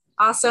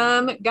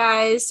Awesome,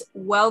 guys.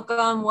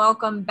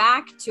 Welcome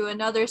back to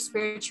another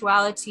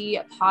spirituality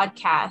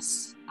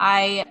podcast.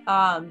 I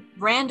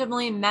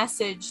randomly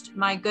messaged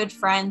my good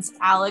friends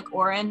Alec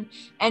Oren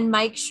and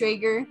Mike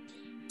Schrager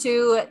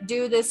to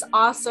do this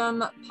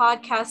awesome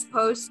podcast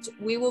post.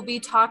 We will be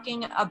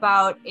talking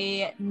about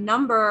a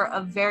number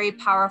of very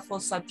powerful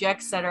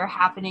subjects that are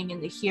happening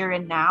in the here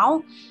and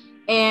now.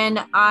 And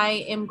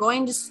I am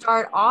going to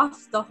start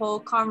off the whole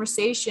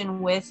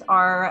conversation with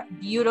our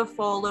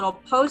beautiful little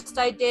post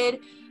I did.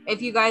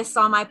 If you guys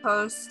saw my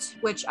post,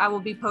 which I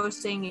will be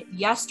posting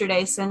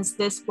yesterday since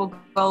this will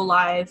go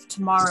live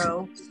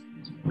tomorrow,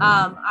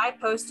 I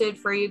posted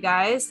for you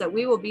guys that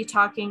we will be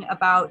talking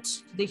about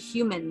the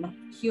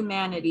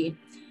humanity.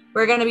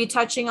 We're going to be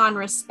touching on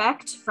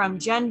respect from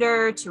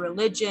gender to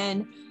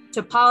religion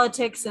to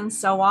politics and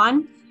so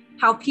on.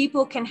 How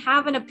people can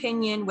have an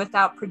opinion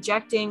without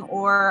projecting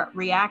or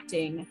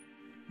reacting.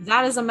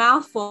 That is a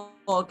mouthful,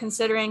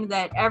 considering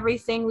that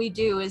everything we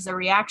do is a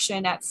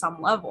reaction at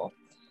some level.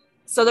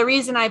 So the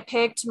reason I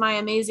picked my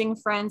amazing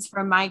friends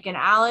from Mike and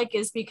Alec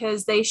is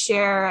because they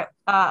share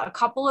a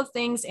couple of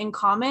things in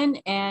common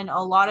and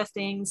a lot of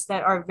things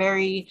that are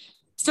very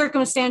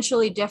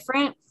circumstantially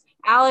different.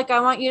 Alec, I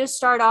want you to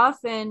start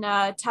off and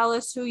tell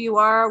us who you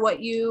are,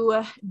 what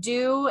you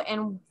do,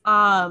 and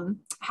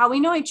how we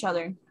know each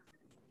other.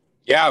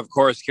 Yeah, of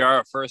course,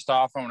 Kiara. First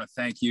off, I want to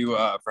thank you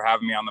for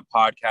having me on the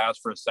podcast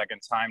for a second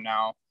time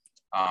now.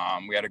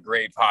 We had a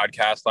great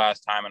podcast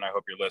last time, and I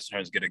hope your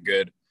listeners get a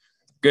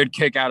good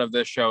kick out of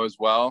this show as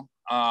well.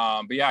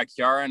 But yeah,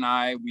 Kiara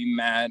and we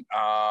met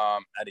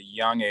at a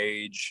young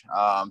age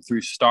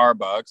through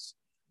Starbucks.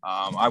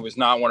 I was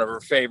not one of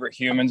her favorite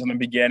humans in the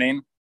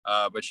beginning,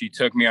 but she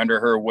took me under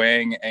her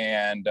wing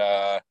and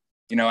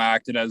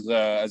acted as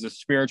a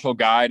spiritual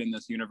guide in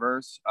this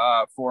universe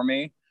for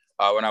me.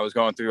 When I was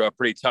going through a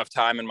pretty tough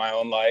time in my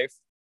own life.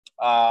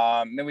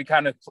 Then we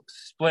kind of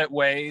split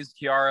ways.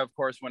 Kiara, of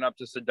course, went up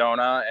to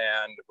Sedona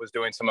and was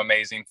doing some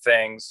amazing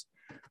things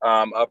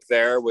up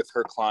there with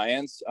her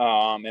clients.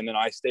 And then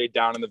I stayed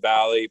down in the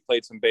Valley,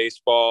 played some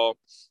baseball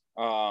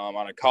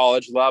on a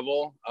college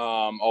level,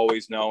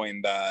 always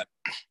knowing that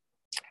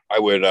I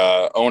would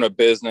own a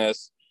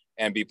business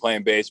and be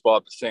playing baseball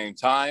at the same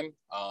time.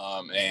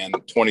 And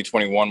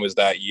 2021 was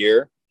that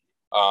year.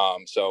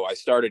 So I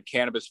started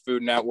Cannabis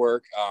Food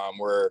Network.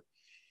 We're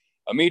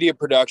a media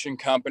production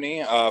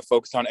company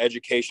focused on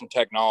education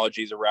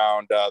technologies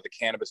around the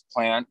cannabis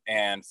plant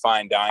and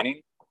fine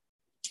dining.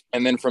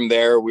 And then from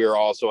there, we are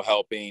also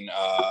helping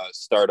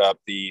start up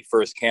the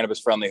first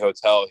cannabis-friendly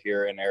hotel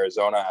here in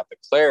Arizona at the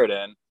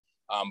Clarendon.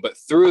 But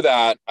through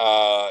that,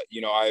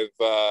 I've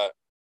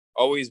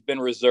always been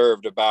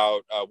reserved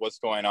about what's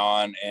going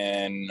on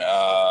in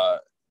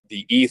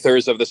the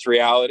ethers of this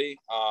reality.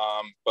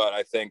 But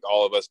I think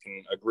all of us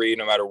can agree,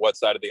 no matter what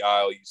side of the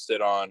aisle you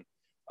sit on,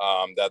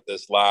 that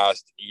this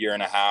last year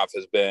and a half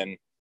has been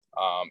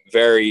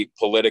very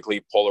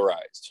politically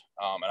polarized.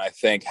 And I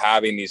think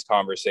having these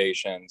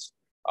conversations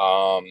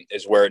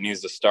is where it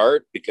needs to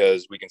start,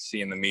 because we can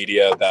see in the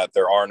media that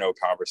there are no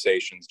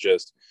conversations,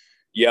 just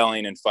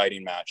yelling and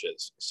fighting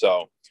matches.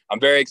 So I'm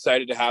very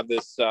excited to have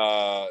this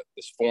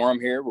forum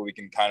here where we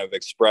can kind of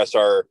express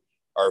our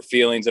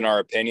feelings and our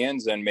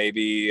opinions, and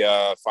maybe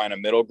find a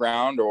middle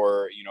ground,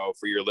 or,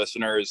 for your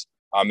listeners,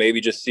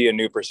 maybe just see a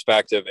new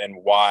perspective and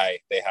why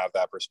they have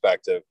that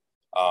perspective,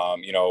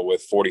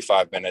 with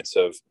 45 minutes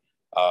of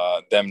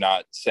them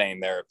not saying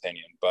their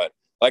opinion. But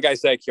like I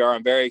said, Kiara,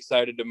 I'm very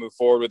excited to move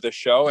forward with this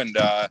show and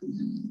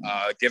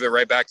give it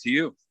right back to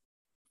you.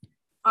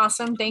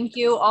 Awesome. Thank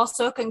you.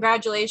 Also,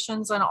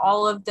 congratulations on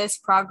all of this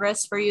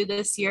progress for you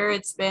this year.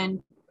 It's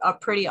been a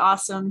pretty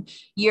awesome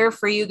year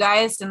for you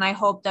guys, and I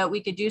hope that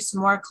we could do some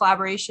more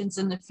collaborations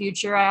in the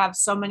future. I have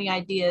so many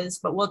ideas,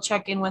 but we'll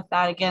check in with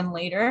that again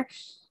later.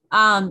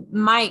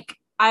 Mike,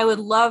 I would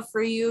love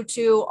for you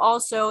to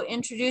also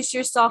introduce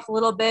yourself a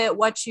little bit,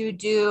 what you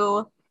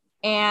do,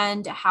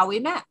 and how we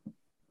met.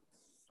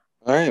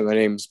 All right, my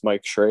name's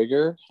Mike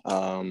Schrager.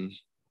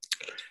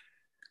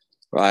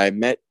 I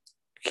met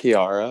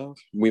Kiara.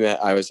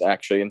 I was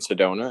actually in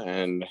Sedona,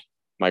 and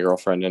my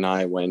girlfriend and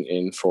I went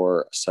in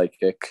for a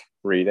psychic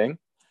reading,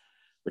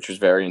 which was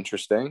very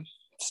interesting.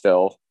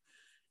 Still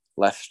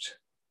left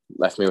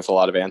me with a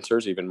lot of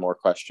answers, even more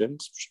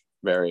questions.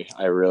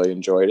 I really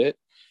enjoyed it.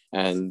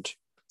 And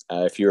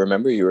if you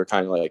remember, you were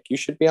kind of like, you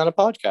should be on a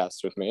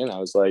podcast with me. And I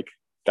was like,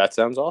 that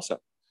sounds awesome.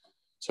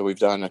 So we've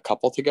done a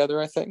couple together,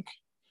 I think.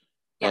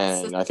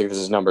 Yes. And I think this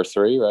is number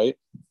 3, right?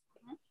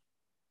 Mm-hmm.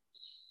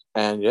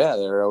 And yeah,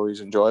 they're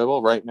always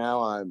enjoyable. Right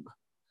now,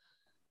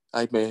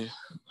 I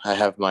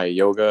have my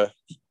yoga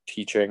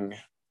teaching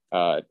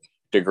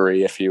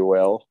degree, if you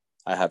will.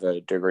 I have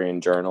a degree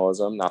in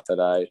journalism. Not that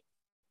I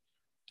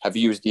have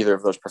used either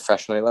of those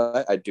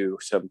professionally. I do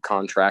some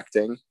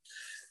contracting.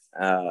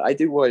 I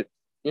do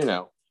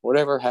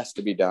whatever has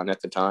to be done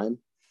at the time.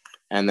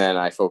 And then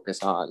I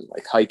focus on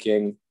like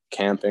hiking,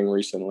 camping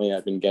recently.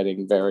 I've been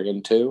getting very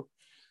into.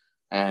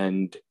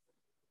 And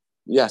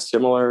yeah,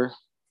 similar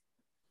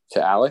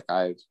to Alec,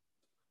 I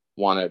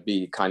want to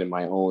be kind of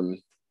my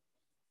own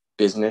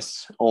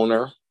business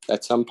owner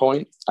at some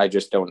point. I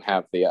just don't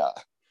have the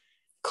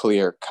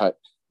clear cut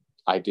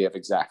idea of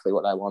exactly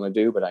what I want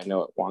to do, but I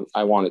know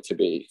I want it to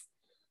be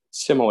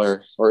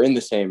similar or in the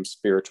same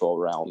spiritual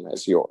realm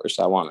as yours.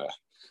 I want to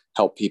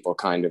help people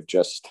kind of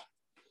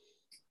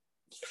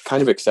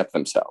accept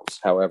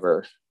themselves,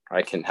 however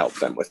I can help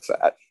them with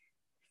that.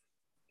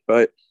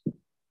 But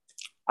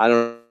I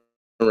don't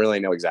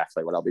really know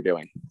exactly what I'll be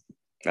doing.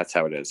 That's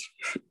how it is.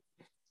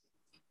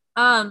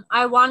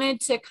 I wanted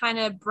to kind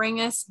of bring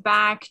us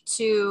back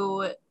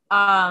to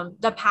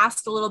the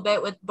past a little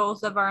bit with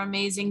both of our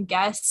amazing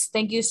guests.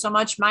 Thank you so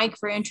much, Mike,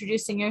 for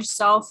introducing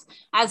yourself.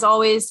 As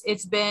always,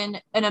 it's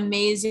been an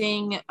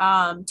amazing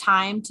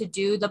time to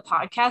do the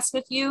podcast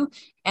with you.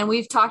 And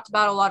we've talked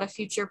about a lot of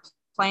future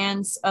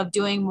plans of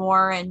doing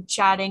more and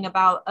chatting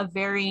about a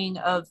varying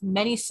of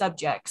many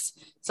subjects.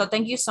 So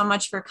thank you so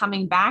much for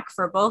coming back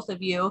for both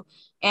of you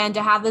and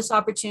to have this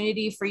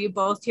opportunity for you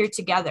both here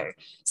together.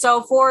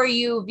 So for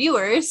you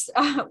viewers,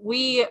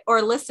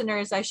 or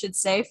listeners, I should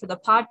say, for the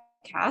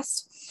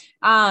podcast,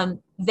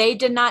 they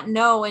did not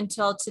know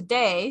until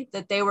today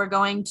that they were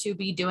going to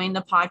be doing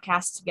the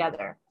podcast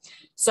together.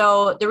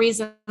 So the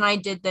reason I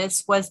did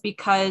this was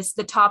because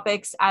the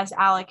topics, as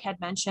Alec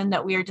had mentioned,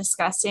 that we are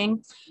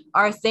discussing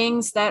are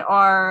things that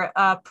are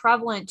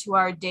prevalent to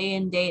our day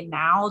and day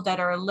now,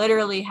 that are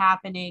literally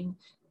happening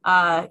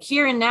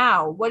here and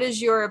now. What is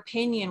your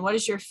opinion? What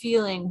is your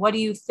feeling? What do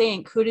you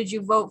think? Who did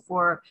you vote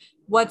for?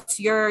 What's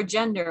your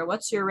gender?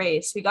 What's your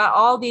race? We got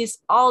all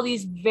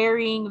these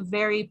varying,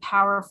 very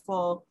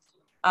powerful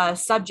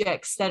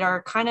subjects that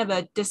are kind of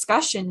a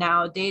discussion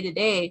now day to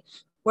day.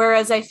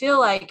 Whereas I feel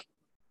like,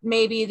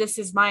 maybe this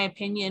is my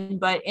opinion,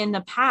 but in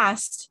the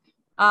past,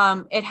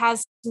 it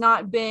has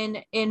not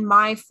been in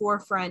my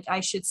forefront,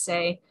 I should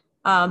say.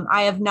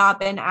 I have not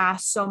been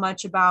asked so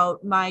much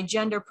about my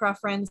gender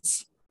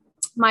preference,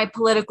 my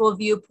political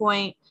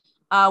viewpoint,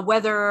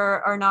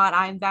 whether or not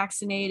I'm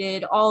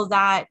vaccinated, all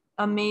that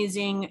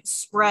amazing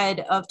spread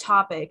of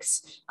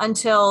topics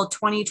until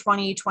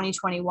 2020,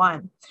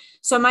 2021.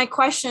 So my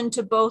question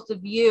to both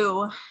of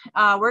you,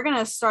 we're going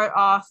to start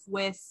off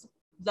with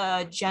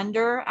the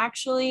gender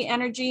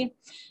energy.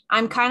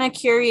 I'm kind of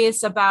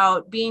curious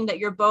about, being that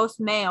you're both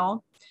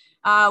male,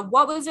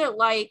 what was it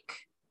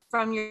like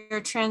from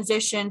your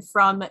transition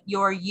from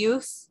your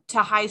youth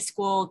to high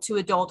school to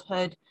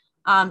adulthood?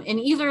 And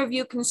either of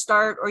you can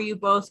start, or you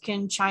both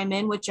can chime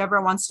in,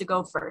 whichever wants to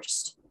go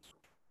first.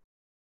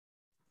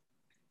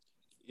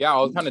 Yeah,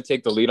 I'll kind of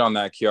take the lead on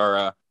that,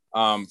 Kiara.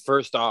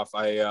 First off,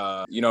 I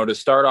to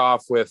start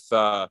off with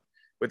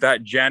that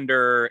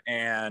gender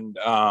and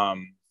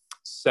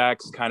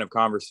sex kind of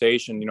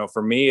conversation,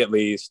 for me at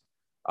least,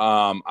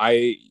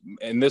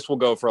 and this will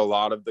go for a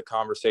lot of the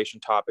conversation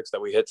topics that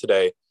we hit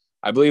today,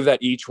 I believe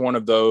that each one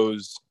of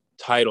those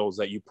titles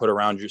that you put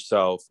around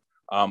yourself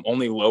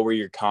only lower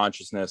your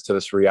consciousness to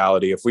this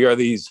reality. If we are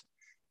these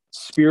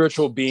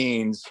spiritual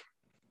beings,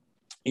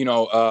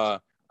 a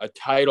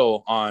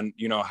title on,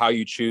 how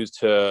you choose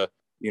to,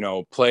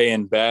 play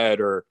in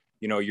bed, or,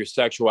 your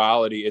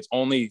sexuality, it's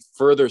only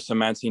further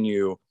cementing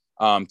you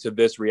to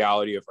this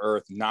reality of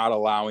Earth, not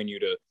allowing you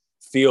to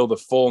feel the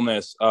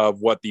fullness of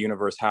what the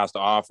universe has to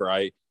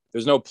offer.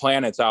 There's no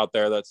planets out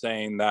there that's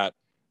saying that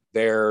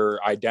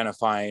they're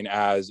identifying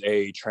as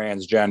a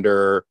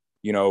transgender,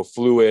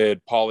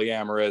 fluid,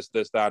 polyamorous,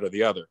 this, that, or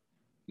the other.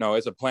 No,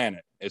 it's a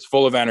planet. It's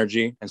full of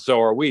energy, and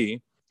so are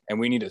we. And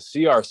we need to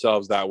see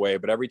ourselves that way.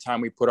 But every time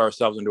we put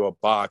ourselves into a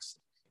box,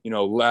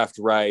 left,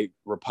 right,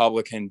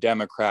 Republican,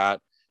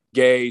 Democrat,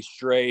 gay,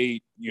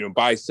 straight,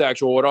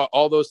 bisexual,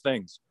 all those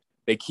things,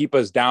 they keep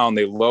us down.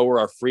 They lower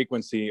our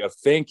frequency of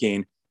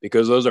thinking,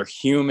 because those are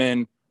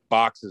human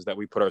boxes that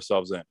we put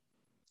ourselves in.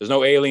 There's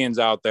no aliens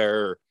out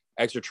there or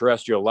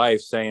extraterrestrial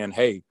life saying,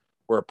 hey,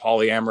 we're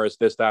polyamorous,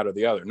 this, that, or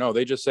the other. No,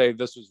 they just say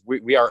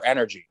we are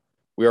energy.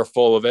 We are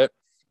full of it.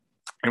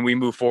 And we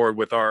move forward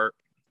with our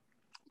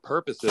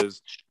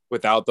purposes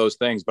without those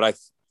things. But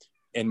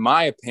in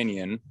my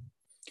opinion,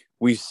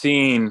 we've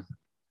seen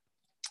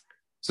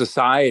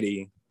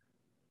society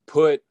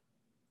put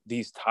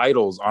these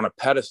titles on a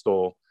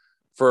pedestal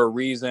for a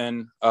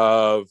reason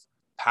of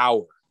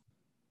power.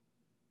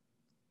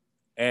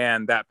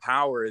 And that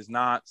power is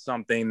not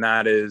something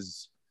that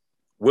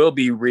will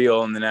be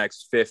real in the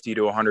next 50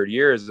 to 100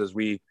 years as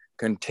we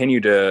continue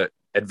to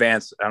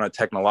advance on a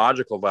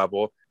technological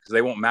level, because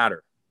they won't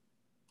matter.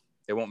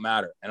 They won't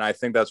matter. And I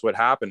think that's what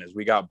happened is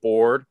we got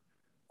bored.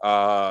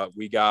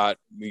 We got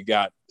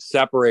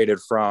separated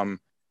from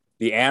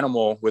the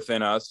animal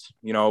within us.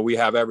 We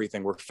have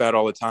everything. We're fed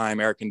all the time,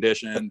 air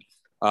conditioned.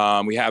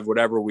 We have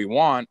whatever we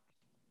want.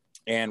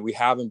 And we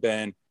haven't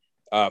been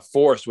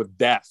forced with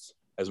death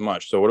as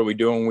much. So what are we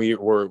doing?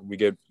 We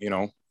get,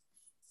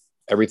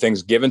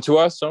 everything's given to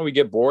us. So we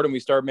get bored and we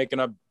start making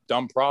up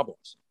dumb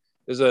problems.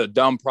 This is a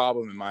dumb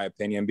problem, in my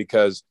opinion,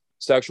 because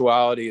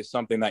sexuality is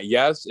something that,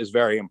 yes, is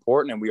very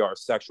important, and we are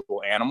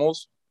sexual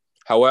animals.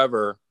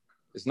 However,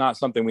 it's not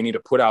something we need to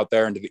put out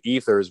there into the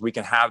ethers. We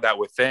can have that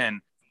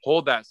within,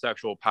 hold that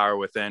sexual power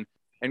within,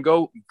 and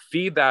go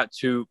feed that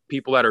to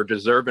people that are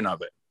deserving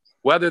of it.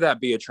 whether that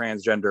be a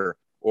transgender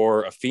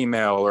or a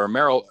female or a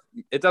male,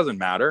 it doesn't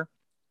matter.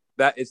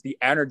 That it's the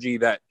energy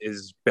that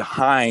is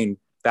behind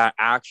that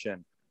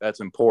action that's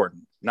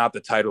important, not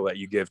the title that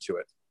you give to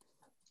it.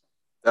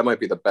 That might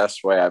be the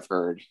best way I've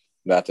heard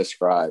that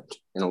described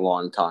in a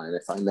long time,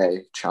 if I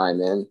may chime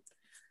in.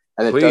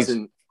 And it Please.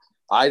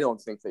 I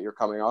don't think that you're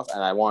coming off,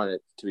 and I want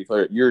it to be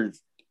clear,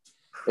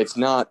 it's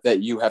not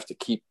that you have to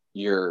keep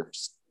your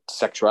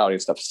sexuality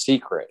and stuff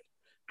secret.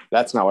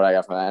 That's not what I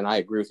got from that. And I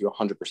agree with you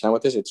 100%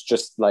 with this. It's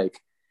just like,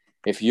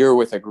 if you're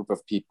with a group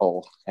of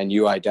people and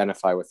you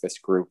identify with this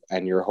group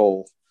and your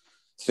whole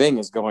thing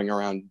is going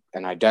around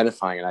and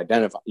identifying,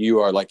 you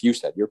are, like you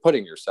said, you're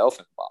putting yourself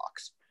in a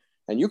box,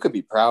 and you could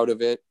be proud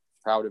of it,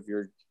 proud of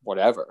your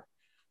whatever.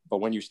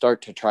 But when you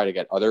start to try to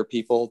get other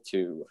people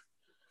to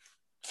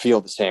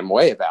feel the same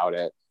way about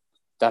it,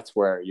 that's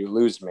where you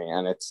lose me.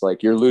 And it's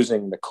like, you're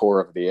losing the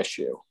core of the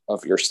issue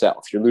of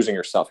yourself. You're losing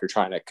yourself. You're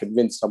trying to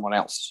convince someone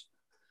else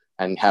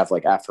and have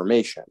like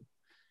affirmation.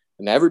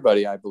 And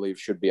everybody, I believe,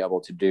 should be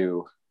able to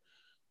do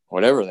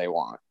whatever they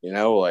want. You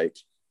know, like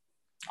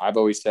I've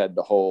always said,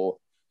 the whole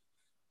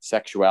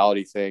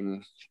sexuality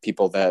thing,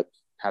 people that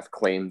have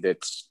claimed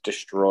it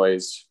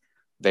destroys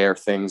their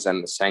things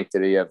and the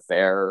sanctity of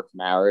their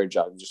marriage,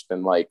 I've just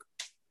been like,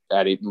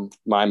 Eddie,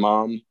 my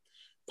mom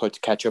puts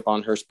ketchup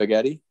on her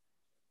spaghetti.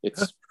 It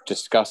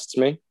disgusts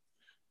me,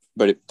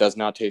 but it does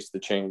not change the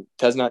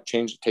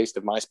taste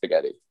of my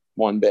spaghetti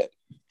one bit.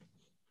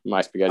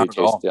 My spaghetti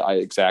tastes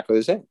exactly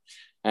the same.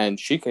 And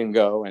she can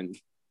go, and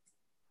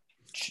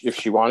if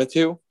she wanted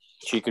to,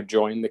 she could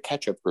join the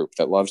ketchup group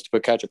that loves to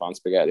put ketchup on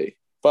spaghetti.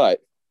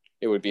 But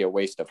it would be a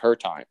waste of her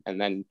time. And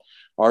then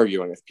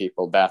arguing with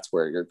people, that's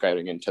where you're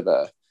getting into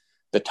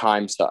the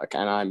time suck.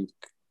 And I'm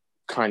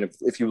kind of,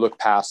 if you look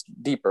past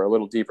a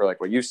little deeper,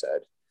 like what you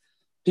said,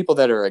 people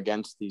that are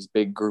against these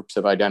big groups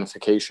of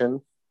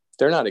identification,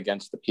 they're not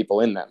against the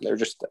people in them. They're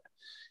just,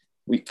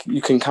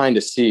 you can kind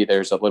of see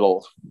there's a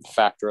little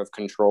factor of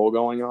control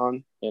going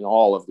on in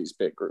all of these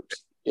big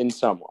groups in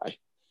some way.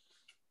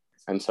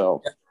 And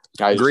so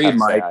I agreed,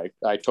 Mike.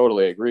 I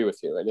totally agree with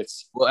you. And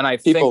it's, well, and I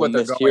think what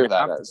they're going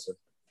after,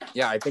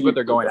 I think what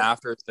they're going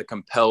after is the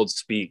compelled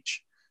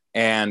speech.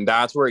 And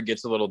that's where it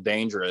gets a little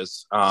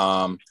dangerous.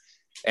 And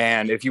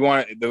if you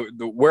want,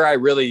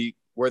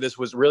 where this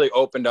was really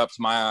opened up to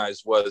my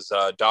eyes was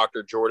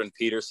Dr. Jordan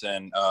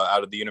Peterson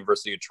out of the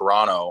University of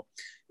Toronto.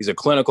 He's a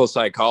clinical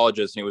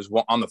psychologist, and he was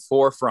on the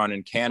forefront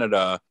in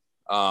Canada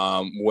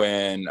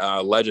when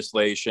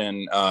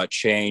legislation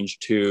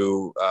changed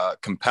to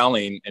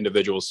compelling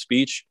individual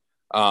speech,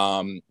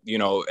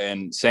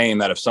 and saying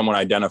that if someone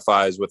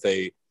identifies with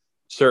a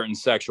certain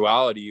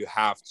sexuality, you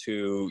have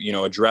to,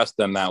 address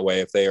them that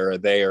way. If they are a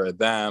they or a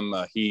them,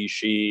 a he,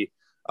 she,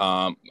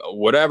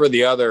 whatever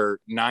the other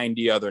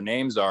 90 other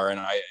names are. And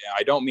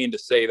I don't mean to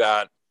say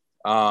that,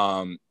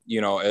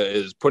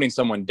 is putting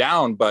someone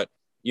down, but,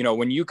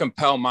 when you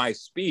compel my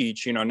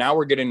speech, now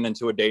we're getting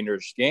into a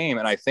dangerous game.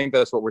 And I think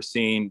that's what we're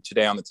seeing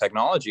today on the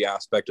technology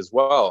aspect as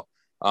well,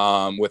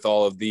 with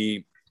all of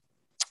the,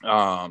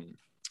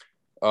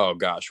 oh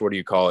gosh, what do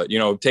you call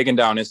it? Taking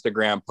down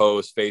Instagram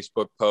posts,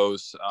 Facebook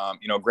posts,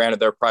 granted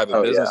they're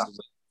private businesses,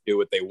 do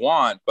what they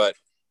want, but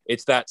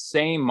it's that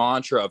same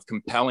mantra of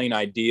compelling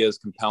ideas,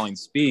 compelling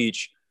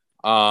speech.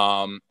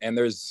 And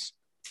there's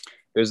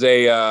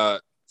a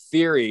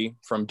theory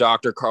from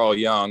Dr. Carl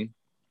Jung,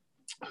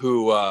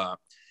 who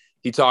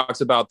he talks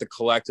about the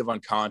collective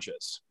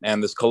unconscious.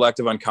 And this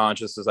collective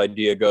unconscious, this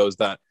idea goes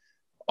that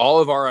all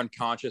of our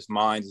unconscious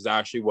minds is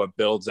actually what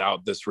builds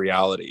out this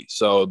reality.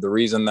 So the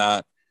reason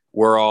that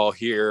we're all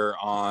here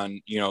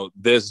on,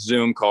 this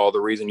Zoom call,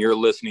 the reason you're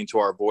listening to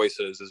our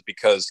voices is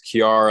because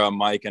Kiara,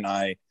 Mike, and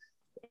I,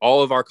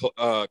 all of our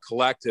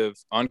collective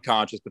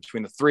unconscious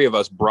between the three of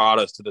us brought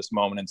us to this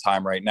moment in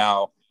time right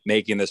now,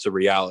 making this a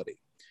reality.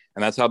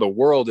 And that's how the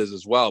world is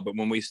as well. But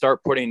when we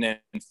start putting in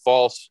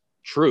false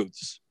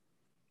truths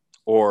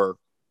or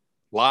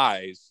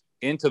lies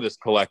into this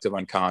collective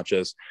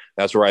unconscious,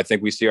 that's where I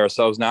think we see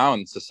ourselves now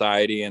in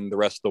society and the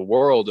rest of the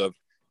world, of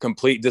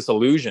complete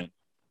disillusion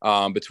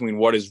between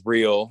what is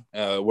real,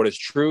 what is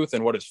truth,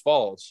 and what is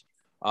false.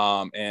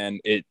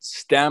 And it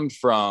stemmed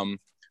from,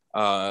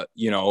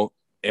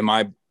 in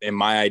my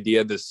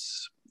idea,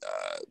 this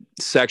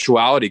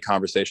sexuality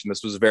conversation.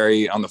 This was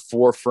very on the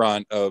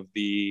forefront of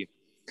the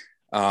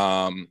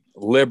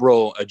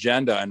liberal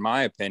agenda, in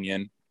my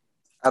opinion.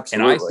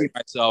 Absolutely. And I see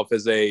myself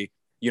as a,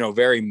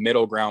 very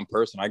middle ground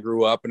person. I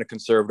grew up in a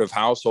conservative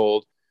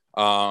household,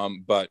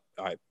 but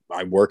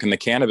I work in the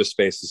cannabis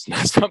space. It's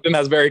not something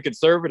that's very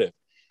conservative.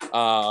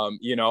 I'm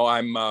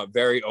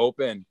very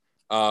open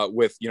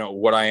with,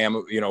 what I am,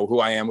 who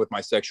I am with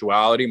my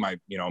sexuality.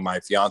 My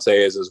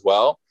fiance is as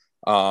well.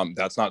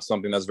 That's not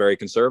something that's very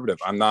conservative.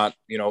 I'm not,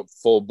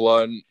 full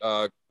blood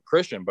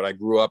Christian, but I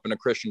grew up in a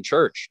Christian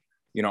church.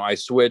 I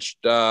switched,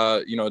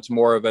 it's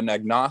more of an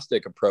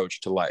agnostic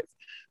approach to life.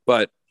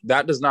 But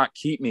that does not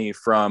keep me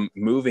from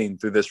moving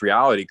through this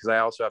reality, because I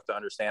also have to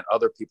understand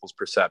other people's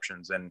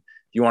perceptions. And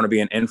if you want to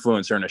be an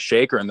influencer and a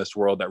shaker in this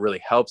world that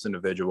really helps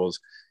individuals,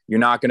 you're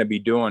not going to be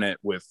doing it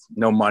with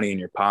no money in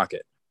your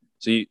pocket.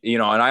 So, you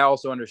know, and I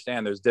also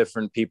understand there's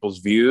different people's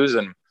views.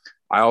 And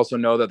I also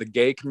know that the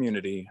gay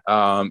community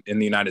in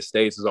the United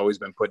States has always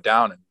been put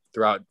down, and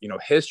throughout, you know,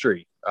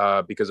 history,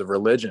 because of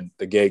religion,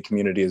 the gay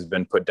community has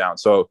been put down.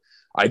 So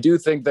I do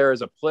think there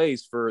is a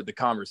place for the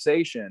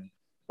conversation,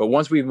 but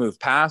once we've moved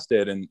past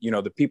it and, you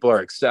know, the people are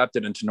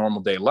accepted into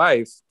normal day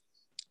life,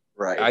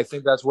 right, I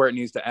think that's where it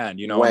needs to end.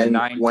 You know, when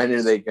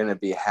are they going to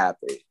be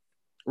happy?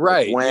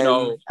 Right. When, you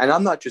know, and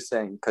I'm not just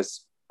saying,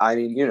 because I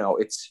mean, you know,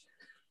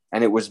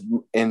 and it was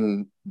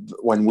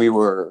when we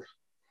were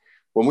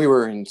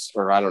in,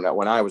 or I don't know,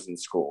 when I was in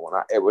school,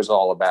 and it was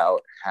all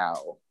about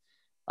how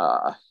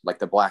like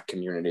the Black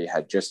community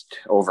had just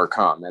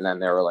overcome, and then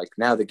they were like,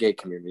 now the gay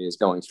community is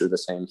going through the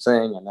same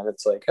thing, and then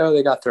it's like, oh,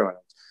 they got through it.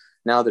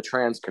 Now the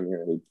trans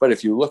community. But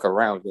if you look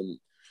around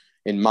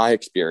in my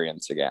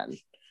experience, again,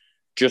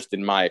 just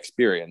in my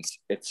experience,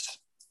 it's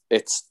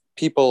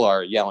people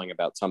are yelling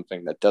about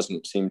something that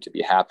doesn't seem to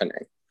be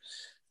happening.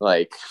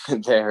 Like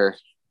they're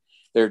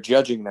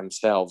judging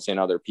themselves in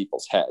other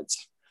people's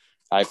heads.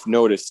 I've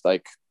noticed,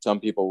 like, some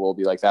people will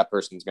be like, that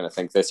person's going to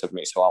think this of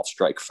me, so I'll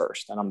strike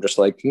first. And I'm just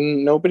like,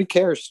 nobody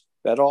cares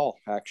at all,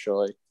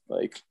 actually.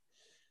 Like,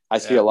 I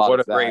see a lot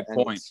of that. What a great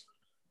point.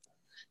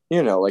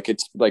 You know, like,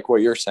 it's like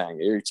what you're saying.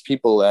 It's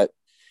people that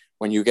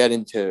when you get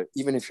into,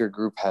 even if your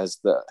group has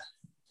the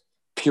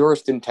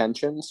purest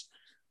intentions,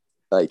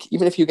 like,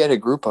 even if you get a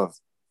group of,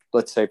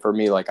 let's say for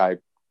me, like,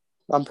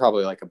 I'm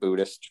probably like a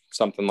Buddhist,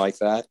 something like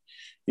that.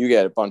 You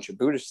get a bunch of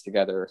Buddhists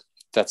together,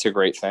 that's a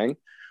great thing.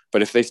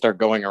 But if they start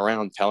going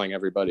around telling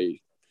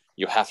everybody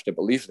you have to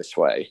believe this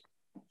way,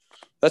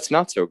 that's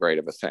not so great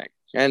of a thing.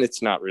 And it's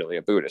not really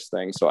a Buddhist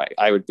thing. So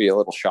I would be a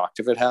little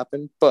shocked if it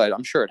happened, but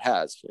I'm sure it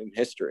has in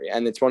history.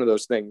 And it's one of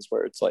those things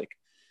where it's like,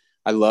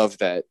 I love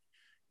that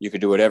you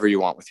could do whatever you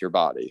want with your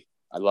body.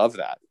 I love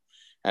that.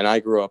 And I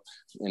grew up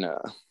in a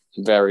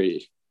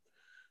very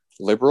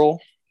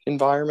liberal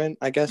environment,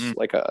 I guess,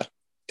 like a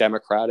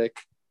democratic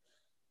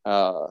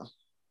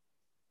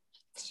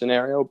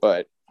scenario,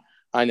 but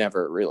I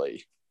never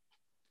really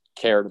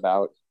cared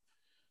about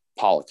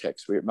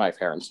politics. My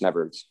parents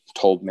never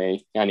told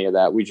me any of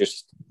that. We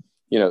just,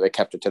 you know, they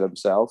kept it to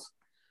themselves,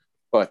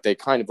 but they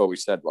kind of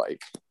always said,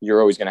 like,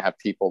 you're always going to have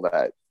people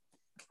that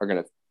are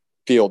going to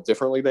feel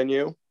differently than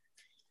you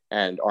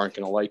and aren't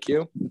going to like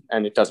you,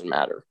 and it doesn't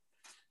matter.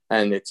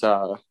 And it's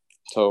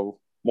so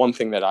one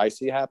thing that I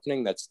see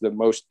happening that's the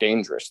most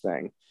dangerous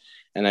thing,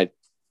 and I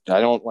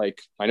don't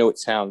like, I know it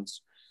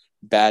sounds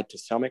bad to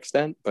some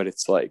extent, but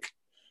it's like,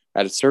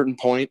 at a certain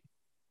point,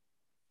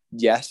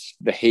 yes,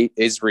 the hate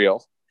is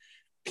real.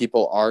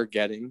 People are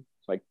getting,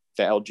 like,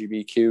 the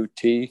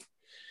LGBTQ,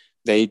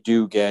 they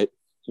do get,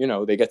 you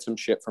know, they get some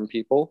shit from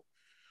people,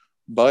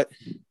 but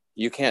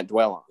you can't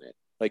dwell on it.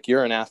 Like,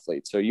 you're an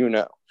athlete, so you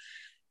know.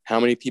 How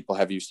many people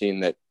have you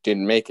seen that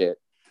didn't make it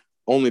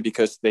only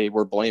because they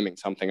were blaming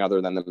something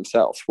other than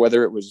themselves,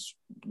 whether it was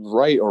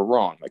right or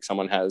wrong? Like,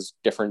 someone has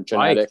different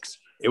genetics.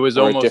 It was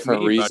or almost a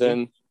different me, reason.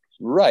 Buddy.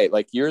 Right.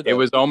 Like, it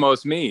was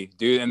almost me,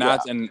 dude. And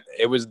and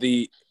it was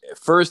the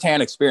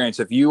firsthand experience.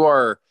 If you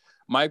are,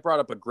 Mike brought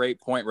up a great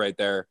point right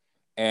there.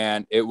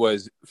 And it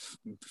was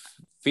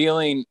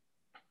feeling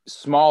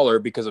smaller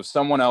because of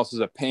someone else's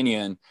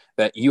opinion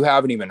that you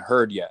haven't even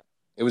heard yet.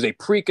 It was a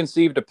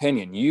preconceived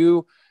opinion.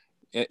 You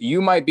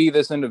might be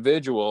this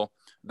individual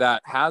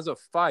that has a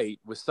fight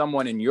with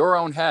someone in your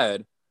own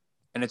head,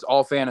 and it's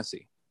all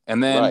fantasy.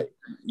 And then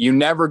you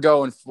never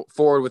go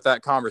forward with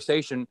that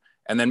conversation.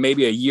 And then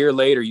maybe a year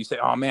later you say,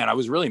 oh man, I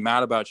was really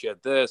mad about you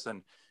at this.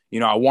 And, you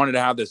know, I wanted to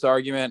have this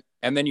argument.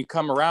 And then you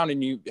come around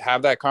and you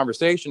have that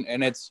conversation,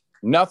 and it's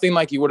nothing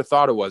like you would have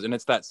thought it was. And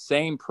it's that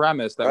same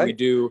premise that we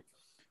do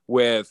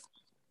with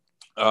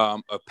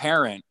a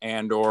parent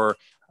and or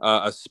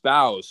a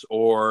spouse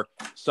or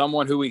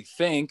someone who we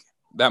think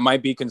that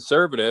might be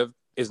conservative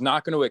is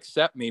not going to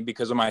accept me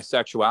because of my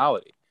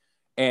sexuality.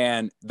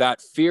 And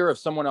that fear of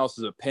someone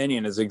else's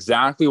opinion is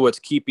exactly what's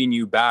keeping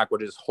you back,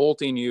 what is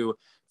halting you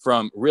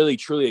from really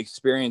truly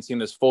experiencing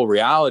this full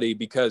reality,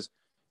 because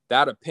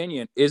that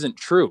opinion isn't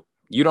true.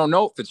 You don't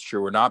know if it's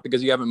true or not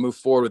because you haven't moved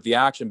forward with the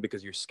action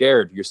because you're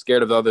scared. You're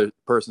scared of the other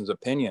person's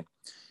opinion.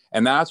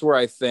 And that's where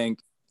I think,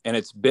 and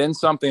it's been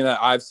something that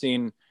I've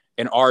seen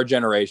in our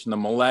generation, the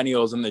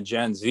millennials and the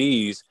Gen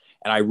Zs,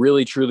 and I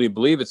really truly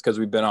believe it's because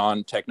we've been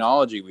on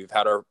technology. We've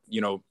had our,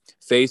 you know,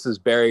 faces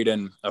buried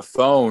in a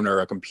phone or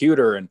a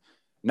computer and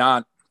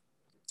not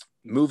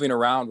moving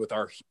around with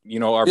our, you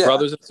know, our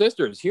brothers and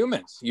sisters,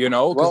 humans, you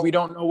know, because we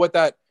don't know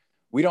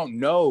we don't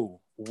know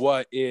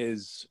what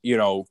is, you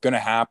know, going to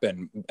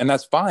happen. And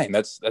that's fine.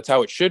 That's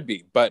how it should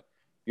be. But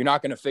you're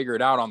not going to figure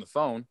it out on the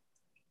phone.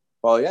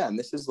 Well, yeah. And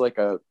this is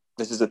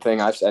a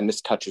thing and this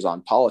touches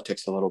on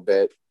politics a little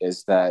bit,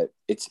 is that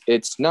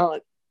it's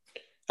not,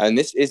 and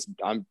this is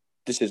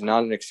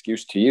not an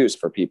excuse to use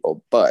for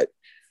people, but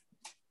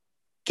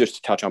just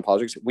to touch on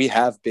politics, we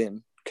have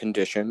been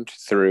conditioned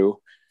through,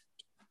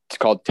 it's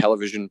called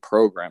television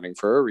programming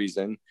for a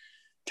reason,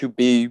 to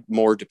be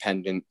more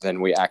dependent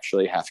than we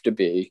actually have to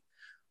be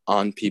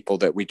on people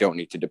that we don't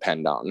need to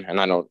depend on. And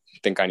I don't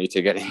think I need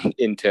to get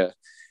into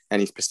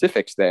any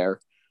specifics there,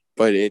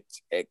 but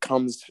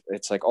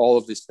it's like all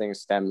of these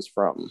things stems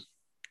from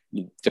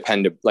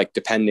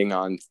depending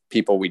on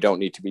people we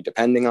don't need to be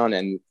depending on.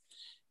 And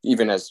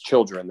even as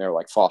children, they're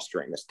like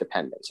fostering this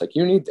dependence. Like,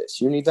 you need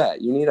this, you need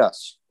that, you need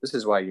us. This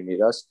is why you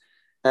need us.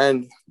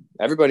 And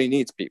everybody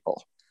needs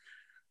people,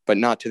 but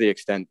not to the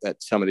extent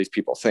that some of these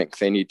people think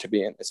they need to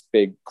be in this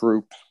big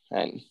group.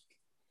 And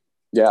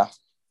yeah,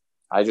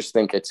 I just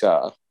think it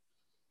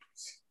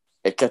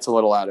gets a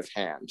little out of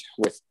hand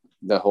with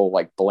the whole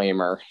like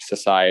blamer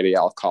society,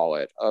 I'll call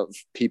it, of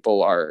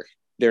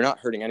they're not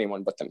hurting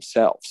anyone but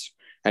themselves.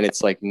 And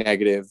it's like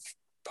negative,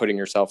 putting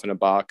yourself in a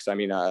box. I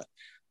mean,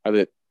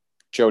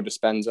 Joe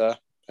Dispenza,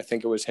 I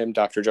think it was him,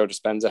 Dr. Joe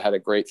Dispenza, had a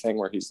great thing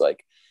where he's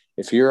like,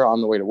 if you're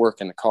on the way to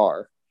work in the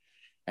car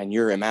and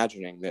you're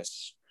imagining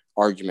this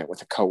argument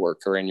with a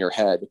coworker in your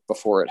head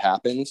before it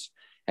happens,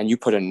 and you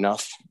put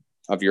enough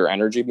of your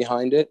energy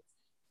behind it,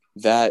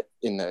 that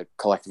in the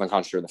collective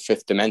unconscious or the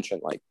fifth dimension,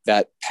 like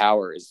that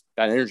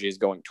energy is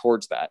going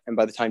towards that. And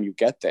by the time you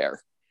get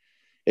there,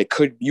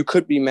 you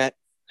could be met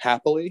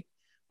happily,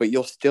 but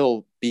you'll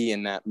still be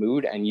in that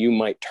mood, and you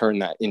might turn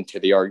that into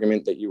the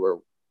argument that you were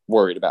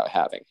worried about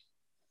having.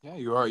 Yeah,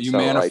 you are. You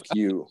manifest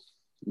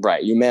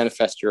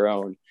your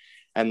own.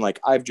 And like,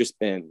 I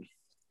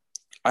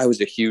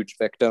was a huge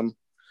victim,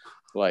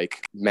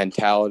 like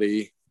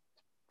mentality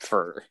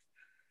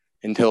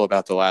until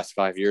about the last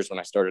 5 years when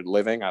I started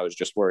living. I was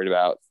just worried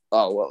about,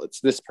 oh, well,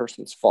 it's this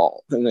person's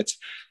fault. And it's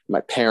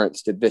my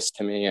parents did this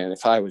to me. And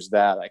if I was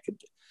that, I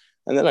could.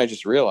 And then I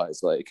just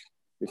realized, like,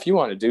 if you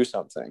want to do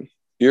something,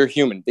 you're a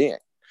human being,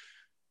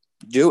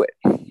 do it.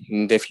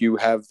 And if you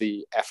have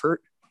the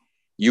effort,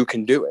 you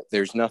can do it.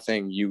 There's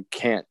nothing you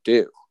can't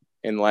do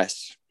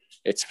unless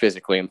it's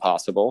physically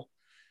impossible.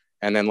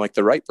 And then like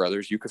the Wright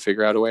brothers, you could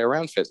figure out a way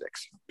around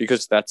physics,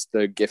 because that's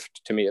the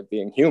gift to me of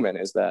being human,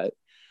 is that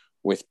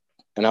with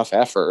enough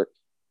effort,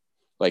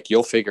 like,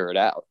 you'll figure it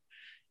out.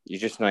 You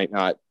just might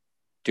not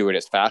do it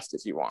as fast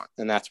as you want.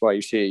 And that's why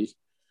you see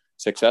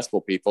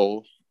successful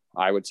people,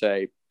 I would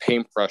say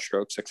paintbrush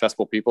stroke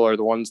successful people, are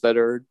the ones that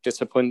are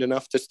disciplined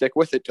enough to stick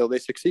with it till they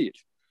succeed.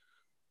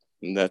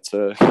 And that's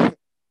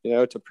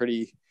it's a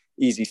pretty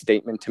easy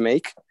statement to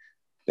make,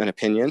 an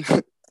opinion.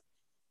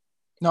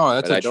 No,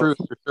 that's a truth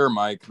for sure,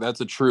 Mike. That's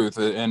a truth.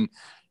 And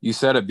you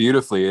said it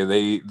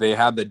beautifully. They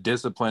have the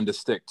discipline to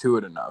stick to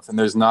it enough. And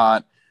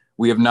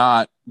we have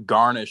not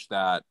garnished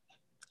that.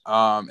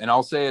 And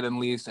I'll say it at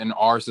least in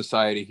our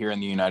society here in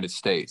the United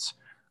States,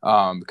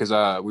 because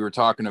we were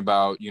talking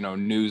about,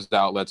 news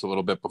outlets a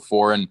little bit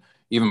before. And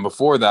even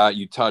before that,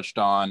 you touched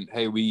on,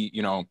 hey,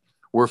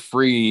 we're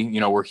free,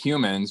 we're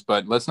humans,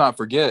 but let's not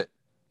forget,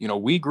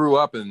 we grew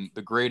up in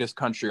the greatest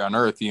country on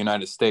earth, the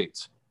United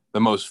States,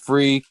 the most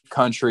free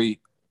country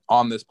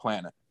on this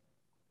planet.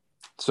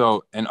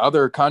 So in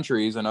other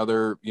countries and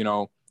other,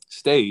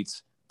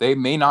 states, they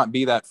may not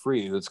be that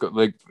free. Let's go,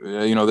 like,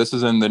 this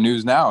is in the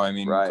news now. I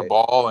mean, right.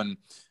 Kabul and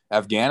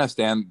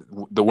Afghanistan,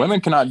 the women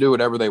cannot do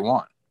whatever they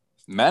want.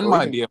 Men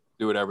might be able to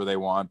do whatever they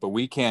want, but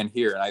we can't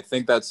here. And I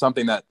think that's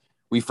something that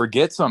we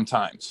forget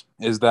sometimes,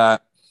 is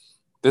that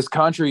this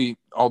country,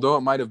 although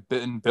it might have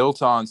been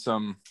built on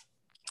some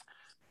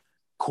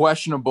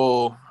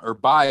questionable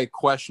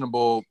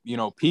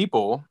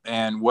people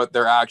and what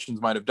their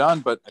actions might have done.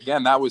 But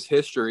again, that was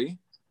history,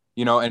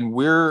 and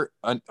we're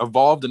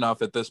evolved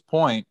enough at this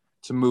point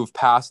to move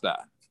past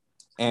that.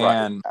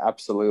 And right.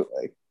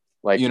 Absolutely.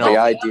 Like, the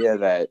idea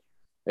that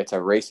it's a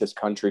racist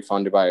country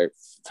founded by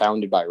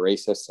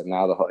racists, and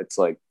now it's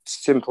like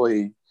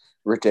simply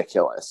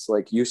ridiculous.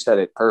 Like, you said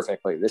it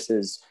perfectly. This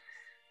is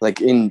like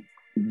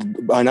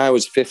when I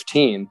was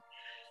 15,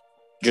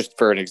 just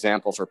for an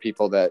example, for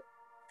people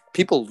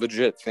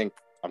legit think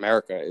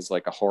America is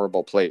like a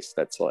horrible place.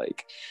 That's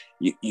like,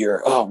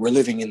 we're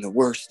living in the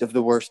worst of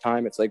the worst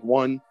time. It's like,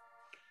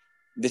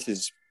 this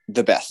is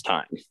the best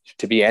time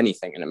to be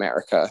anything in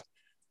America.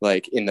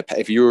 Like,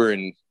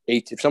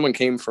 if someone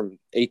came from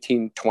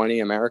 1820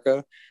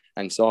 America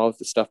and saw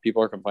the stuff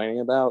people are complaining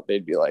about,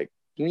 they'd be like,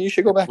 you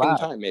should go back in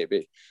time,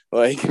 maybe.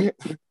 Like,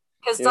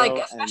 because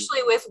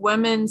especially with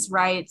women's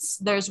rights,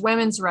 there's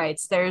women's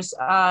rights, there's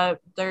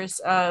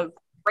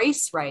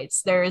race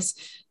rights, there's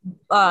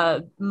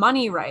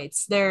money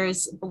rights,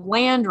 there's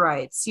land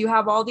rights. You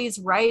have all these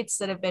rights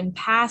that have been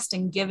passed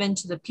and given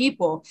to the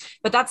people.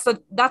 But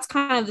that's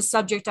kind of the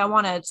subject I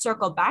want to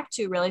circle back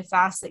to really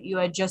fast that you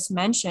had just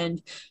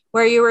mentioned,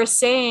 where you were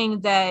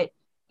saying that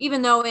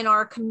even though in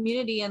our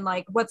community and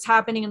like what's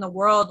happening in the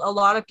world, a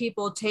lot of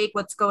people take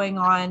what's going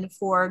on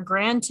for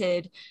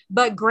granted,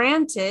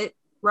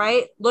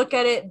 right? Look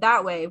at it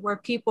that way, where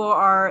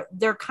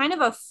they're kind of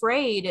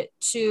afraid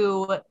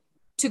to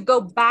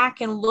go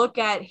back and look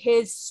at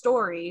his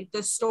story,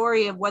 the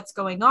story of what's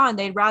going on.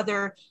 They'd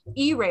rather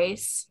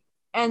erase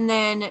and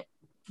then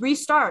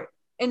restart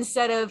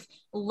instead of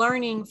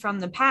learning from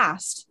the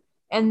past.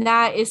 And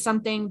that is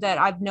something that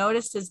I've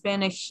noticed has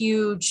been a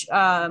huge,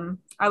 I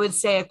would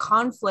say, a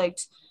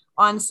conflict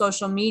on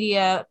social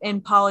media,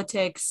 in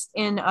politics,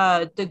 in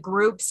the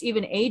groups,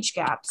 even age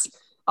gaps.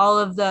 All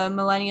of the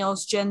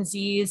millennials, Gen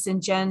Zs,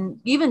 and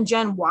even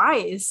Gen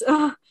Ys,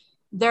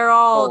 they're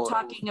all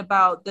talking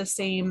about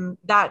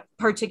that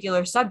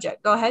particular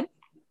subject. Go ahead.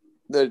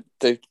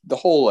 The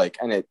whole, like,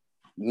 and it,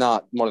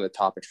 not one of the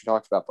topics we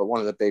talked about, but one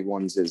of the big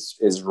ones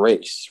is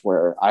race,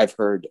 where I've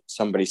heard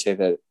somebody say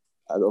that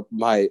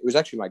it was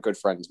actually my good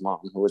friend's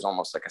mom, who was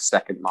almost like a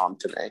second mom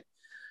to me.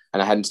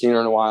 And I hadn't seen her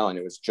in a while. And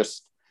it was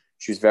just,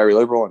 she was very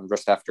liberal. And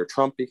just after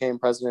Trump became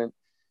president,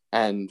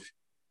 and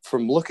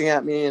from looking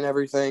at me and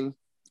everything,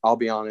 I'll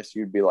be honest,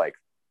 you'd be like,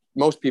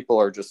 most people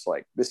are just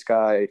like, this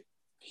guy,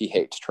 he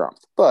hates Trump.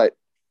 But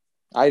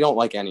I don't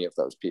like any of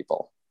those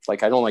people.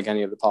 Like, I don't like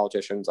any of the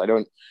politicians. I'm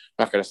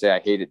not going to say I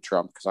hated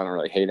Trump, because I don't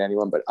really hate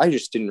anyone, but I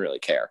just didn't really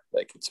care.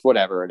 Like, it's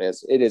whatever it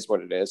is. It is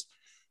what it is.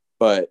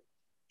 But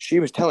she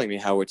was telling me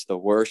how it's the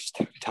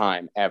worst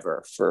time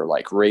ever for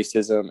like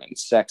racism and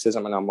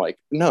sexism. And I'm like,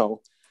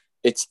 no,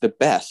 it's the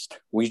best.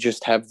 We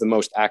just have the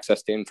most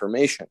access to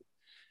information.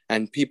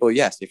 And people,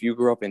 yes, if you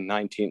grew up in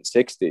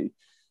 1960,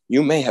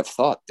 you may have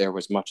thought there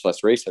was much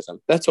less racism.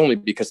 That's only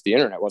because the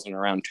internet wasn't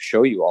around to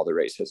show you all the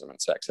racism and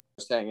sexism.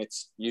 I'm saying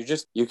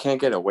you can't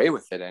get away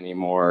with it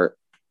anymore.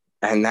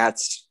 And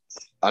that's,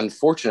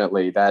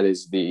 unfortunately, that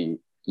is the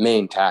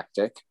main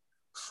tactic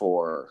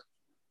for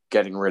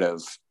getting rid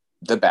of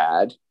the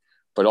bad,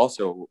 but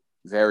also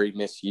very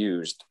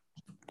misused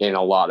in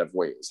a lot of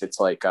ways. It's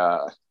like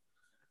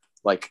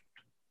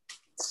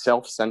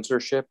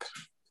self-censorship.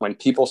 When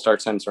people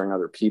start censoring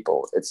other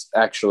people, it's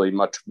actually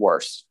much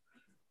worse,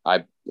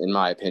 in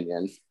my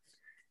opinion,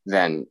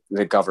 than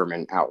the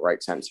government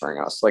outright censoring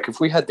us. Like,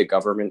 if we had the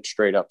government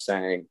straight up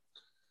saying,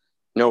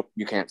 nope,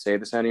 you can't say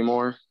this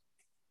anymore,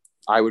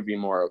 I would be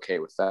more okay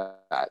with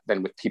that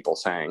than with people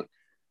saying,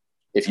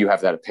 if you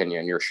have that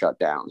opinion, you're shut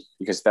down,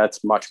 because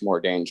that's much more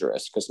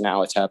dangerous, because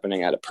now it's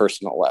happening at a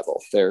personal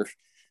level. They're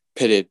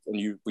pitted,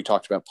 and we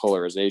talked about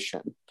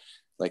polarization,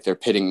 like they're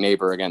pitting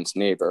neighbor against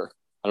neighbor.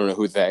 I don't know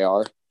who they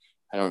are.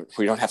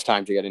 We don't have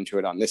time to get into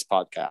it on this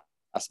podcast,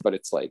 but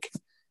it's like,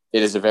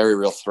 it is a very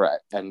real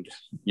threat. And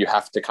you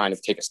have to kind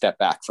of take a step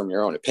back from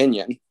your own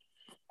opinion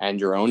and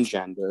your own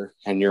gender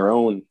and your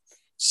own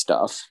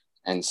stuff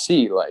and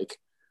see, like,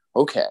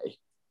 okay,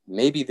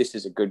 maybe this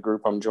is a good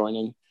group I'm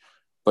joining,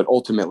 but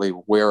ultimately,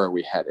 where are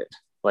we headed?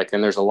 Like,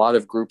 and there's a lot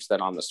of groups that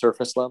on the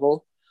surface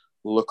level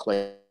look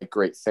like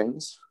great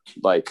things.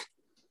 Like,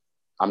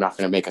 I'm not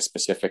going to make a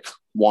specific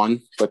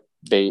one, but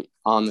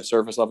on the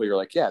surface level, you're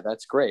like, yeah,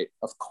 that's great.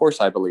 Of course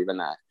I believe in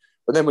that.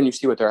 But then when you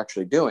see what they're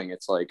actually doing,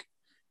 it's like,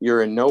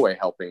 you're in no way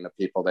helping the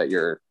people that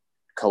you're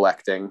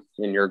collecting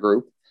in your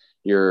group.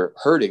 You're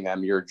hurting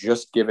them. You're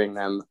just giving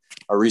them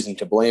a reason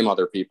to blame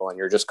other people, and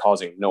you're just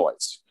causing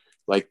noise.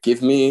 Like,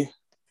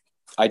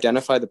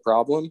 identify the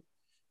problem,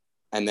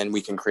 and then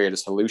we can create a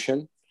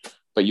solution.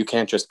 But you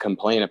can't just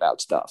complain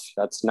about stuff.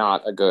 That's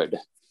not a good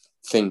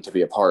thing to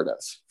be a part of.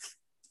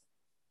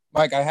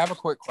 Mike, I have a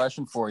quick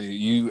question for you.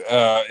 You,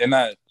 in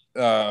that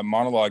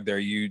monologue there,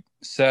 you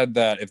said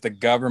that if the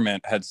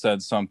government had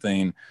said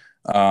something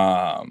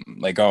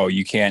like, oh,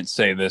 you can't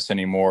say this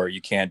anymore,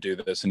 you can't do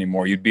this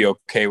anymore, you'd be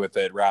okay with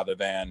it, rather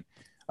than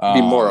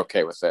be more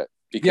okay with it,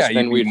 because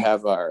then we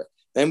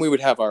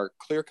would have our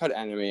clear-cut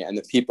enemy, and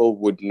the people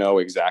would know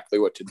exactly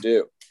what to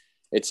do.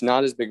 It's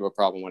not as big of a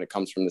problem when it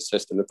comes from the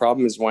system. The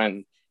problem is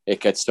when it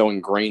gets so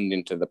ingrained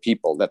into the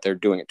people that they're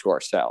doing it to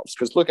ourselves.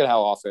 Because look at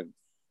how often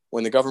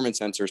when the government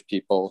censors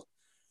people,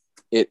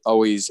 it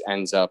always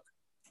ends up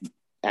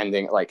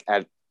ending like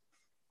at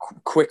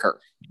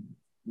quicker.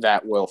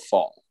 That will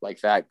fall.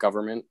 Like, that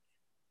government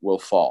will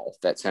fall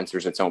that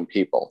censors its own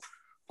people.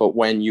 But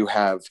when you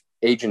have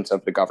agents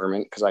of the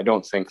government, because I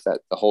don't think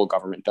that the whole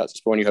government does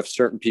this, but when you have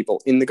certain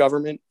people in the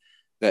government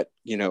that,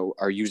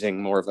 are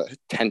using more of a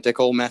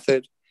tentacle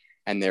method,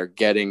 and they're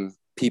getting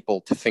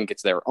people to think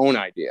it's their own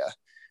idea,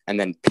 and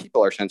then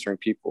people are censoring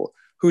people,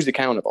 who's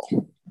accountable?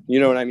 You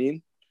know what I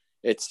mean?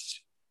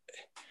 It's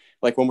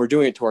like, when we're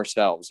doing it to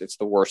ourselves, it's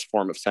the worst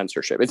form of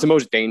censorship. It's the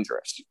most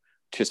dangerous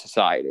to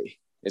society,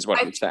 is what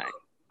I'm saying.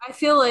 I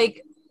feel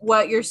like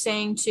what you're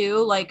saying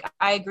too, like,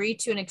 I agree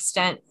to an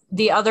extent.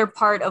 The other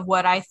part of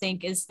what I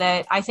think is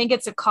that I think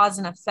it's a cause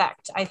and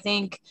effect. I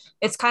think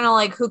it's kind of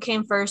like, who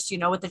came first,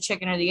 with the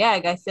chicken or the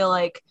egg. I feel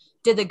like,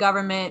 did the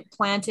government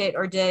plant it,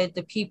 or did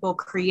the people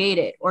create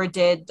it, or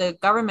did the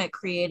government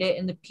create it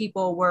and the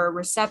people were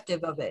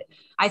receptive of it?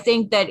 I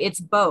think that it's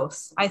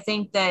both. I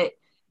think that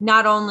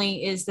not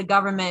only is the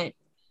government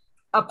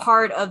a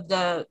part of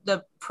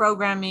the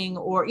programming,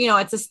 or,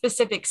 it's a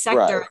specific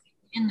sector right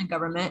in the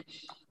government,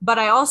 but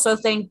I also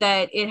think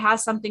that it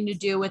has something to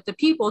do with the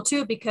people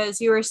too, because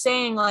you were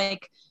saying,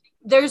 like,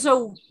 there's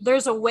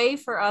a way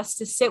for us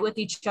to sit with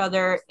each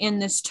other in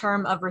this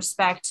term of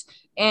respect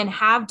and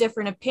have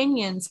different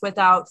opinions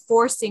without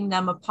forcing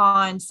them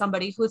upon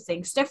somebody who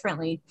thinks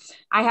differently.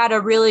 I had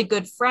a really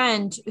good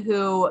friend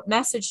who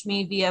messaged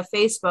me via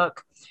Facebook,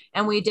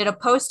 and we did a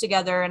post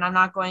together, and I'm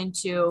not going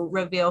to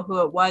reveal who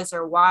it was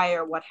or why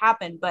or what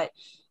happened, but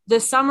the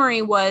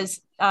summary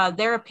was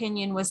their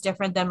opinion was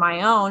different than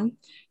my own.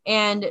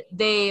 And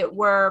they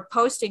were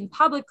posting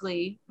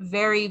publicly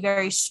very,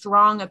 very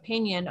strong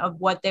opinion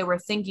of what they were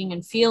thinking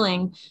and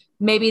feeling.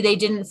 Maybe they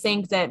didn't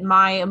think that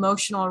my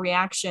emotional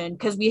reaction,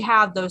 because we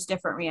have those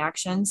different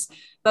reactions,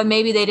 but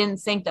maybe they didn't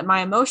think that my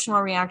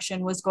emotional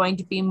reaction was going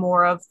to be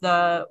more of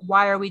the,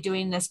 why are we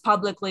doing this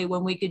publicly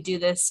when we could do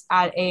this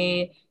at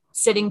a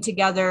sitting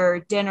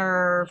together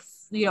dinner,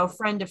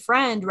 friend to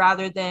friend,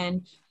 rather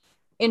than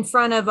in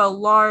front of a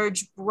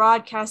large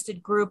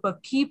broadcasted group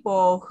of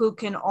people who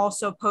can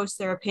also post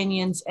their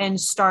opinions and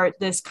start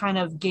this kind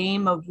of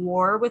game of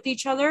war with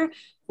each other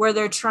where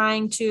they're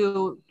trying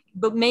to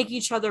make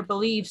each other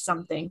believe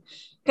something.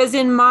 Because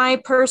in my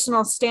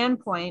personal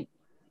standpoint,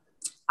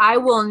 I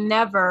will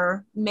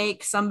never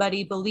make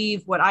somebody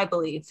believe what I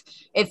believe.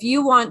 If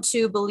you want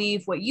to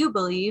believe what you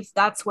believe,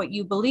 that's what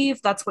you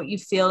believe, that's what you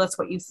feel, that's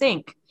what you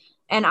think.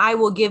 And I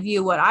will give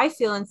you what I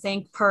feel and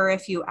think per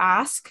if you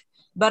ask,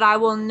 but I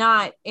will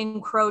not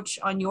encroach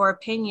on your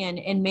opinion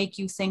and make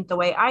you think the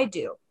way I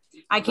do.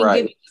 I can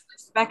give you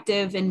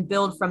perspective and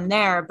build from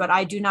there, but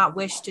I do not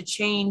wish to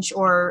change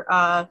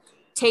or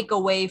take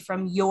away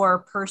from your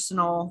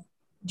personal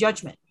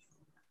judgment.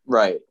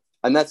 Right.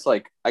 And that's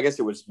like, I guess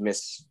I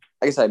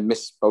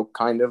misspoke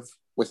kind of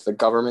with the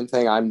government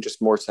thing. I'm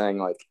just more saying,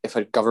 like, if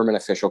a government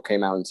official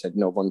came out and said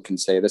no one can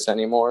say this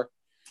anymore,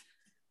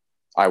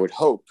 I would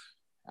hope,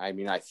 I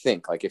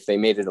think, like, if they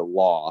made it a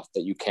law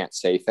that you can't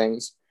say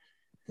things,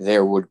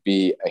 there would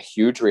be a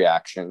huge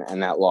reaction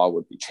and that law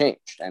would be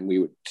changed and we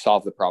would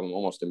solve the problem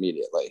almost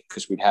immediately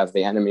because we'd have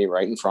the enemy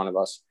right in front of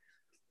us.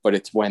 But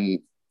it's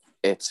when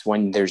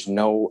there's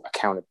no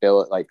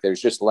accountability, like there's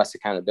just less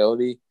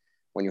accountability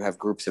when you have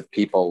groups of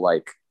people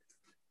like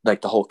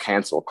the whole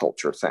cancel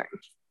culture thing.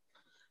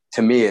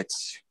 To me,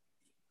 it's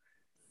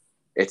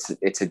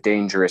a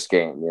dangerous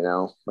game,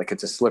 like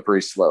it's a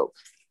slippery slope.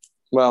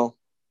 Well,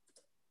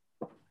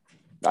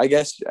 I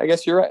guess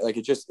you're right. Like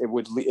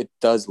it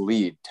does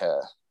lead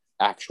to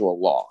actual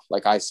law.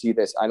 Like I see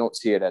this, I don't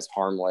see it as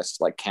harmless,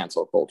 like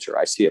cancel culture.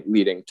 I see it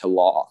leading to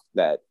law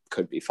that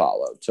could be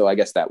followed. So I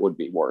guess that would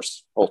be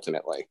worse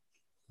ultimately.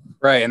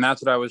 Right. And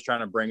that's what I was trying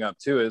to bring up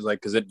too, is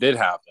like, because it did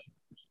happen.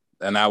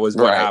 And that was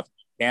what happened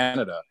in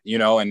Canada,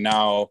 and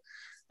now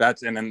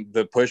and then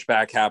the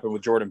pushback happened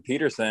with Jordan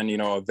Peterson,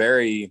 a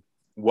very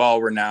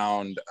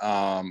well-renowned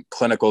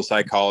clinical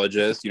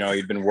psychologist.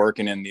 He'd been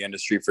working in the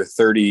industry for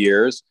 30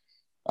 years.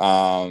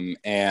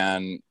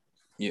 And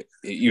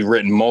you've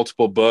written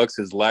multiple books.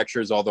 His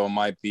lectures, although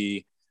might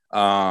be,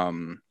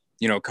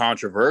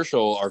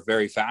 controversial, are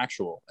very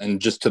factual and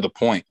just to the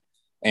point.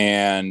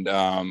 And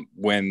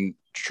when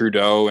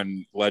Trudeau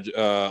and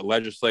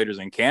legislators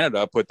in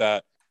Canada put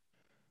that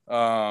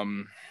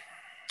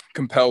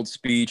compelled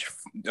speech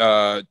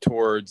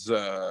towards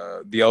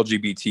the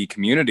LGBT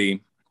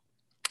community,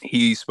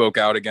 he spoke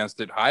out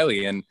against it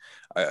highly. And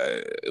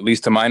at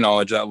least to my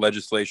knowledge, that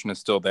legislation is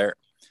still there.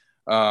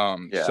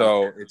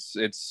 So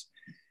it's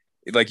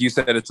like you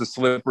said, it's a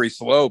slippery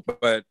slope,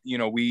 but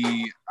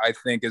I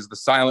think as the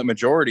silent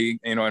majority,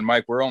 and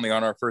Mike, we're only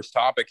on our first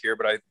topic here,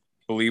 but I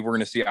believe we're going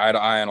to see eye to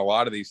eye on a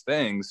lot of these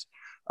things,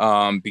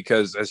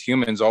 because as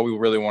humans, all we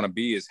really want to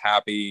be is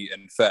happy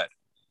and fed.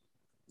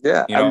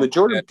 Yeah. And the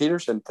Jordan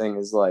Peterson thing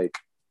is like,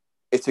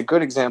 it's a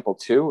good example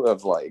too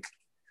of like,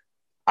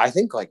 I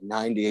think like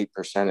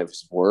 98% of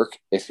his work,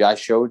 if I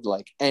showed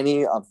like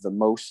any of the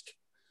most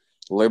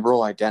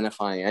liberal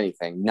identifying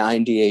anything,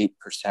 98%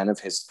 of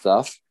his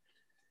stuff,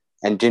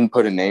 and didn't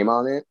put a name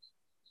on it.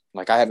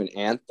 Like I have an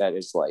aunt that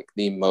is like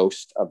the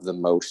most of the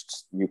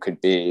most you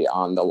could be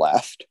on the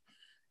left.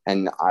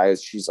 And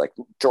she's like,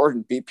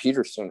 Jordan B.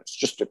 Peterson is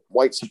just a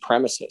white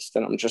supremacist.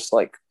 And I'm just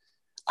like,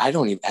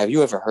 have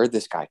you ever heard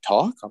this guy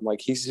talk? I'm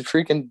like, he's a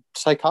freaking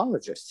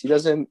psychologist.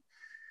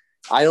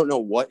 I don't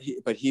know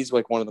but he's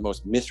like one of the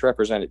most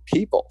misrepresented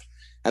people.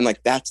 And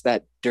like, that's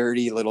that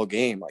dirty little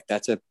game. Like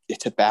it's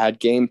a bad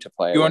game to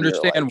play. Do you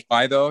understand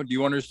why though? Do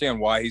you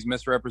understand why he's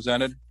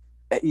misrepresented?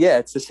 Yeah,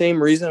 it's the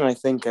same reason I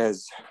think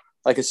as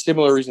like a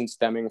similar reason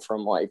stemming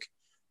from like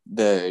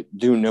the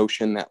new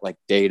notion that like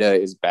data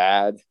is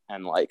bad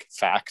and like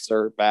facts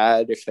are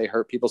bad if they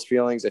hurt people's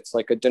feelings. It's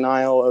like a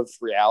denial of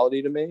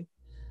reality to me.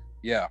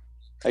 Yeah,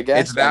 I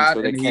guess it's that,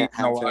 and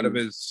a lot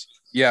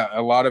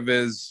of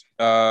his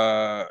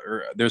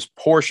there's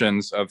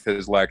portions of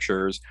his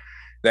lectures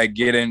that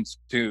get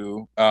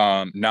into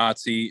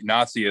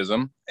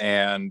Nazism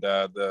and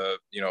the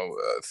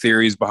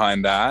theories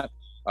behind that.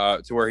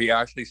 To where he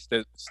actually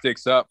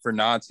sticks up for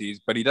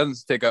Nazis, but he doesn't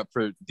stick up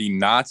for the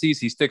Nazis.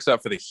 He sticks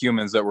up for the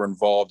humans that were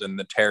involved in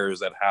the terrors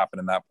that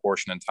happened in that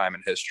portion in time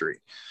in history.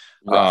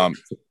 Right.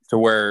 To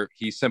where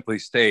he simply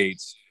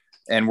states,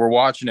 and we're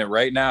watching it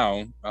right now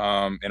in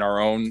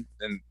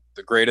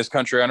the greatest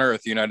country on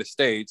earth, the United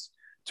States,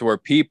 to where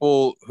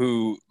people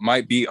who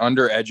might be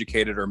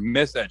undereducated or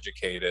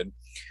miseducated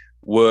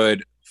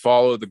would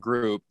follow the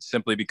group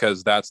simply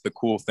because that's the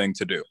cool thing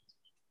to do,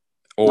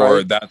 or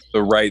Right. that's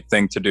the right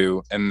thing to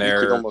do in You their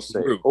could almost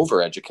say group.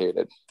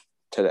 overeducated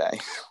today.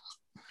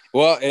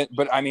 Well,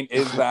 but I mean,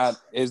 is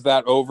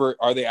that over?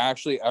 Are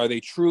they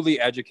truly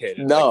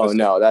educated? No, Like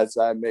no,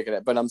 I'm making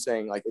it, but I'm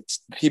saying like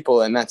it's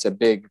people, and that's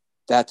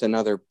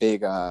another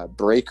big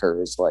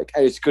breaker is like,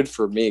 it's good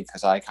for me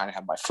because I kind of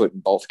have my foot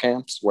in both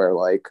camps where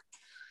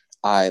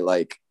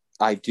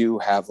I do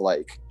have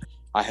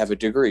I have a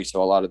degree,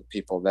 so a lot of the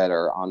people that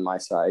are on my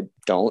side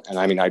don't. And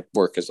I mean, I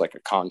work as like a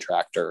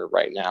contractor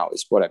right now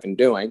is what I've been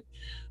doing.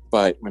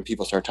 But when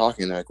people start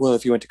talking, they're like, well,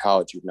 if you went to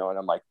college, you'd know. And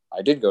I'm like,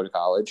 I did go to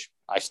college.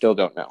 I still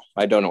don't know.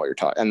 I don't know what you're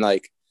talking. And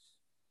like,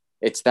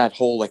 it's that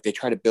whole, like, they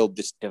try to build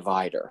this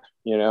divider,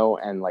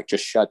 and like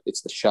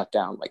it's the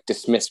shutdown, like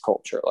dismiss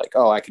culture. Like,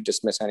 oh, I could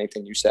dismiss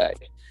anything you say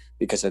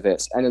because of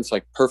this. And it's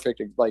like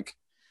perfect. Like,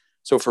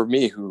 so for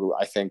me, who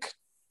I think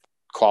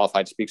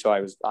qualified to speak,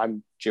 so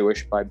I'm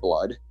Jewish by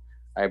blood.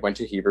 I went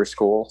to Hebrew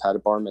school, had a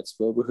bar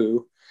mitzvah,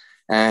 woohoo.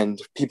 And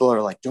people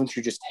are like, don't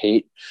you just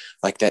hate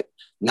like that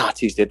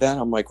Nazis did that?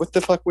 I'm like, what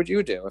the fuck would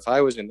you do? If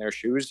I was in their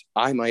shoes,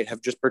 I might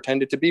have just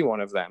pretended to be one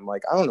of them.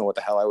 Like, I don't know what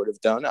the hell I would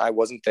have done. I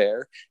wasn't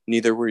there.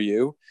 Neither were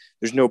you.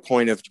 There's no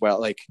point of,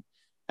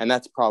 and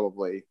that's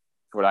probably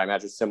what I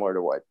imagine similar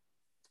to what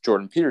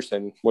Jordan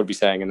Peterson would be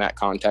saying in that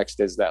context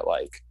is that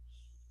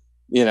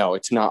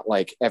it's not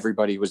like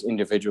everybody was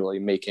individually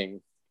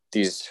making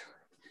these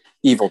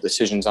evil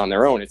decisions on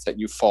their own. It's that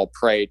you fall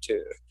prey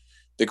to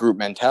the group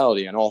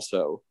mentality. And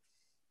also,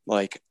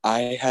 like,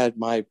 I had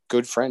my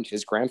good friend,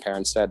 his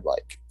grandparents said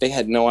they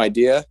had no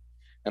idea,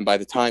 and by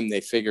the time they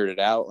figured it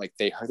out, like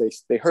they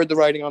heard the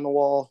writing on the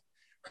wall,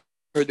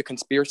 heard the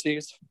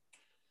conspiracies,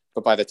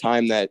 but by the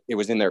time that it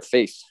was in their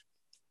face,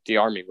 the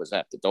army was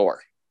at the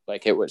door.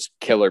 Like, it was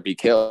kill or be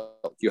killed.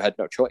 You had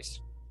no choice.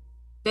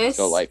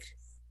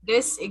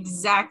 This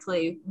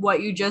exactly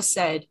what you just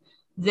said.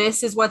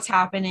 This is what's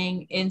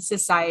happening in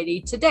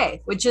society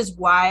today, which is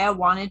why I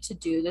wanted to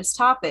do this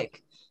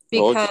topic.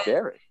 Because it's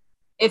scary.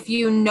 If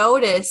you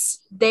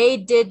notice, they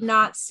did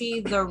not see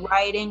the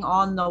writing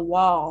on the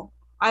wall.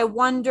 I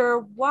wonder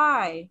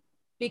why.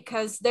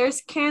 Because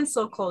there's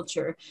cancel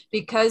culture,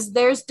 because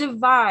there's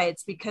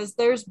divides, because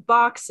there's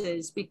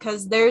boxes,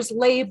 because there's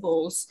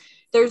labels.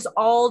 There's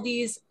all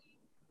these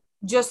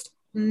just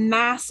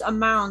mass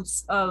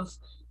amounts of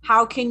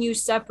how can you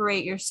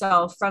separate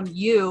yourself from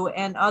you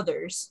and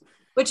others,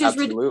 which is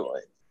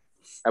absolutely.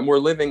 And we're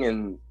living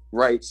in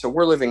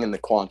the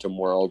quantum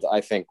world.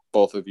 I think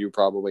both of you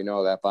probably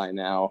know that by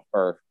now,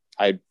 or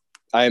I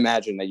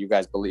imagine that you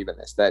guys believe in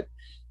this, that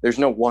there's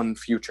no one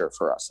future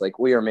for us. Like,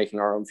 we are making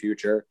our own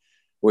future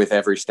with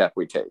every step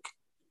we take.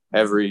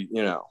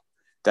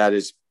 That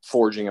is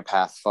forging a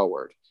path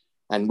forward,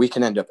 and we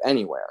can end up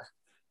anywhere.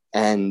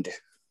 And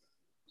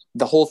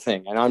the whole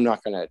thing, and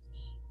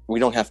we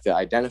don't have to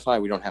identify,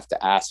 we don't have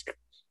to ask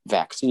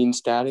vaccine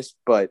status,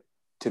 but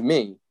to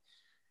me,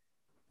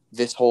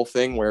 this whole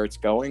thing where it's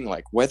going,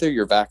 like, whether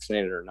you're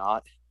vaccinated or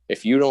not,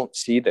 if you don't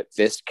see that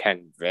this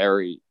can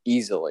very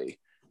easily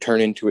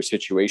turn into a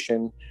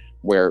situation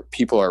where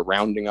people are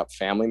rounding up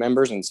family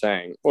members and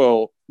saying,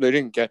 well, they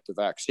didn't get the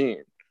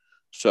vaccine,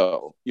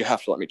 so you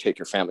have to let me take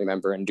your family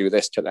member and do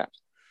this to them.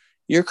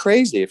 You're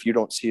crazy if you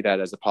don't see that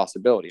as a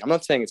possibility. I'm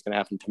not saying it's going to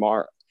happen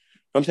tomorrow.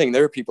 I'm saying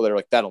there are people that are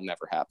like, that'll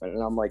never happen.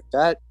 And I'm like,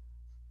 that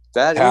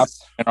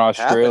is in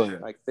Australia.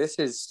 Happening. Like, this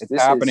is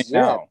happening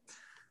now.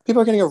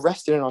 People are getting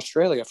arrested in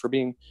Australia for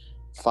being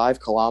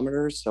 5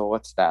 kilometers. So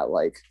what's that,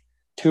 like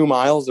 2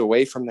 miles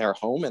away from their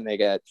home, and they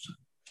get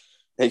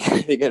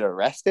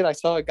arrested. I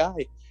saw a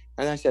guy,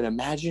 and I said,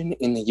 imagine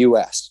in the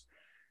US,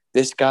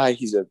 this guy,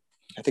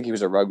 I think he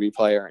was a rugby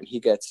player, and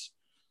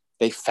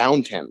they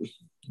found him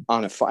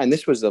on and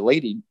this was the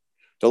lady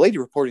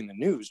reporting the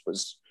news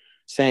was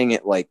saying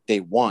it like they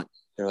won.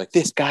 They're like,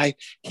 this guy,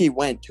 he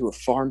went to a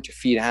farm to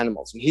feed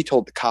animals, and he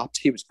told the cops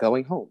he was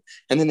going home.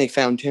 And then they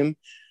found him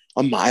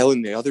a mile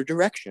in the other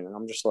direction. And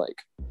I'm just like,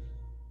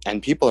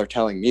 and people are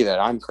telling me that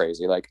I'm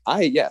crazy. Like,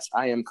 yes,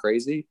 I am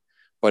crazy,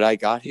 but I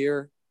got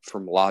here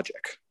from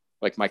logic.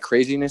 Like, my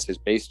craziness is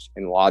based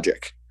in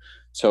logic.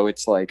 So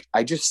it's like,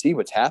 I just see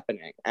what's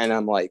happening. And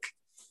I'm like,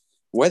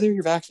 whether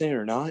you're vaccinated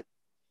or not,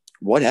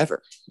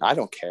 whatever, I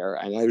don't care.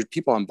 And there's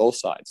people on both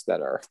sides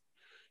that are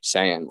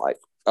saying like,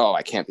 oh,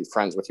 I can't be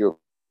friends with you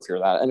if you're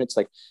that. And it's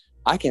like,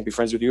 I can't be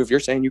friends with you if you're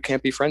saying you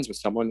can't be friends with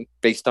someone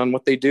based on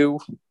what they do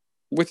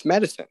with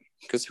medicine,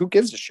 because who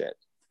gives a shit?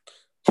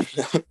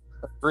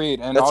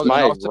 Agreed. And that's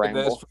my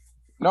ramble.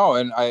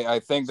 And I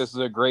think this is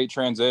a great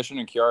transition.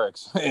 And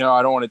Kiarix,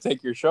 I don't want to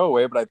take your show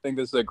away, but I think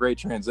this is a great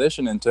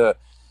transition into,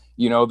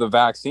 the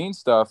vaccine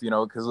stuff,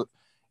 because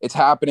it's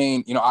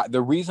happening.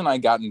 The reason I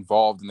got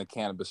involved in the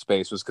cannabis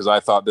space was because I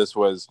thought this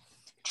was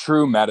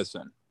true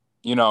medicine,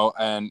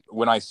 and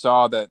when I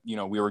saw that,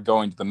 we were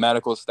going to the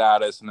medical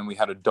status, and then we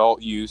had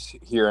adult use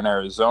here in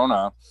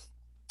Arizona,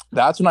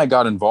 that's when I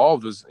got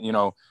involved. Was,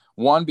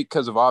 One,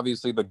 because of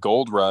obviously the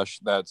gold rush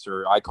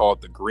or I call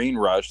it the green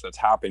rush that's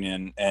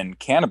happening in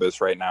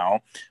cannabis right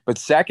now. But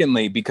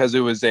secondly, because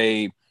it was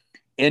a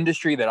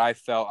industry that I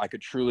felt I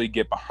could truly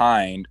get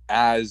behind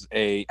as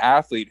a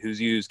athlete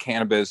who's used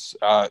cannabis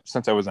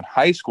since I was in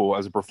high school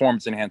as a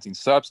performance enhancing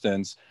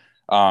substance,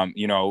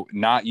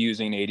 not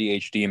using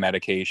ADHD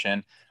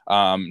medication,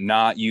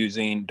 not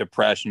using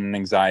depression and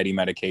anxiety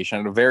medication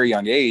at a very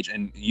young age,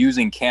 and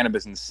using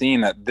cannabis and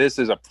seeing that this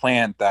is a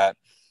plant that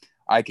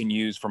I can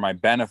use for my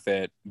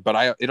benefit.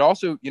 But it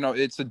also,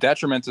 it's a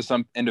detriment to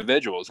some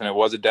individuals, and it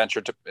was a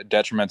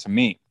detriment to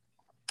me.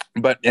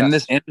 But in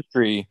this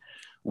industry,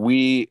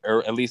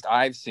 or at least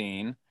I've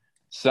seen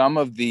some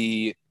of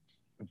the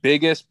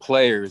biggest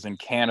players in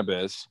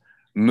cannabis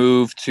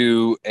move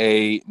to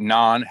a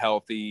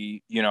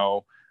non-healthy,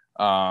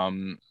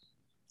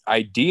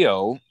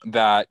 ideal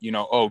that,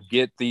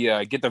 get the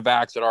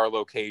vax at our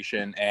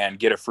location and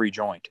get a free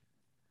joint.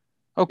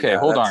 Okay,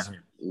 hold on.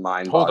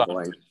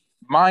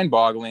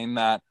 Mind-boggling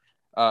that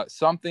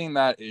something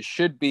that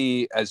should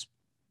be as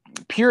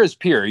pure as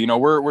pure.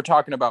 We're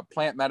talking about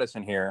plant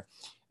medicine here.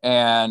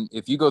 And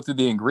if you go through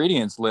the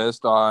ingredients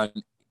list on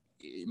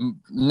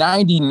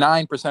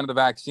 99% of the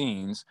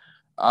vaccines,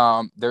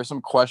 there's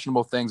some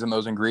questionable things in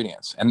those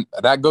ingredients. And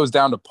that goes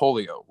down to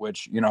polio,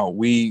 which,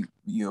 we've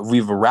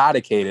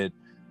eradicated,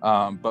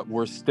 but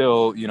we're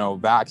still,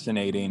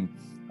 vaccinating,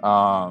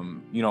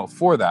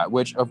 for that,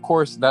 which of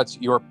course that's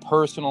your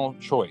personal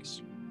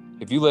choice.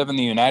 If you live in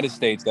the United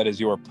States, that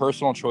is your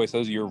personal choice. That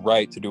is your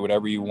right to do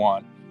whatever you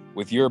want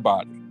with your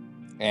body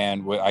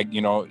and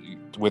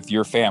with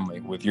your family,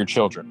 with your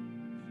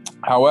children.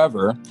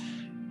 However,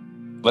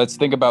 let's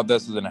think about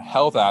this as a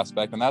health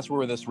aspect, and that's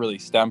where this really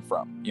stemmed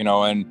from,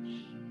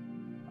 and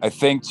I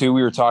think too,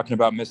 we were talking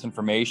about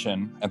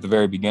misinformation at the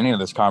very beginning of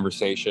this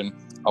conversation.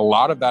 A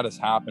lot of that has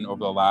happened over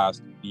the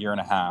last year and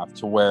a half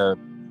to where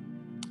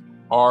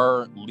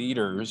our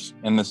leaders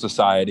in the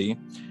society,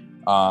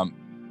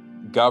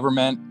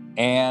 government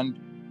and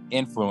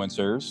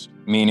influencers,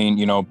 meaning,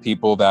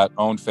 people that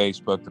own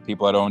Facebook, the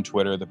people that own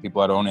Twitter, the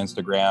people that own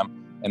Instagram,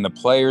 and the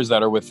players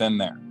that are within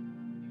there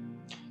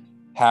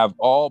have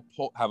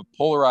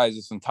polarized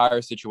this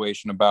entire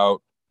situation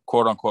about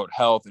quote unquote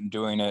health and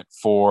doing it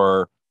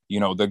for,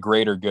 the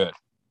greater good.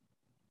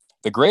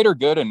 The greater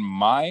good in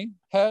my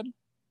head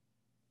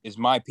is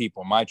my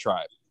people, my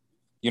tribe.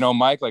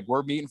 Mike, like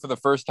we're meeting for the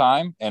first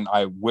time and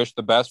I wish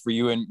the best for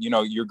you and,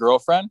 your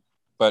girlfriend,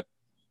 but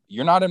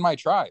you're not in my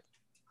tribe.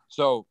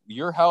 So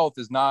your health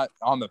is not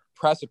on the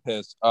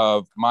precipice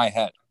of my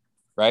head,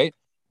 right?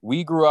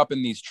 We grew up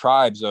in these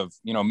tribes of,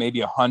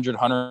 maybe 100,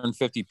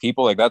 150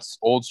 people. Like that's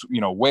old,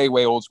 way,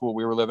 way old school.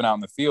 We were living out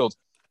in the fields.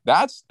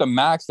 That's the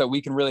max that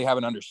we can really have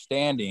an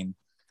understanding.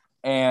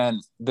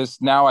 And this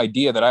now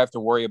idea that I have to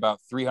worry about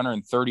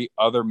 330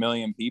 other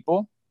million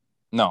people.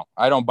 No,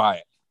 I don't buy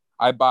it.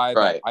 I buy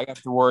that I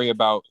have to worry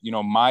about,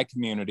 my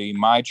community,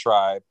 my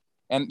tribe.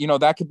 And,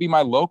 that could be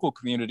my local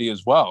community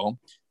as well.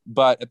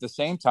 But at the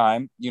same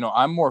time,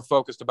 I'm more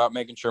focused about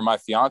making sure my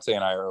fiance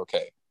and I are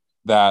okay,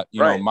 that,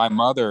 my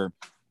mother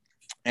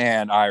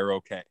and I are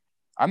okay.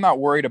 I'm not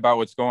worried about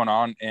what's going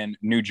on in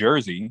New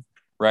Jersey,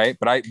 right?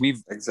 But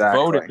we've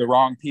voted the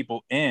wrong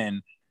people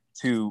in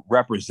to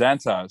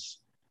represent us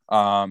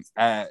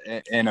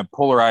in a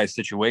polarized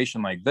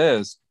situation like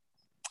this.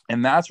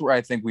 And that's where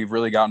I think we've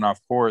really gotten off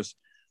course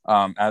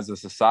as a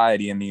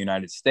society in the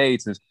United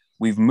States, is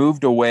we've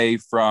moved away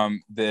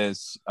from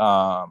this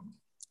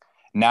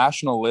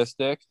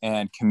nationalistic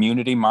and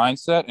community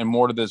mindset and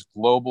more to this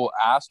global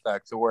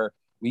aspect to where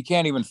we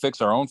can't even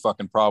fix our own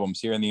fucking problems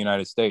here in the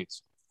United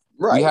States.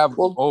 Right. We have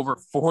over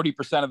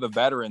 40% of the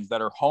veterans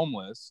that are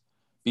homeless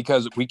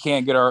because we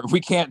can't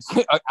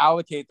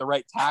allocate the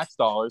right tax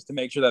dollars to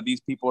make sure that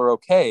these people are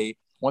okay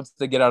once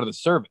they get out of the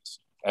service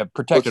and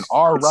protected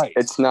our rights.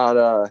 It's not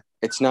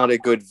a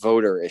good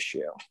voter issue.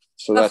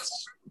 So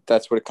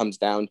that's what it comes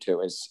down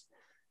to, is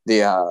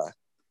the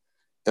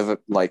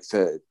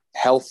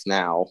health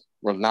now.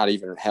 Well, not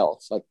even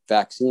health. Like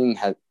vaccine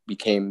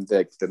became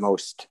the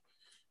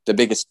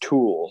biggest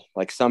tool.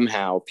 Like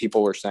somehow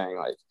people were saying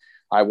like,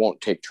 I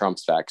won't take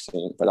Trump's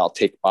vaccine, but I'll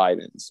take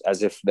Biden's,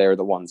 as if they're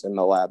the ones in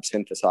the lab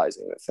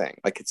synthesizing the thing.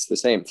 Like it's the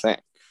same thing.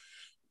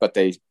 But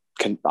I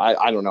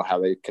don't know how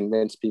they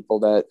convince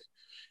people that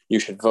you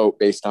should vote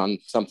based on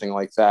something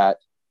like that.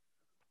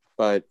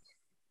 But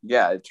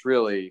yeah,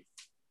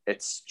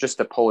 it's just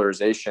a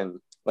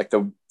polarization. Like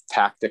the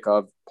tactic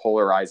of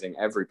polarizing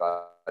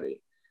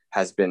everybody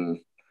has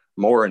been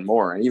more and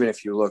more. And even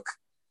if you look,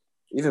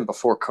 even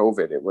before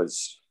COVID, it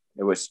was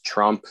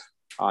Trump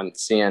on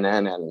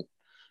CNN and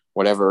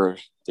whatever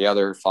the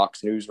other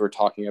Fox News were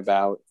talking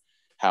about,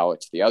 how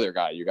it's the other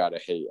guy you got to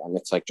hate. And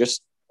it's like,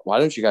 just why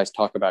don't you guys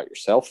talk about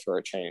yourself for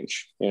a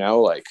change?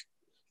 Like,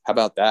 how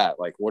about that?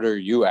 Like, what are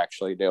you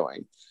actually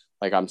doing?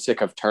 Like, I'm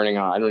sick of turning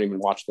on. I don't even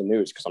watch the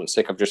news because I'm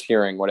sick of just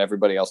hearing what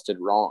everybody else did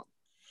wrong.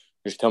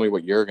 Just tell me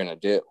what you're going to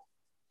do.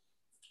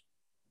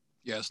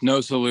 Yes, no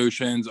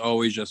solutions,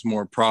 always just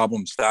more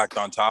problems stacked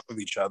on top of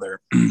each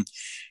other.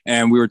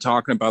 And we were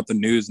talking about the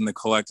news and the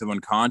collective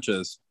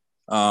unconscious.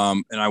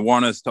 And I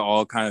want us to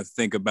all kind of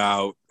think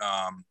about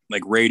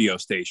like radio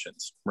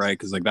stations, right?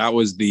 Because like that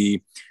was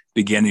the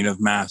beginning of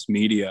mass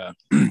media.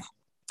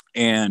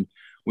 And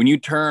when you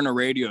turn a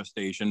radio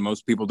station,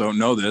 most people don't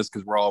know this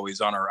because we're always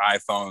on our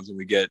iPhones and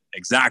we get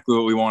exactly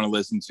what we want to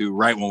listen to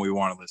right when we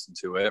want to listen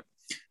to it.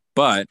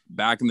 But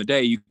back in the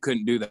day, you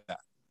couldn't do that.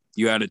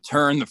 You had to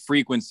turn the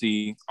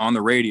frequency on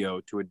the radio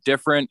to a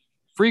different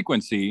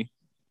frequency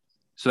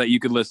so that you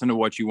could listen to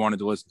what you wanted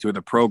to listen to,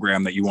 the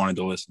program that you wanted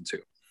to listen to.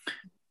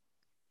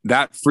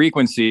 That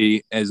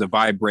frequency is a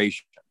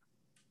vibration,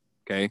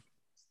 okay?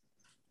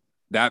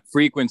 That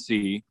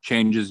frequency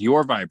changes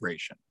your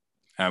vibration.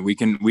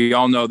 We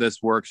all know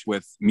this works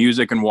with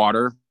music and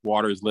water.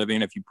 Water is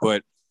living. If you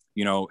put,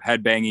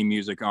 headbanging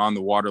music on,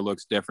 the water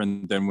looks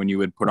different than when you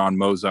would put on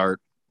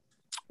Mozart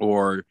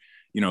or,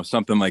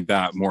 something like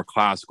that, more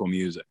classical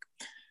music.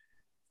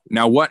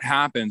 Now, what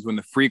happens when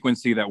the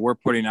frequency that we're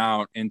putting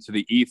out into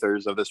the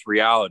ethers of this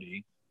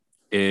reality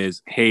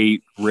is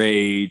hate,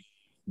 rage,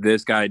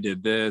 this guy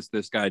did this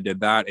guy did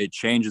that? It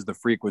changes the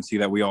frequency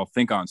that we all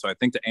think on. So I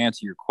think to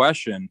answer your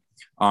question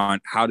on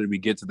how did we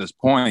get to this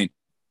point,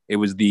 it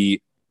was the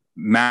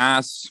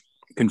mass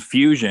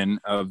confusion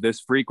of this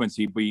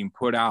frequency being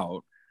put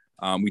out.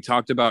 We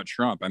talked about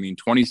Trump. I mean,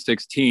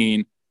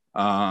 2016,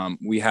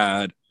 we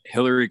had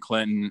Hillary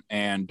Clinton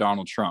and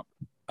Donald Trump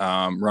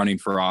running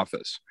for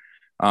office.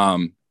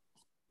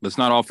 Let's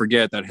not all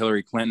forget that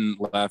Hillary Clinton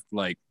left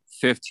like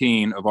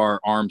 15 of our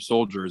armed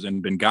soldiers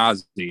in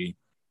Benghazi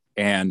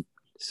and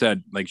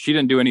said like she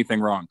didn't do anything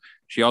wrong.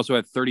 She also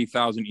had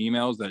 30,000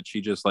 emails that she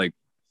just like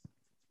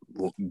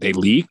they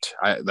leaked.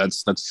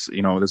 That's this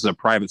is a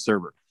private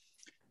server.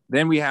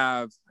 Then we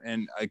have,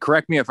 and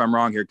correct me if I'm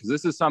wrong here, because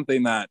this is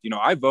something that,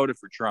 I voted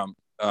for Trump.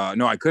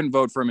 No, I couldn't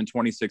vote for him in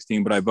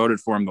 2016, but I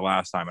voted for him the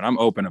last time. And I'm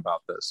open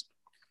about this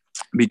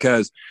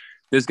because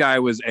this guy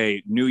was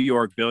a New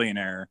York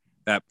billionaire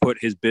that put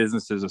his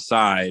businesses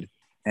aside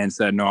and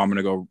said, no, I'm going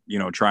to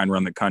go, try and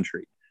run the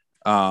country.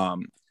 But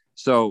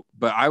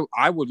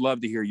I would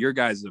love to hear your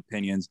guys'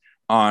 opinions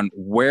on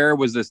where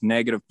was this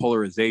negative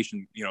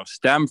polarization,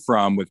 stem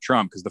from with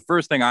Trump? Because the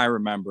first thing I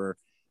remember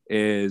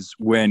is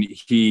when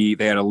they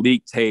had a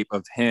leaked tape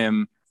of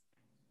him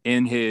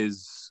in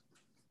his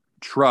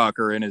truck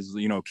or in his,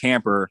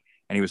 camper.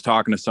 And he was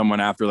talking to someone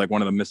after like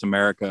one of the Miss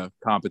America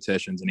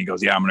competitions. And he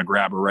goes, yeah, I'm going to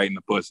grab her right in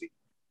the pussy.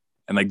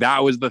 And like,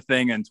 that was the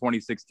thing in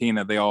 2016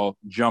 that they all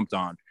jumped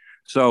on.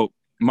 So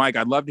Mike,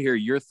 I'd love to hear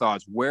your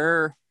thoughts.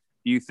 Where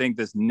do you think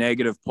this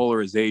negative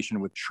polarization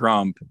with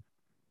Trump,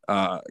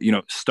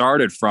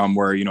 started from,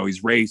 where,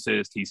 he's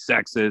racist, he's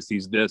sexist,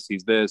 he's this.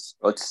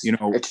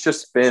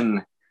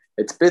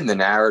 It's been the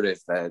narrative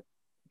that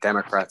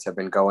Democrats have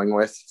been going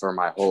with for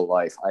my whole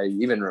life. I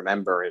even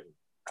remember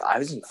I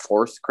was in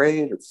 4th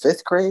grade or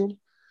 5th grade.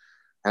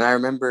 And I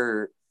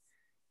remember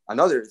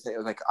another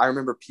thing, like I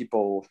remember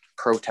people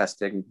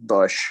protesting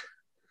Bush,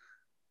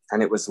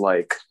 and it was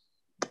like,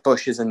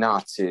 Bush is a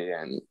Nazi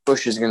and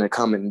Bush is going to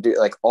come and do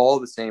like all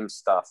the same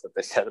stuff that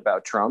they said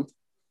about Trump.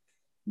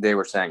 They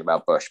were saying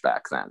about Bush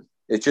back then.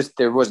 It's just,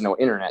 there was no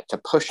internet to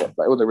push it.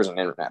 Like, well, there was an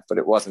internet, but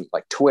it wasn't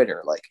like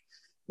Twitter. Like,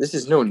 this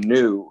is no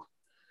new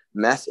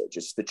message.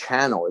 It's the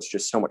channel is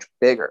just so much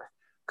bigger.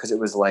 Because it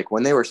was like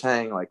when they were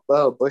saying like,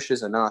 well, Bush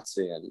is a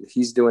Nazi and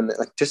he's doing that,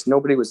 like just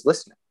nobody was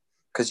listening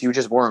because you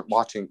just weren't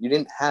watching. You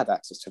didn't have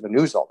access to the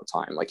news all the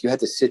time. Like you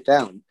had to sit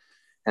down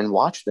and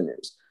watch the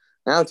news.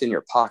 Now it's in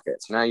your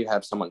pockets. Now you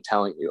have someone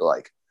telling you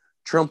like,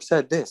 Trump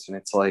said this. And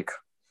it's like,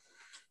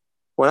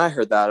 when I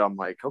heard that, I'm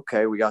like,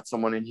 okay, we got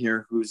someone in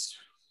here who's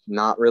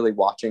not really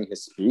watching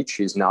his speech.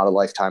 He's not a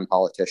lifetime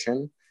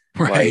politician.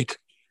 Right. Like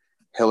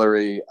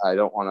Hillary, I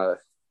don't want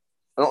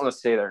to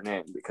say their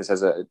name because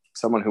as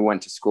someone who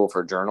went to school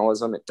for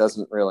journalism, it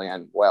doesn't really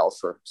end well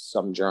for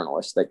some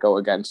journalists that go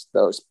against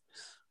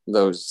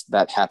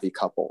that happy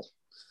couple,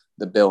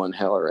 the Bill and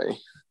Hillary.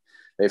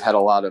 They've had a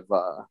lot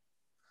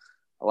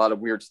of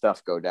weird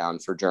stuff go down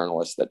for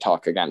journalists that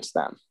talk against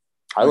them.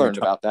 I learned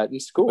about that in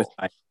school.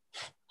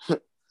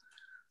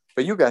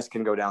 But you guys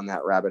can go down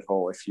that rabbit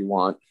hole if you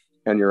want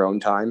in your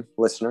own time.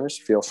 Listeners,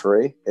 feel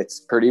free.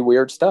 It's pretty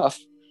weird stuff.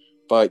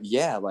 But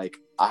yeah, like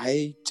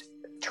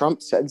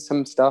Trump said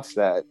some stuff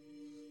that,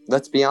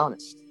 let's be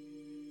honest,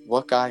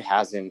 what guy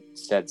hasn't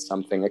said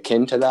something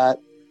akin to that?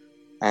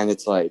 And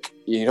it's like,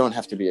 you don't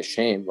have to be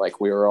ashamed. Like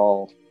we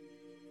all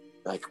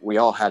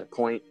had a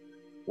point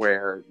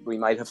where we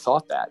might have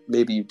thought that.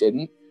 Maybe you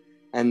didn't.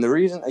 And the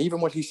reason,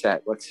 even what he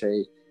said, let's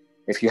say,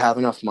 if you have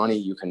enough money,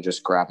 you can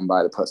just grab him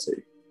by the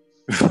pussy.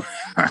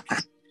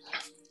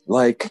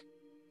 Like,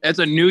 it's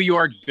a New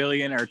York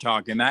billionaire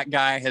talking. That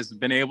guy has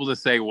been able to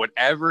say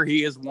whatever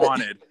he has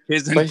wanted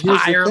his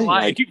entire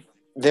life. Like,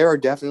 there are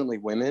definitely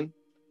women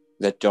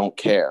that don't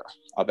care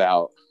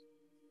about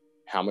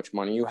how much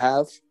money you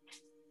have.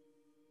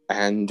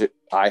 And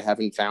I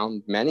haven't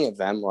found many of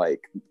them,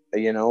 like,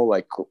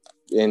 like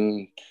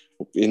in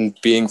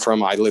being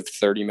from, I live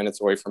 30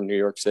 minutes away from New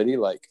York City.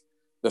 Like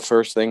the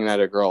first thing that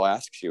a girl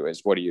asks you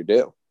is, what do you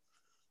do?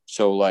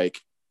 So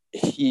like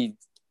he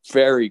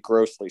very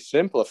grossly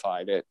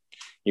simplified it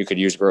you could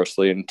use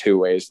grossly in two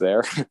ways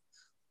there.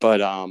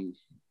 But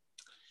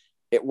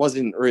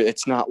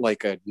it's not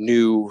like it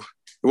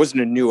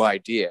wasn't a new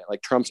idea.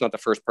 Like, Trump's not the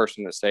first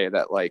person to say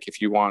that, like,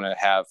 if you want to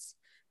have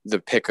the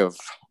pick of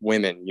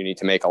women, you need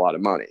to make a lot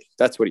of money.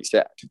 That's what he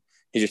said.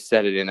 He just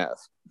said it in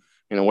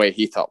a way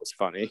he thought was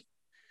funny.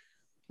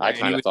 I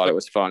kind of thought it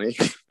was funny.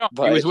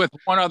 But he was with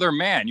one other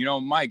man.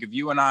 Mike, if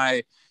you and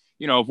I,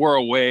 if we're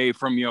away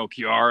from,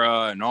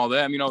 Kiara and all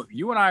them,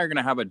 you and I are going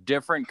to have a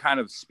different kind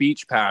of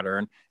speech pattern.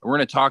 And we're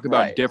going to talk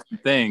about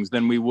different things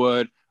than we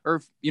would,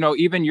 or,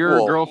 even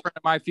your girlfriend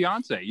and my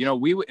fiance.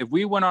 If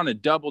we went on a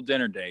double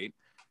dinner date,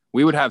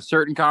 we would have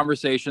certain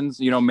conversations,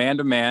 man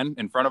to man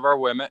in front of our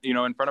women,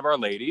 in front of our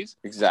ladies.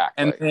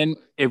 Exactly. And then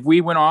if we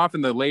went off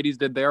and the ladies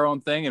did their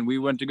own thing and we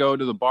went to go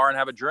to the bar and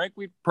have a drink,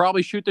 we'd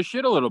probably shoot the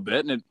shit a little bit.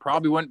 And it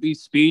probably wouldn't be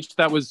speech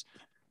that was,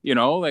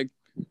 like,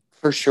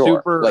 for sure,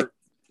 super like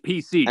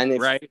PC,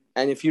 right?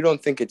 And if you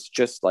don't think it's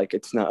just like,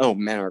 it's not, oh,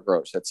 men are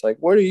gross. It's like,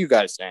 what are you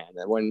guys saying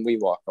when we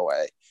walk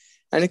away?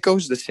 And it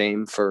goes the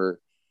same for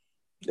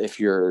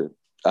if you're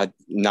a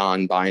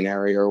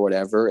non-binary or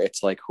whatever.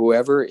 It's like,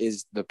 whoever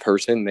is the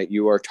person that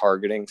you are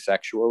targeting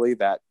sexually,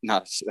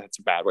 that's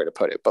a bad way to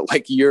put it, but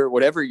like,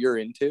 whatever you're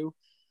into,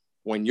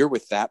 when you're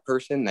with that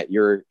person that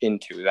you're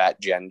into,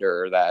 that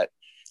gender, or that,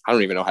 I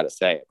don't even know how to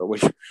say it, but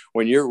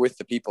when you're with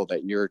the people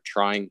that you're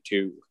trying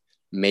to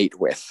mate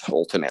with,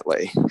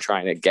 ultimately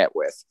trying to get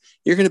with,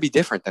 you're going to be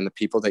different than the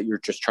people that you're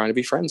just trying to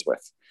be friends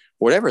with,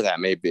 whatever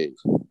that may be.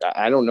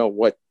 I don't know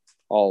what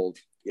all,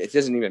 it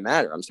doesn't even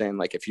matter. I'm saying,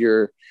 like, if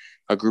you're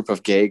a group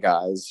of gay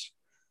guys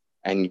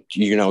and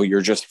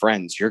you're just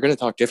friends, you're going to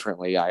talk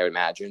differently, I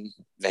imagine,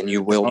 than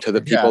you will to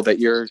the people that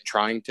you're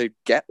trying to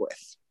get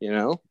with.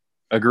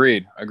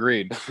 Agreed.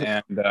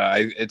 And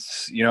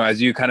it's,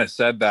 as you kind of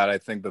said that, I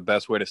think the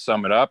best way to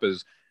sum it up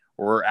is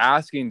we're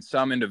asking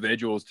some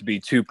individuals to be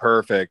too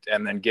perfect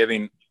and then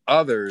giving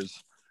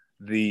others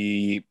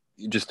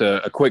just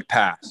a quick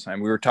pass.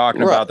 And we were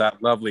talking about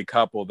that lovely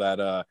couple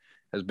that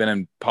has been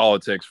in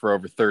politics for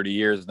over 30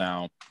 years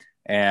now.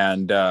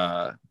 And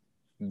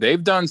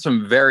they've done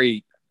some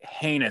very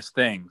heinous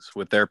things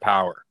with their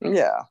power.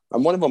 Yeah.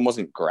 And one of them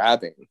wasn't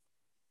grabbing.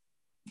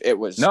 It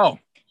was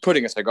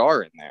putting a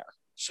cigar in there.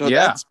 So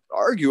that's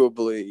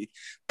arguably,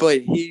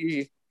 but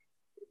he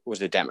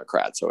was a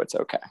Democrat, so it's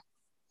okay.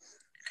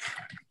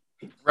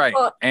 Right.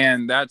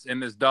 And that's in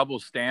this double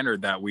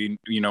standard that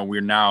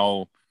we're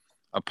now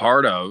a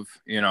part of,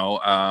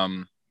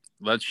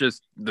 let's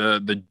just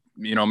Mr.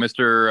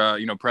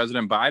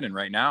 President Biden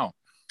right now.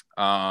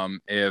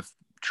 If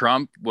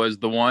Trump was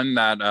the one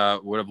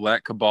that would have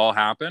let cabal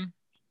happen,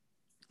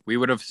 we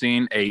would have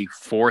seen a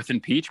fourth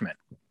impeachment.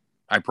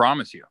 I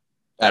promise you.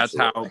 That's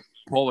Absolutely. How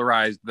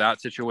polarized that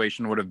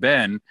situation would have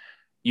been,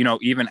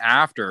 even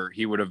after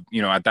he would have,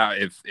 at that,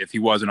 if he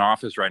was in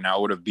office right now,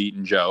 would have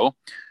beaten Joe.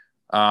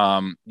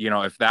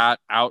 If that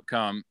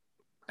outcome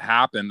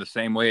happened the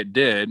same way it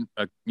did,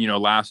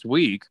 last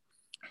week,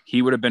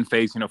 he would have been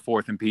facing a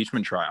fourth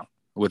impeachment trial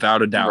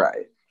without a doubt.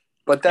 Right.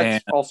 But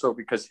that's also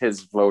because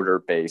his voter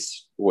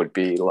base would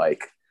be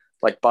like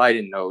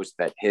Biden knows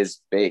that his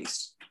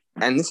base,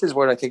 and this is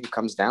what I think it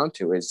comes down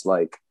to, is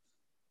like,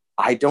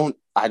 I don't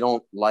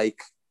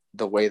like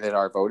the way that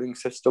our voting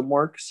system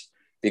works,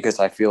 because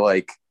I feel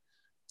like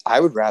I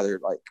would rather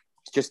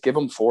just give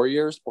them 4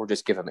 years, or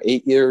just give them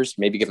 8 years,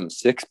 maybe give them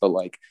 6, but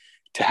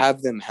to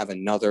have them have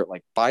another,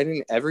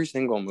 Biden, every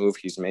single move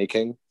he's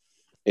making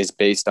is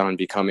based on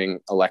becoming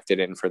elected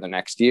in for the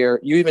next year.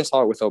 You even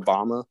saw it with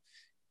Obama.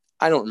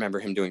 I don't remember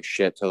him doing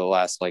shit to the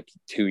last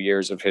 2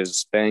 years of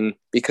his thing,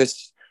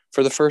 because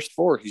for the first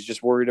 4, he's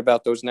just worried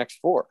about those next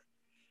 4.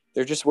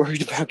 They're just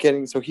worried about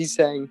getting, so he's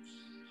saying,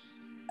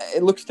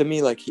 it looks to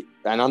me like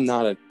and I'm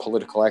not a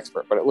political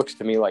expert, but it looks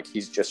to me like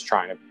he's just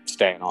trying to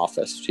stay in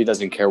office. He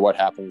doesn't care what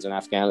happens in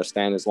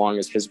Afghanistan as long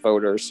as his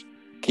voters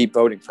keep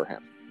voting for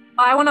him.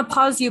 I want to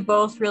pause you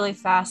both really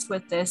fast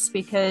with this,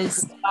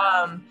 because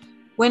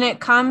when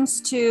it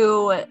comes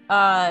to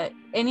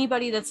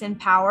anybody that's in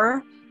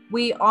power,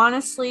 we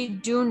honestly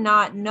do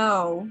not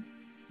know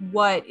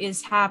what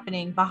is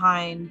happening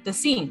behind the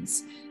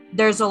scenes.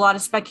 There's a lot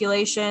of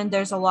speculation.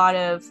 There's a lot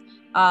of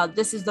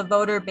this is the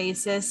voter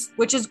basis,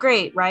 which is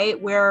great,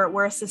 right?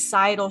 We're a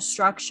societal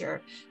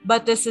structure,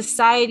 but the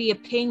society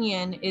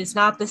opinion is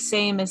not the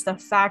same as the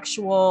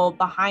factual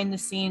behind the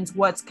scenes,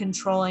 what's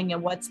controlling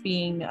and what's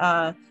being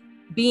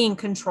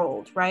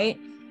controlled, right?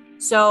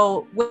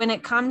 So when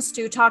it comes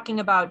to talking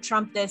about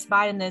Trump this,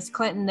 Biden this,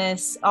 Clinton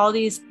this, all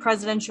these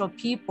presidential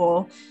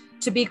people,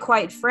 to be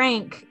quite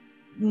frank,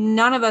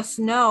 none of us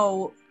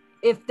know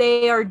if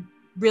they are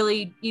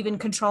really even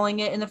controlling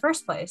it in the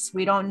first place.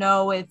 We don't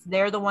know if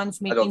they're the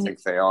ones making I don't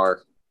think they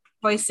are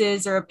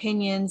choices or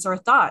opinions or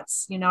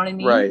thoughts. You know what I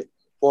mean? Right.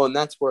 Well, and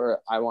that's where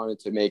I wanted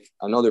to make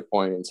another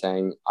point in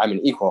saying I'm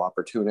an equal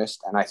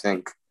opportunist. And I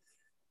think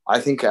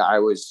I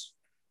was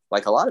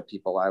like a lot of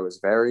people,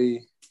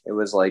 it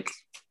was like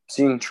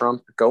seeing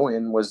Trump go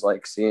in was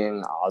like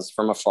seeing Oz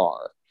from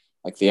afar,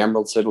 like the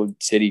Emerald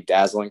City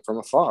dazzling from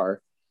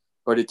afar.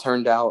 But it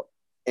turned out,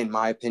 in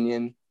my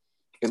opinion,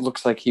 it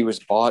looks like he was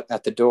bought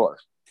at the door,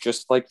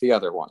 just like the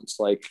other ones.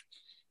 Like,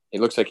 it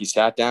looks like he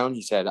sat down,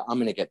 he said, I'm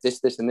going to get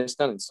this, and this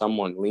done. And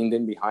someone leaned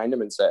in behind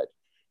him and said,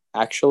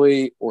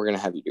 actually, we're going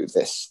to have you do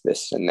this,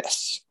 and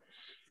this.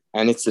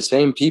 And it's the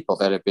same people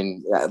that have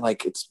been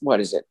like, it's, what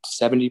is it?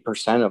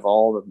 70% of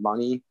all the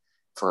money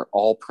for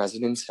all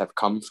presidents have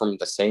come from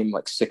the same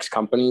like 6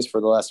 companies for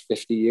the last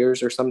 50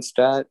 years or some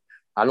stat.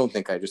 I don't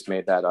think I just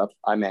made that up.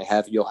 I may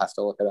have. You'll have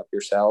to look it up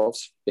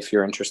yourselves if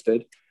you're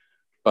interested.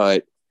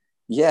 But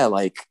yeah,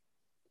 like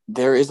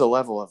there is a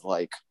level of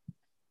like,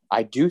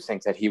 I do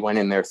think that he went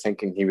in there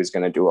thinking he was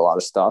going to do a lot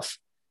of stuff.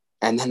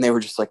 And then they were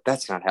just like,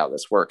 that's not how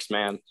this works,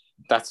 man.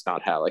 That's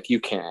not how, like,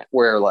 you can't.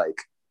 Where like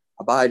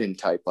a Biden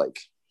type, like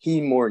he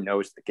more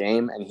knows the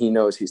game and he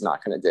knows he's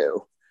not going to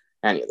do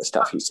any of the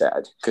stuff he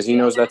said because he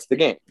knows that's the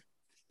game.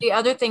 The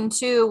other thing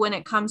too, when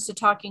it comes to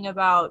talking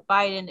about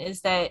Biden,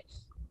 is that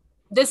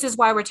this is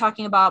why we're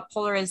talking about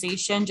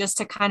polarization, just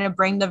to kind of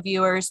bring the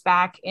viewers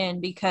back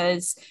in,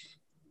 because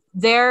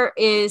there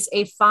is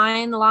a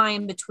fine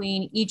line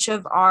between each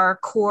of our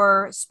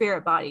core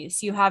spirit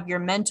bodies. You have your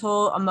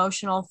mental,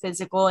 emotional,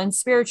 physical, and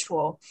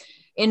spiritual.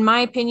 In my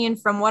opinion,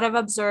 from what I've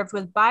observed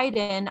with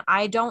Biden,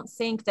 I don't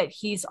think that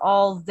he's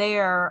all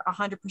there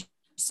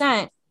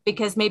 100%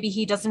 because maybe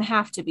he doesn't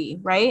have to be,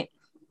 right?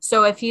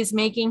 So if he's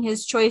making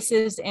his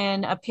choices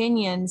and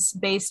opinions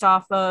based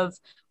off of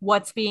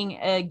what's being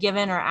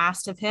given or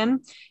asked of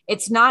him,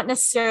 it's not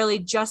necessarily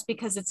just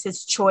because it's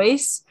his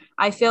choice.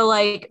 I feel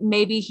like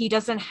maybe he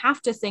doesn't have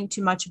to think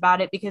too much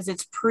about it because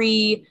it's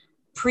pre-done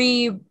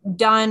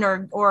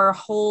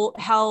or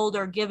held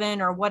or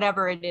given or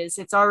whatever it is.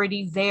 It's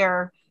already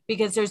there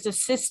because there's a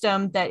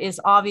system that is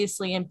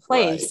obviously in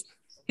place.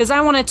 Because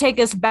I want to take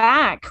us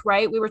back,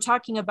 right? We were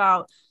talking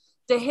about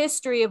the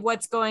history of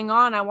what's going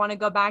on. I want to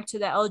go back to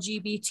the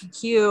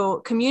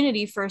LGBTQ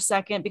community for a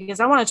second, because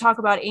I want to talk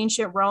about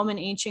ancient Rome and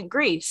ancient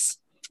Greece.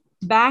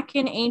 Back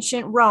in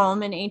ancient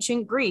Rome and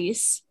ancient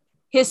Greece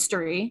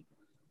history,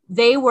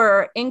 they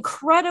were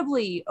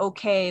incredibly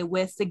okay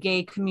with the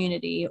gay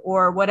community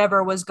or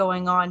whatever was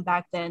going on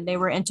back then. They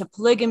were into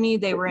polygamy.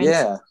 They were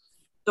into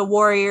the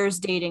warriors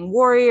dating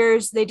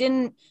warriors. They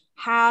didn't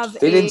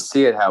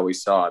see it how we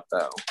saw it,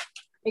 though.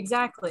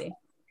 Exactly.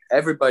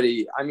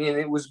 Everybody, I mean,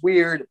 it was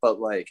weird, but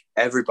like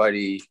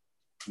everybody,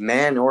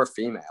 man or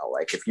female,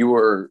 like if you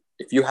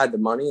had the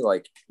money,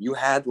 like you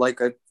had like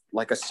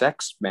a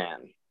sex man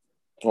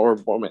or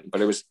woman,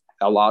 but it was,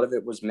 a lot of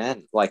it was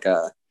men, like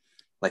a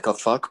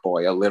fuck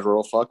boy, a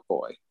literal fuck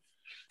boy.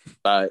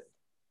 But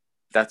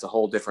that's a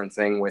whole different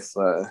thing with,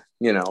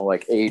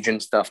 like age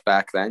and stuff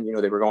back then.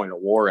 They were going to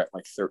war at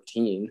like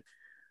 13,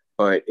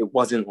 but it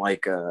wasn't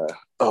like,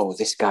 oh,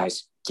 this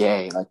guy's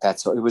gay, like that.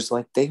 So it was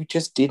like they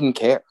just didn't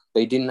care.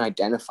 They didn't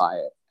identify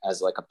it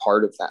as like a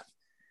part of them.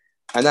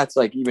 And that's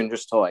like, even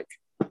just to like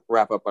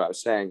wrap up what I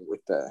was saying with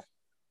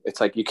it's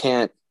like you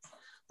can't,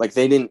 like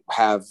you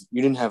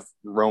didn't have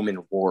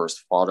Roman wars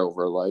fought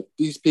over like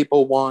these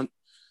people want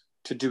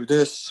to do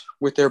this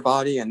with their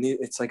body, and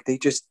it's like they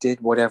just did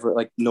whatever.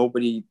 Like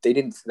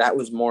that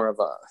was more of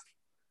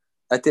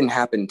that didn't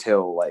happen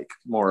till like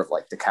more of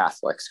like the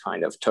Catholics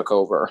kind of took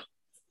over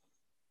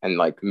and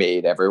like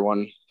made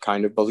everyone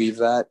kind of believe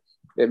that,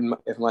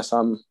 unless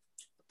I'm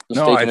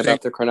mistaken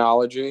about the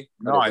chronology.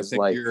 No, I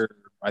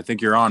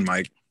think you're on,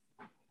 Mike.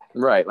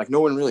 Right. Like no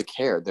one really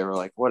cared. They were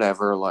like,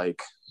 whatever,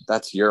 like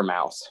that's your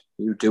mouth.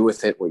 You do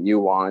with it what you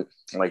want.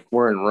 Like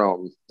we're in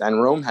Rome.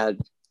 And Rome had,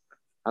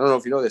 I don't know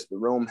if you know this, but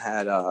Rome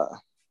had,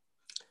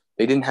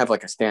 they didn't have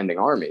like a standing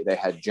army. They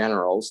had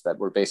generals that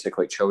were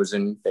basically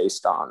chosen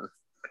based on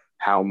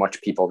how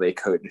much people they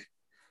could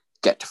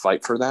get to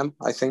fight for them,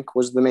 I think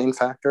was the main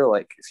factor.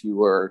 Like if you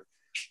were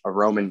a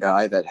Roman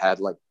guy that had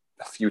like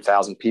a few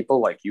thousand people,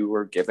 like you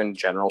were given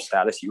general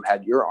status, you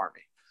had your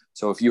army.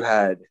 So if you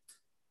had,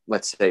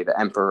 let's say the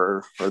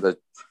emperor or the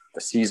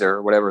Caesar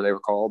or whatever they were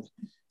called,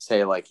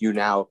 say like you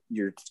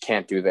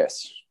can't do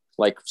this.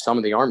 Like some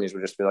of the armies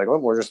would just be like, oh,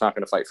 we're just not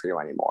going to fight for you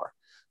anymore.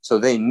 So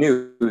they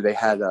knew they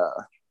had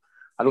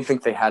I don't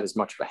think they had as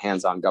much of a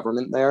hands-on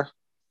government there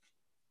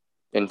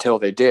until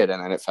they did.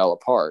 And then it fell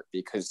apart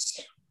because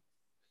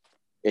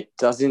it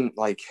doesn't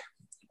like,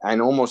 in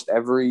almost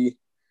every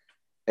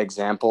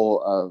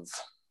example of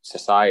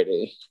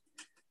society,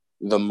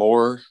 the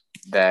more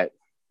that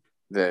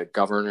the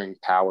governing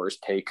powers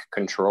take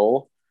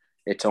control,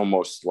 it's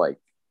almost like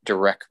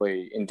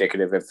directly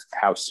indicative of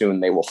how soon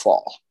they will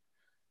fall.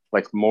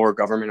 Like more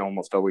government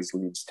almost always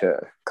leads to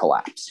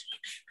collapse.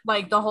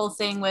 Like the whole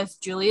thing with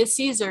Julius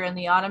Caesar and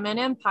the Ottoman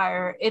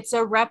Empire, it's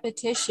a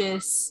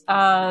repetitious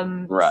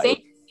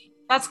thing.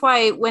 That's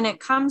why when it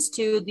comes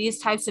to these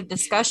types of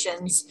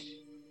discussions,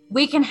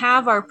 we can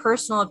have our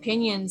personal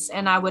opinions,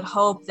 and I would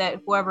hope that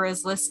whoever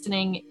is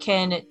listening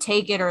can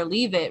take it or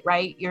leave it,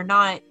 right?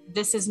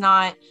 It's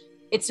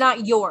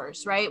not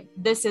yours, right?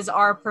 This is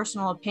our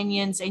personal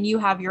opinions, and you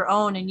have your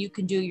own, and you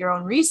can do your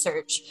own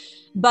research.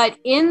 But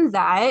in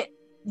that,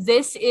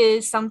 this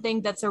is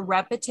something that's a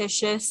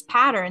repetitious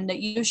pattern that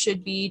you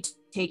should be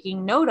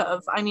taking note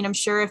of. I mean, I'm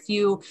sure if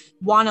you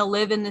want to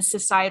live in the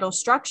societal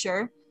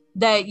structure,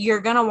 that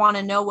you're going to want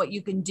to know what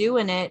you can do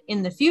in it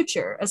in the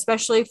future,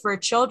 especially for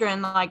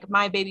children. Like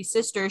my baby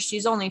sister,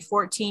 she's only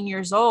 14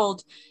 years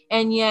old,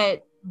 and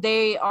yet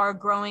they are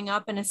growing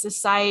up in a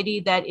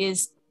society that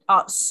is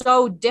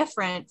so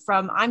different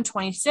from I'm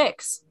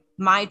 26,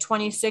 my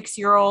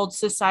 26-year-old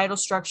societal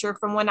structure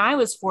from when I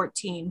was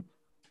 14.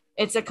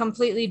 It's a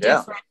completely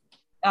different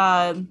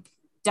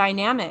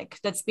dynamic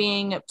that's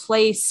being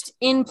placed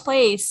in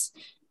place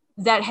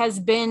that has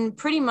been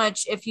pretty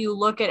much, if you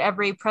look at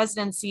every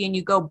presidency and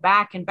you go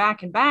back and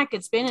back and back,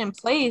 it's been in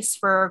place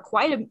for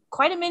quite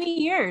a many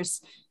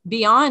years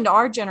beyond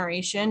our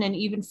generation and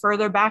even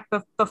further back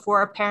before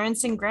our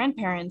parents and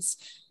grandparents.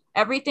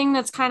 Everything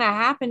that's kind of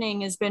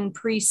happening has been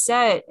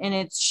preset, and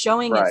it's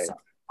showing itself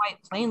quite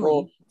plainly.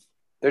 Well,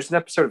 there's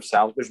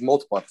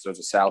multiple episodes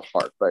of South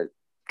Park, but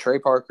Trey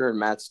Parker and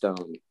Matt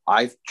Stone,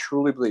 I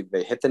truly believe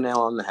they hit the nail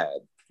on the head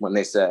when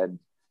they said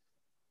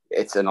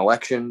it's an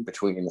election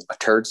between a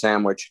turd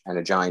sandwich and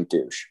a giant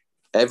douche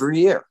every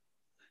year.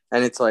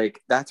 And it's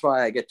like, that's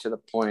why I get to the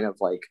point of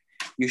like,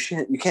 you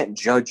can't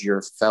judge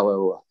your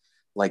fellow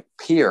like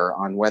peer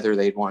on whether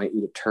they'd want to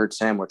eat a turd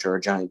sandwich or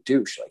a giant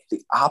douche. Like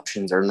the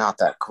options are not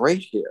that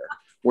great here.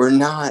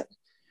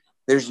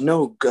 There's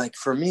no, like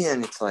for me,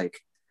 and it's like,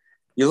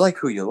 you like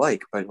who you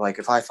like, but like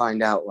if I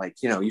find out, like,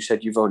 you know, you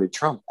said you voted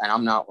Trump, and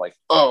I'm not like,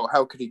 oh,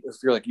 how could he? If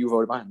you're like, you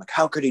voted Biden, like,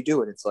 how could he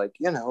do it? It's like,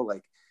 you know,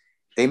 like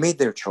they made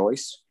their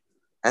choice,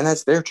 and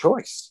that's their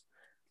choice.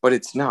 But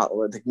it's not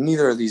like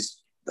neither of these.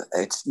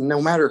 It's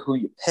no matter who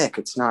you pick,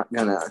 it's not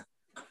gonna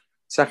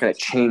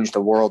change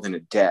the world in a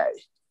day.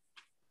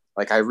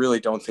 Like I really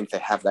don't think they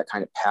have that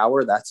kind of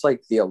power. That's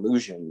like the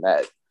illusion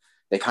that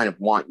they kind of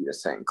want you to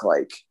think,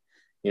 like,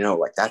 you know,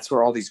 like that's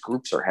where all these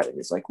groups are heading.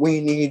 It's like,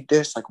 we need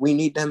this, like we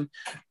need them,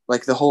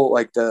 like the whole,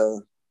 like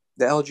the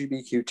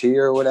LGBTQ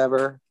or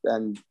whatever,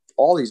 and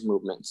all these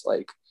movements,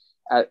 like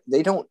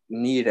they don't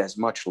need as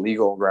much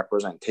legal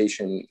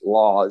representation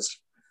laws.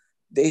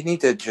 They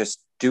need to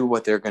just do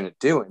what they're going to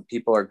do, and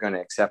people are going to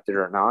accept it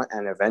or not.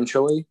 And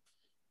eventually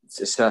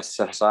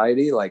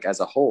society, like as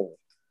a whole,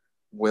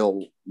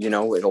 will, you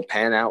know, it'll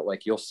pan out.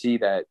 Like you'll see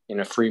that in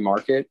a free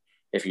market,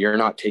 if you're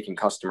not taking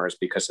customers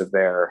because of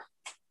their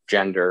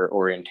gender,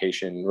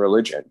 orientation,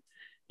 religion,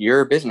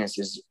 your business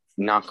is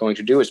not going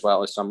to do as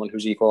well as someone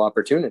who's equal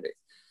opportunity.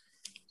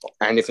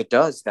 And if it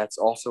does, that's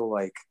also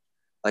like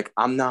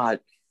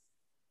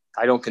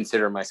I don't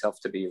consider myself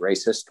to be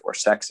racist or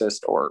sexist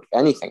or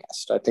anything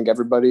else. I think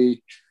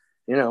everybody,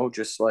 you know,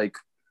 just like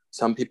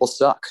some people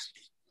suck,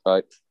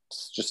 but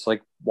it's just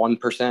like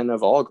 1%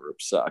 of all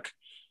groups suck.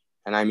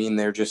 And I mean,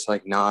 they're just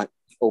like not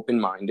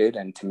open-minded.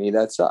 And to me,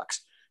 that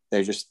sucks.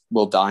 They just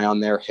will die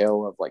on their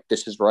hill of like,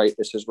 this is right.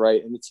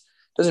 And it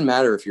doesn't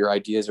matter if your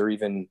ideas are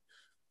even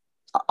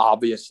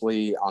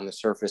obviously on the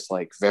surface,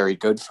 like very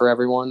good for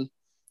everyone.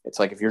 It's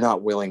like, if you're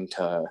not willing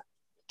to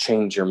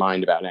change your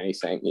mind about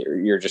anything,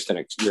 you're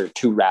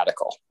too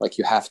radical. Like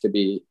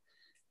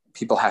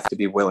people have to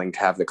be willing to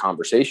have the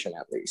conversation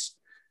at least.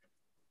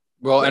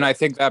 Well, and I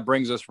think that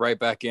brings us right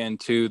back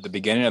into the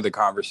beginning of the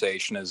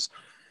conversation is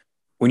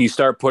when you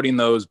start putting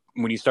those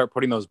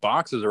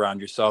boxes around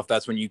yourself,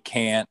 that's when you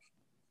can't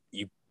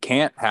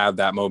have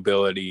that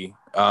mobility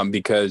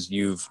because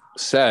you've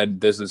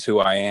said, this is who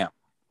I am.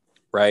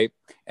 Right.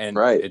 And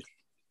it's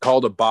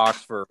called a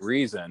box for a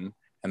reason.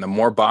 And the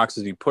more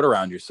boxes you put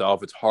around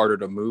yourself, it's harder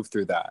to move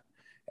through that.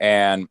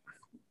 And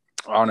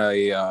on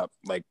a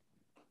like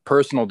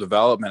personal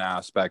development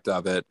aspect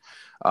of it,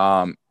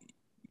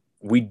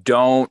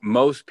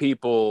 most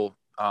people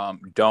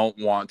don't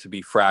want to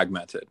be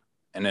fragmented.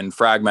 And in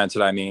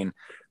fragmented, I mean,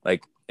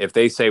 like if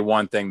they say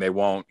one thing, they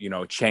won't, you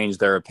know, change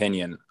their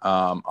opinion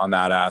on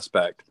that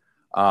aspect.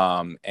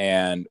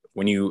 And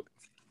when you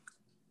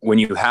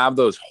have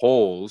those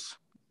holes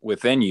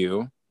within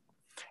you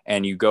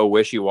and you go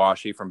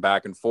wishy-washy from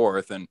back and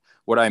forth, and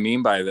what I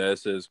mean by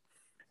this is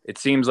it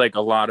seems like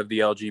a lot of the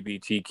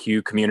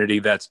LGBTQ community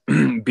that's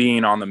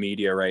being on the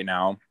media right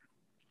now,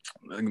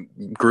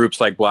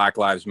 groups like Black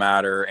Lives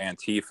Matter,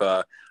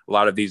 Antifa, a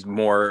lot of these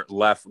more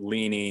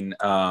left-leaning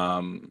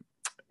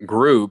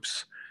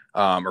groups,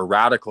 or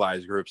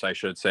radicalized groups, I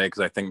should say,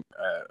 because I think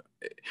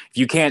if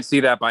you can't see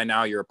that by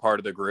now, you're a part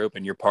of the group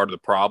and you're part of the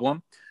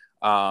problem.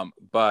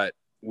 But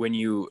when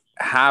you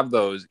have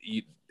those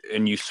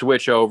and you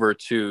switch over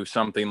to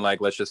something like,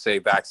 let's just say,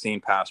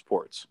 vaccine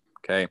passports,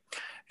 okay?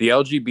 The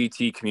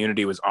LGBT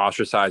community was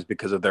ostracized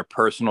because of their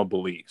personal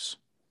beliefs.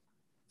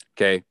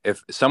 Okay,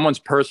 if someone's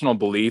personal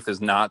belief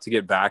is not to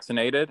get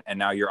vaccinated and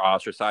now you're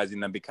ostracizing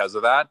them because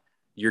of that,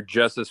 you're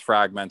just as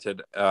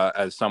fragmented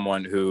as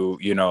someone who,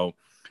 you know,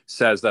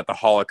 says that the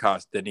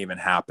Holocaust didn't even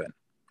happen,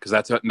 because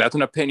that's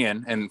an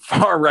opinion, and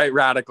far right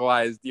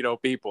radicalized, you know,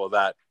 people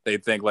that they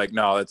think like,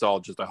 no, it's all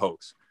just a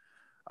hoax.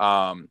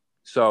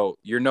 So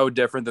you're no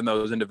different than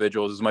those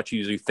individuals as much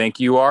as you think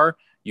you are.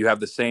 You have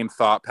the same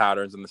thought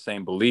patterns and the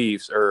same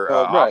beliefs, or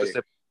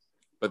opposite,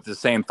 but the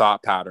same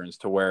thought patterns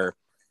to where,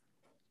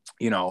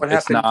 you know, what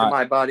happened to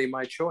my body,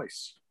 my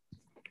choice?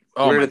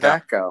 Where did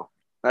that go?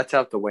 That's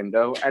out the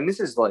window. And this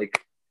is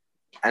like,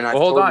 And I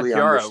Well, hold on, totally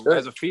Kiara. understood.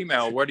 As a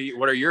female, what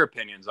are your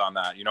opinions on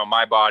that? You know,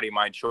 my body,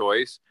 my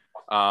choice.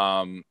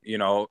 You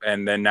know,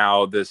 and then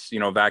now this, you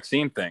know,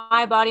 vaccine thing.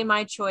 My body,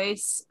 my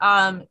choice.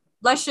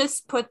 Let's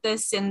just put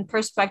this in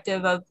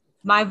perspective of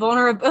my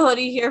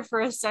vulnerability here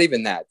for a second.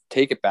 Even that,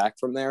 take it back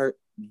from there.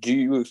 Do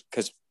you,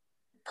 because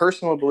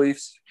personal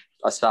beliefs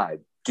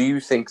aside, do you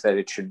think that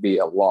it should be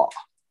a law?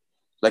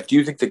 Like, do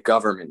you think the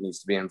government needs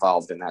to be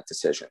involved in that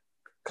decision?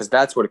 Because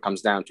that's what it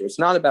comes down to. It's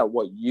not about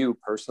what you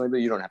personally do.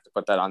 You don't have to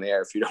put that on the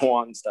air if you don't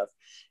want and stuff.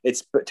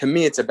 But to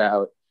me, it's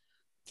about,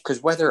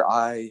 because whether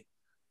I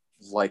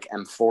like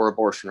am for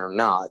abortion or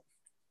not,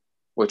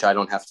 which I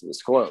don't have to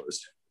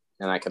disclose,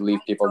 and I can leave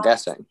people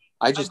guessing,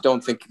 I just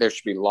don't think there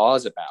should be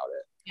laws about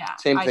it. Yeah.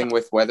 Same thing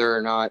with whether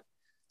or not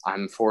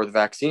I'm for the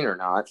vaccine or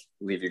not.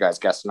 Leave you guys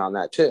guessing on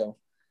that too.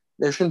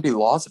 There shouldn't be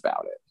laws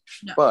about it.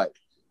 No. But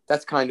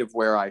that's kind of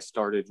where I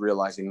started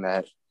realizing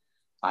that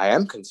I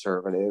am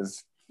conservative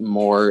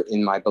more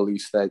in my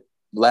belief that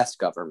less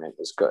government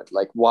is good.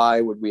 Like, why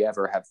would we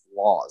ever have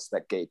laws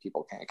that gay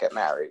people can't get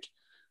married?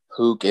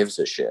 Who gives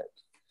a shit?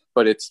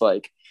 But it's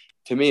like,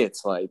 to me,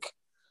 it's like,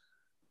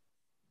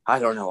 I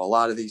don't know. A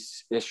lot of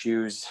these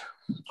issues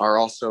are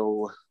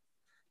also,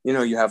 you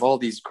know, you have all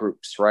these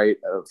groups, right?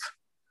 Of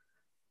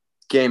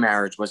gay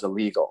marriage was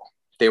illegal.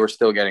 They were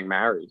still getting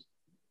married.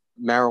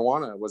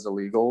 Marijuana was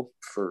illegal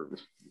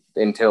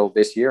until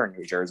this year in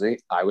New Jersey.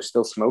 I was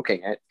still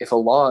smoking it. If a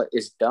law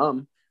is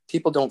dumb,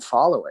 people don't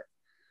follow it.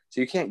 So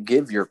you can't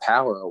give your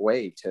power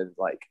away to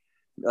like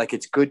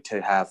it's good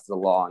to have the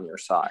law on your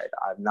side.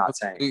 I'm not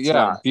saying it's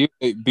not.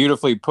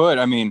 Beautifully put.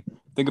 I mean,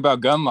 think about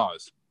gun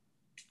laws.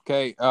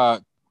 Okay,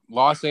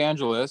 Los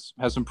Angeles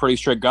has some pretty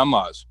strict gun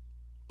laws.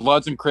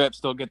 Bloods and Crips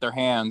still get their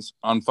hands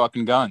on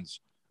fucking guns.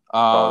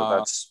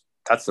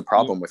 That's the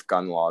problem with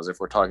gun laws. If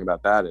we're talking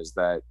about that, is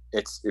that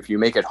if you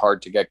make it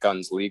hard to get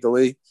guns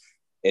legally,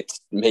 it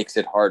makes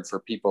it hard for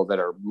people that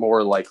are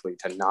more likely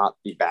to not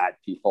be bad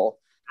people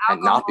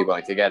and not be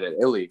willing to get it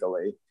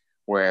illegally.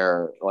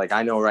 Where, like,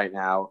 I know right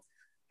now,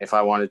 if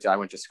I wanted to, I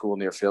went to school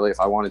near Philly. If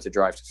I wanted to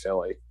drive to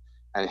Philly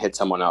and hit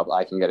someone up,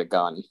 I can get a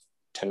gun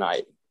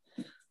tonight.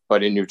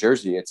 But in New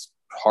Jersey, it's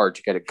hard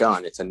to get a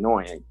gun. It's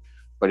annoying.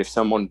 But if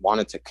someone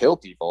wanted to kill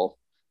people,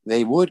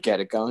 they would get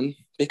a gun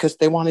because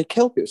they want to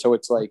kill people. So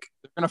it's like,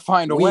 they're going to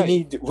find a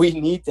way. We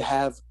need to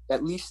have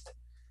at least,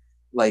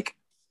 like,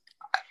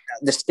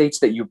 the states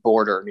that you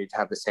border need to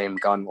have the same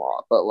gun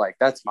law. But, like,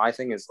 that's my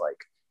thing, is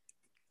like,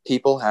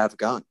 people have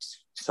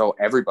guns. So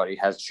everybody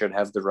should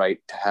have the right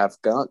to have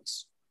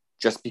guns.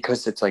 Just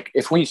because it's like,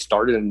 if we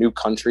started a new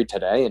country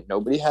today and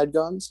nobody had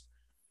guns,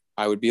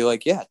 I would be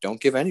like, yeah,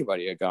 don't give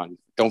anybody a gun.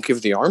 Don't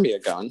give the army a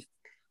gun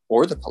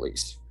or the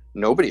police.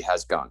 Nobody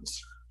has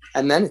guns.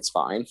 And then it's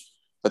fine.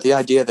 But the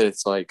idea that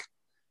it's like,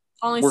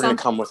 we're going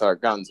to come with our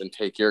guns and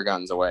take your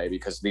guns away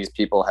because these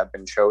people have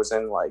been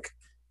chosen. Like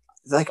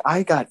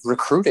I got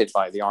recruited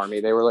by the army.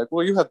 They were like,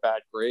 well, you have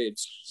bad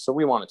grades, so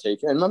we want to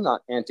take you. And I'm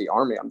not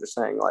anti-army. I'm just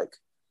saying, like,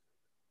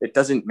 it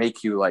doesn't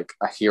make you like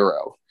a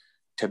hero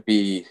to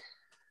be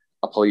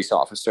a police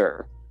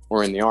officer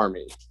or in the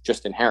army,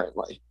 just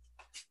inherently.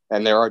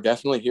 And there are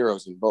definitely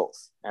heroes in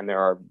both. And there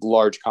are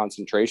large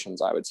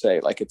concentrations, I would say.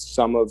 Like, it's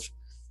some of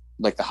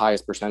like the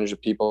highest percentage of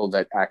people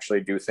that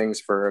actually do things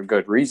for a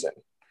good reason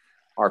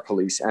are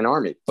police and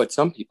army. But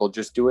some people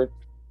just do it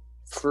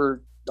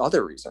for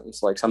other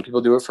reasons. Like, some people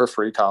do it for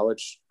free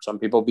college. Some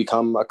people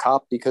become a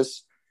cop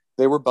because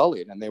they were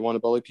bullied and they want to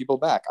bully people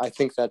back. I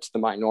think that's the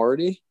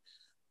minority,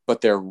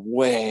 but they're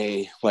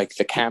way, like,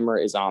 the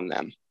camera is on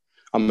them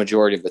a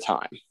majority of the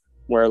time.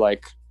 Where,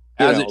 like,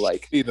 as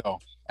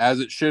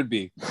it should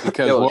be,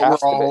 because what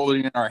we're all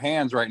holding in our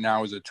hands right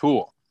now is a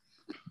tool.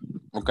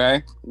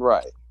 Okay?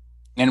 Right.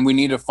 And we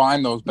need to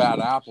find those bad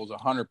apples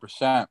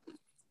 100%.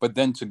 But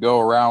then to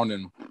go around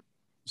and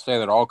say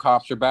that all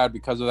cops are bad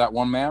because of that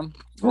one man,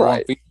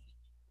 right?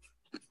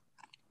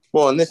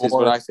 Well, and this is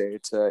what I say.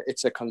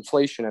 It's a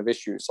conflation of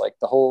issues. Like,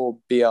 the whole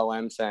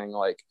BLM saying,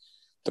 like,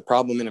 the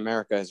problem in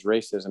America is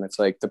racism. It's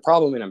like, the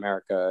problem in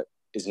America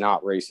is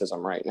not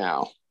racism right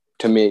now.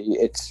 To me,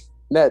 it's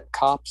that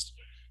cops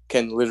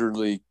can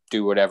literally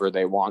do whatever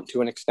they want to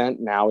an extent.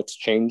 Now it's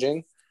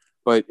changing.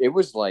 But it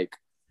was like,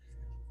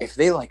 if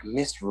they like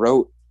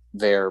miswrote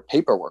their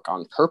paperwork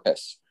on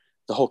purpose,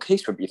 the whole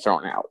case would be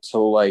thrown out.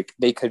 So, like,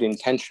 they could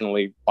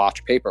intentionally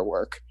botch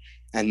paperwork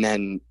and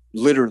then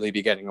literally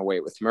be getting away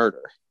with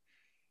murder.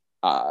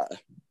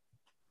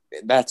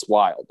 That's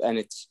wild.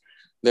 And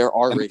there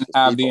are racist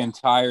have people. The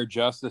entire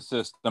justice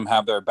system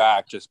have their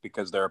back just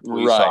because they're a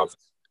police officer.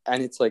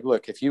 And it's like,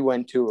 look, if you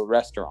went to a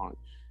restaurant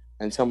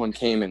and someone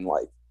came and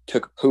like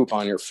took a poop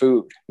on your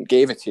food and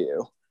gave it to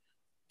you,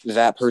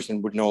 that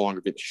person would no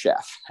longer be the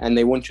chef. And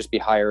they wouldn't just be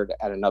hired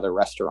at another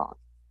restaurant.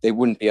 They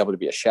wouldn't be able to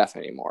be a chef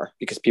anymore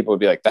because people would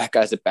be like, that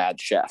guy's a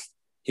bad chef.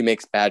 He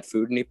makes bad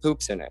food and he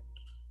poops in it.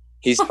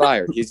 He's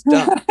fired. He's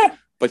done.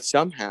 But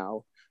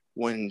somehow,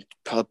 when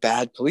a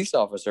bad police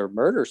officer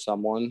murders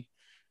someone,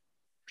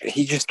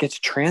 he just gets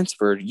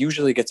transferred,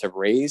 usually gets a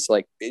raise,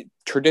 like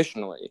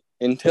traditionally,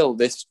 until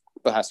this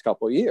past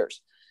couple of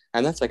years.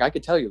 And that's like, I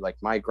could tell you, like,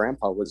 my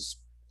grandpa was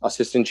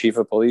assistant chief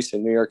of police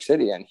in New York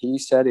City, and he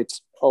said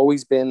it's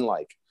always been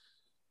like,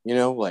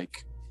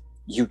 like,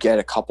 you get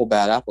a couple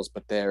bad apples,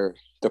 but the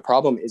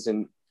problem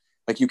isn't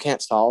like, you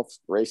can't solve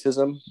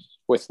racism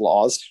with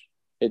laws.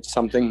 It's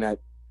something that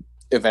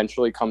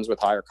eventually comes with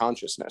higher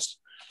consciousness,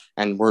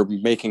 and we're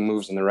making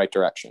moves in the right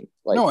direction.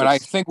 Like, no, and I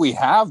think we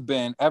have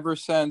been ever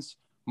since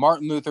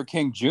Martin Luther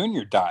King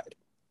Jr. died.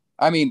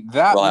 I mean,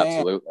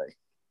 absolutely.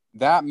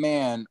 That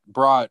man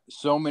brought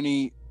so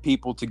many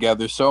people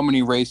together, so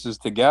many races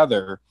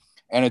together,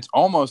 and it's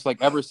almost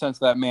like ever since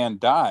that man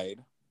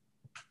died,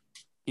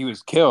 he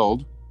was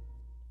killed,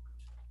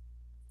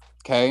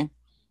 okay,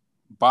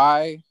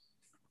 by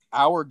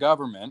our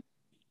government.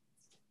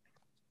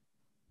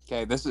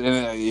 Okay, this is,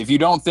 if you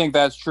don't think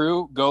that's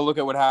true, go look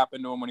at what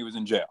happened to him when he was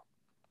in jail.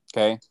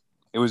 Okay,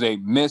 it was a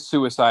missed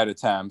suicide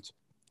attempt,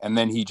 and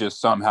then he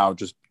just somehow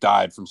just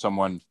died from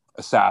someone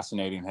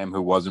assassinating him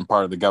who wasn't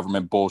part of the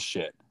government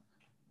bullshit.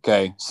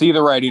 Okay, see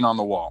the writing on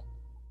the wall.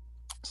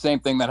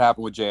 Same thing that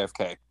happened with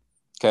JFK.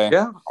 Okay.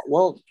 Yeah,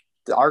 well,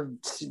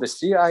 the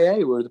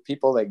CIA were the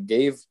people that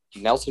gave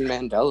Nelson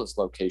Mandela's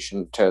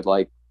location to,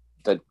 like,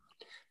 the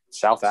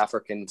South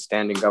African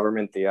standing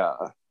government, the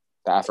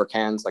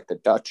Afrikaans, like the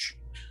Dutch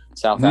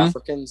South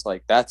Africans.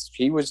 Like,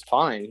 he was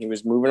fine. He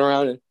was moving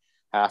around in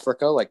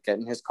Africa, like,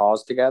 getting his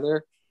cause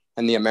together,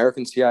 and the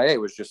American CIA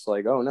was just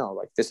like, oh no,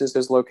 like, this is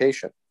his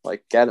location,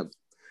 like, get him.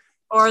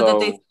 Or that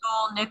they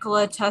stole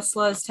Nikola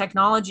Tesla's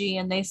technology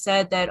and they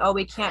said that, oh,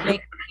 we can't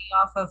make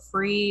money off of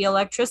free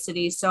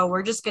electricity, so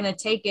we're just going to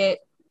take it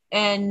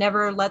and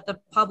never let the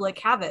public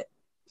have it.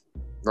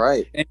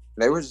 Right.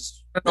 There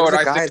was a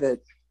guy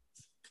that...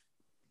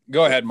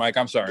 Go ahead, Mike.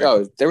 I'm sorry.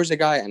 No, there was a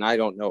guy, and I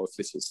don't know if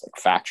this is,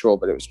 like, factual,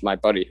 but it was my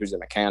buddy who's a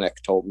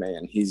mechanic told me,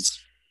 and he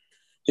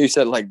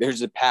said, like,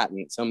 there's a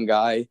patent. Some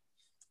guy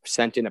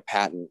sent in a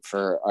patent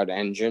for an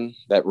engine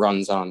that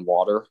runs on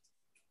water,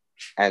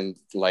 and,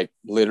 like,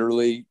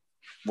 literally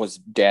was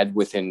dead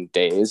within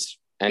days.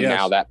 And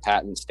now that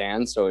patent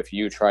stands. So if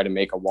you try to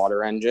make a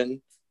water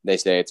engine, they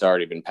say it's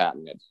already been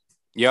patented.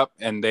 Yep.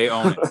 And they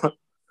own it.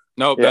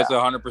 Nope. Yeah. That's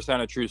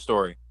 100% a true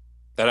story.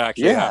 That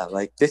actually happened.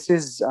 Like, this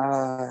is,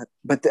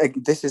 but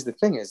this is the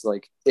thing is,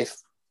 like,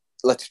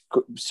 let's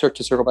start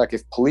to circle back.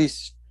 If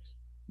police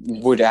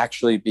would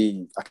actually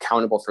be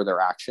accountable for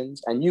their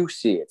actions, and you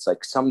see, it's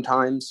like,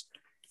 sometimes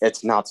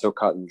it's not so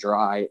cut and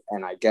dry,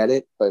 and I get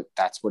it, but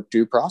that's what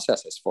due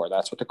process is for.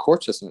 That's what the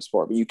court system is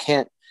for. But you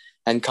can't,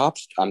 and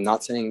cops, I'm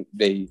not saying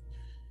they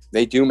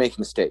do make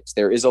mistakes.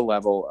 There is a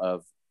level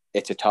of,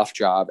 it's a tough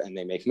job and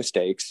they make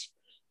mistakes.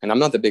 And I'm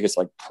not the biggest,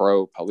 like,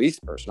 pro police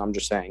person. I'm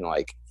just saying,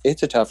 like,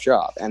 it's a tough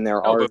job. And there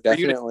are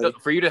definitely...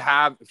 For you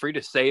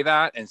to say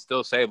that and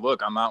still say,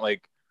 look, I'm not,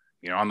 like,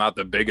 I'm not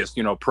the biggest,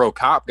 pro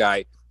cop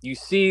guy. You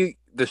see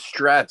the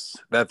stress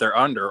that they're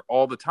under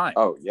all the time.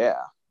 Oh,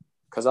 yeah.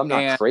 Because I'm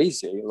not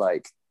crazy.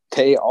 Like,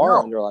 they are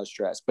under a lot of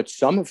stress. But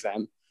some of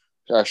them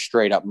are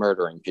straight up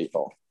murdering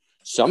people.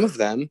 Some of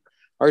them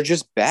are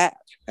just bad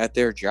at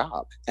their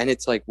job. And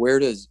it's like,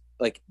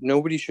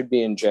 nobody should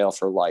be in jail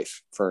for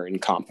life for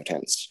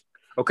incompetence.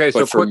 Okay,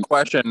 so quick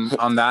question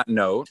on that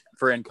note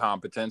for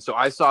incompetence. So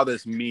I saw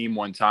this meme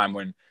one time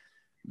when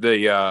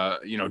the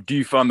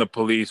defund the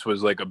police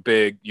was like a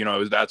big,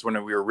 that's when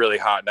we were really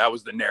hot. That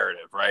was the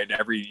narrative, right?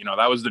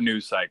 That was the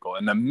news cycle.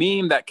 And the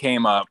meme that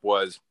came up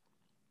was,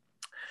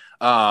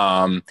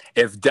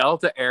 if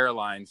Delta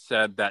Airlines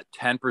said that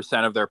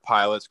 10% of their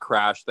pilots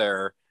crashed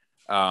their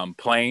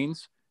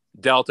planes,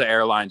 Delta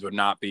Airlines would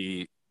not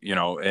be,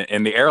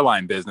 in the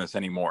airline business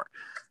anymore.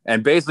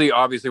 And basically,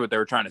 obviously, what they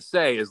were trying to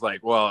say is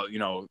like, well,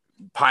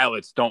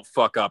 pilots don't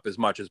fuck up as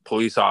much as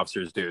police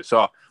officers do.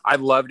 So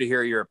I'd love to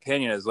hear your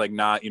opinion as, like,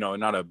 not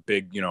a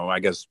big, I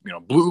guess,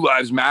 Blue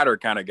Lives Matter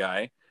kind of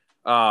guy.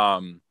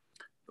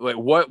 Like,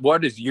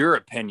 what is your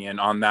opinion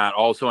on that?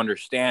 Also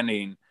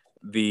understanding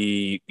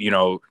the,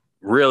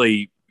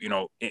 really,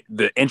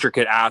 the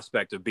intricate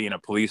aspect of being a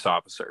police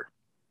officer.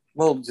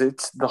 Well,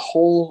 it's the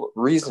whole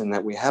reason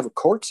that we have a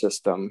court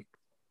system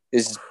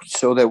is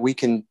so that we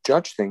can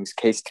judge things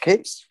case to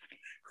case.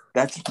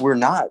 We're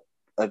not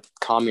a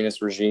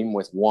communist regime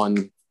with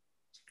one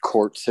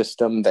court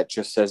system that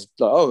just says,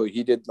 oh,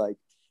 he did, like,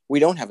 we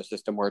don't have a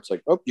system where it's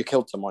like, oh, you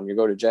killed someone, you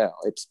go to jail.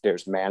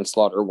 There's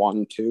manslaughter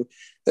 1, 2.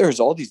 There's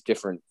all these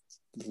different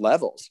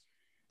levels.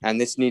 And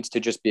this needs to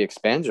just be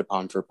expanded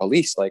upon for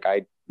police. Like,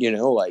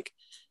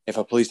 if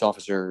a police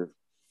officer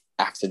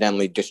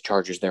accidentally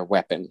discharges their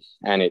weapon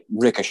and it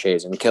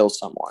ricochets and kills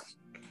someone,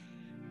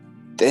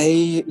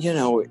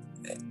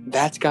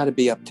 that's got to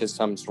be up to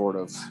some sort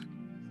of,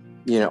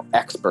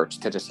 experts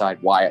to decide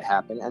why it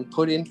happened and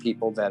put in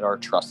people that are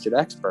trusted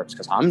experts.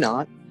 Because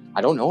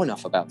I don't know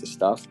enough about this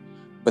stuff,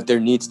 but there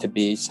needs to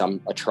be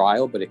a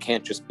trial, but it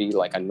can't just be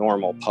like a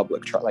normal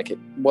public trial. Like,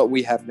 what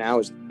we have now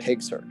is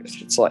pig circus.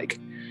 It's like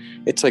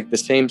the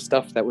same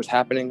stuff that was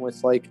happening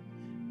with, like,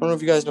 I don't know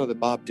if you guys know the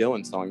Bob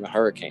Dylan song, The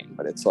Hurricane,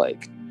 but it's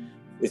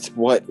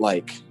what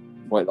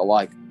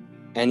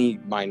any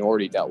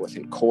minority dealt with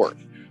in court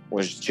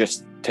was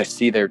just to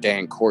see their day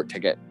in court to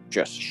get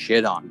just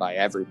shit on by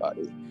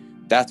everybody.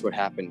 That's what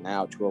happened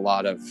now to a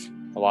lot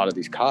of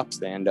these cops.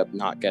 They end up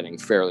not getting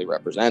fairly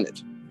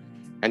represented.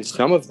 And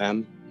some of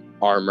them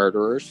are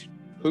murderers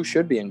who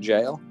should be in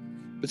jail,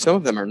 but some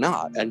of them are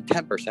not. And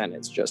 10%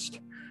 is just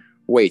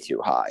way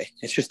too high.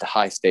 It's just a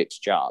high stakes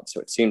job. So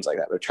it seems like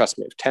that. But trust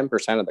me, if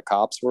 10% of the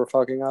cops were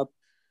fucking up,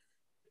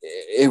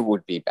 it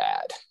would be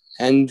bad.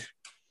 And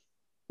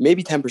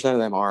maybe 10% of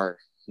them are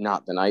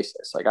not the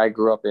nicest. Like, I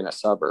grew up in a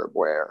suburb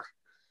where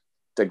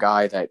the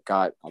guy that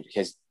got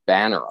his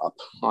banner up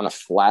on a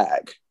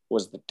flag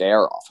was the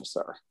DARE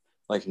officer.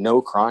 Like,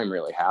 no crime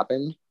really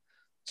happened.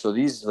 So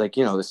these, like,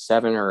 you know, the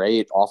 7 or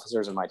 8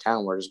 officers in my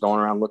town were just going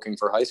around looking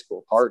for high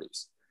school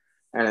parties.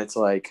 And it's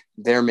like,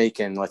 they're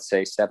making, let's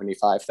say,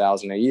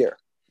 $75,000 a year,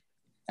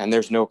 and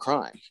there's no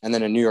crime. And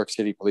then a New York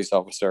City police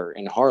officer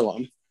in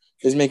Harlem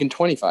is making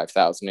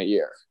 $25,000 a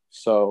year.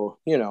 So,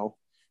 you know,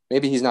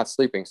 maybe he's not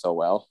sleeping so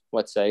well.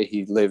 Let's say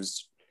he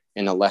lives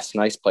in a less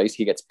nice place.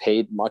 He gets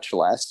paid much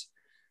less.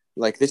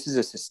 Like, this is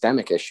a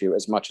systemic issue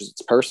as much as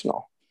it's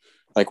personal.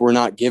 Like, we're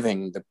not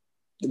giving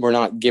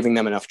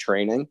them enough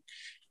training.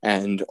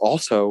 And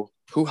also,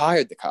 who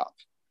hired the cop?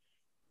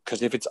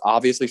 Because if it's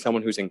obviously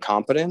someone who's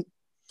incompetent,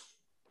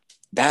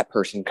 that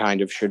person kind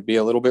of should be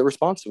a little bit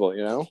responsible,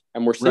 you know?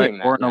 And we're seeing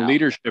that. Or in a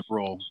leadership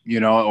role, you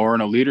know, or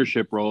in a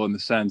leadership role in the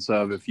sense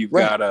of, if you've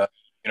got a,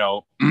 you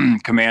know,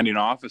 commanding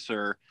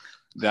officer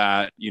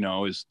that, you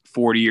know, is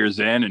 40 years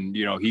in, and,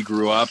 you know, he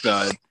grew up,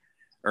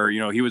 or, you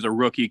know, he was a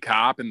rookie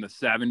cop in the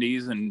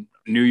 70s in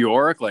New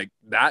York, like,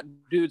 that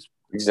dude's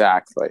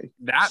exactly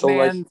that so,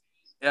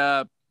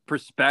 man's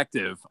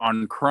perspective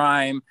on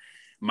crime,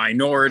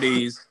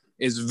 minorities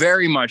is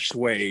very much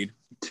swayed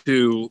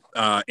to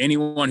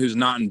anyone who's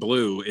not in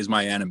blue is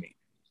my enemy.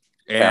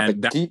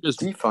 And that's just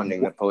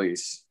defunding the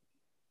police.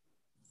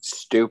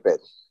 Stupid.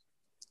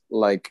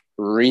 Like,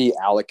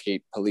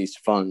 reallocate police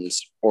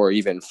funds or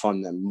even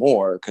fund them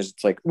more, because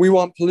it's like, we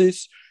want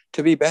police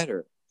to be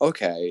better.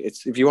 Okay,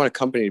 it's, if you want a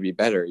company to be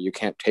better, you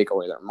can't take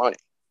away their money.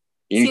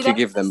 You need to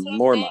give them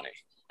more money.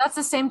 That's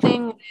the same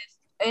thing with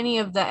any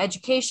of the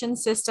education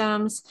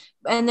systems.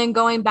 And then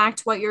going back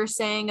to what you're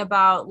saying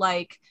about,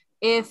 like,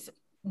 if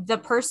the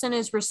person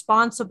is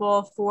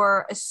responsible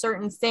for a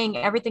certain thing,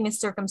 everything is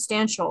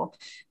circumstantial.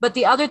 But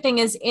the other thing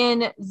is,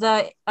 in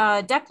the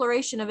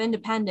Declaration of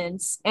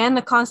Independence and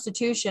the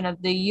Constitution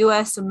of the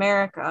U.S.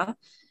 America,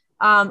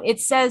 it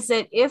says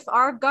that if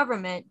our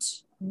government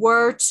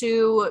were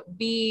to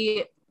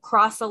be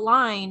cross a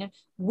line,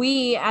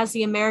 we as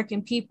the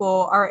American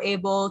people are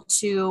able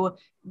to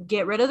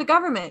get rid of the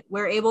government.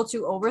 We're able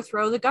to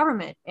overthrow the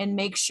government and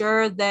make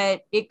sure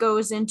that it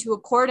goes into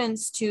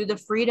accordance to the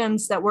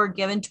freedoms that were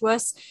given to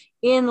us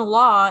in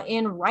law,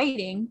 in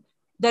writing,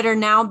 that are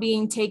now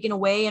being taken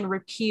away and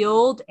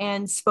repealed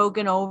and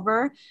spoken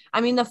over.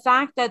 I mean, the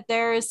fact that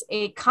there's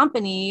a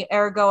company,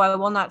 ergo, I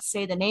will not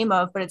say the name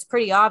of, but it's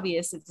pretty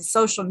obvious. It's a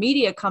social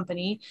media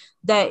company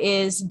that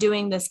is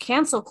doing this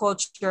cancel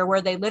culture,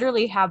 where they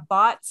literally have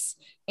bots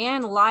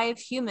and live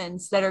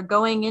humans that are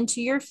going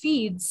into your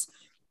feeds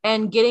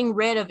and getting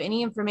rid of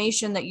any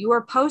information that you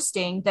are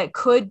posting that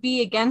could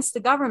be against the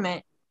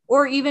government,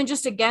 or even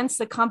just against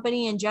the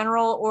company in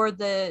general, or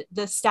the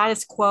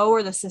status quo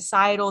or the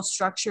societal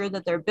structure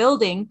that they're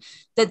building,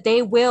 that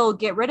they will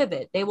get rid of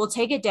it. They will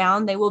take it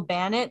down. They will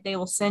ban it. They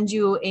will send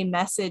you a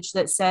message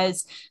that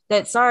says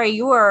that, sorry,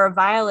 you are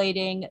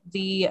violating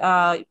the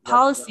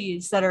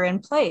policies that are in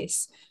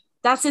place.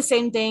 That's the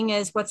same thing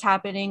as what's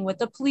happening with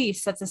the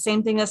police. That's the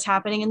same thing that's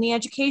happening in the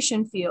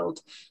education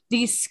field.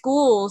 These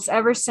schools,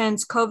 ever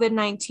since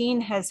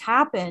COVID-19 has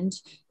happened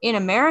in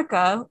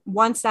America,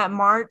 once that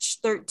March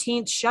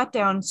 13th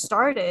shutdown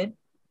started,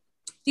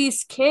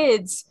 these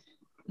kids,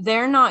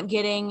 they're not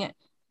getting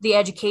the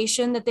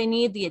education that they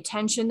need, the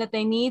attention that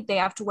they need. They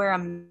have to wear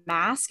a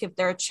mask. If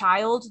they're a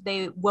child,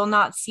 they will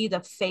not see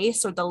the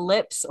face or the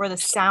lips or the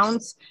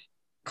sounds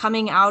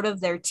coming out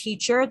of their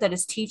teacher that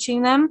is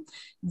teaching them.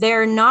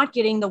 They're not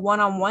getting the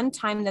one-on-one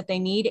time that they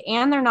need,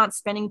 and they're not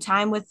spending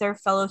time with their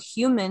fellow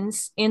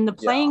humans in the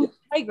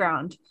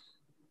playground.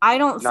 I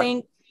don't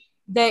think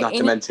that... Not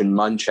to mention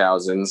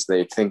Munchausens.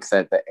 They think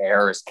that the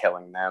air is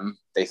killing them.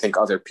 They think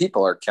other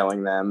people are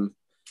killing them.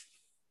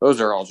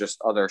 Those are all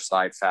just other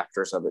side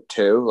factors of it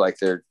too. Like,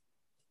 they're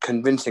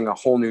convincing a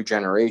whole new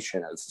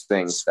generation of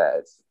things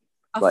that...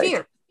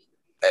 fear.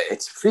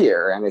 It's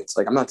fear. And it's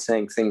like, I'm not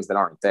saying things that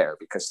aren't there,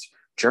 because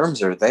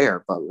germs are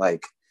there, but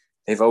like,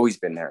 they've always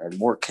been there. And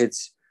more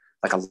kids,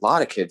 like, a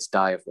lot of kids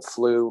die of the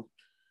flu,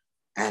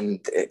 and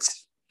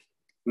it's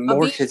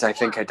more kids, I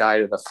think, had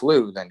died of the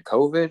flu than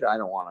COVID. I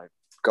don't want to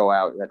go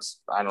out.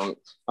 I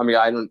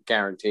don't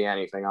guarantee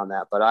anything on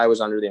that, but I was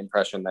under the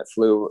impression that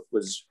flu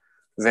was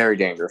very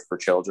dangerous for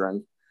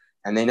children,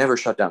 and they never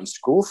shut down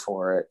school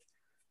for it.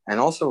 And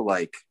also,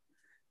 like,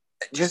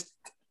 just,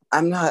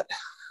 I'm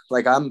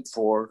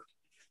for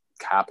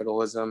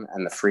capitalism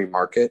and the free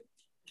market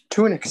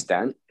to an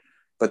extent,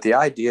 but the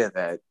idea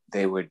that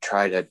they would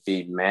try to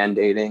be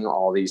mandating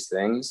all these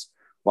things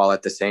while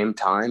at the same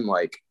time,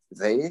 like,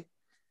 they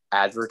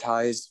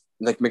advertise,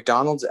 like,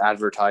 McDonald's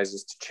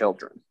advertises to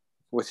children.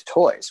 with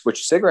toys,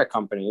 which cigarette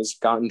companies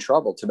got in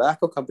trouble.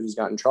 Tobacco companies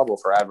got in trouble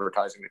for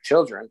advertising to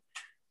children.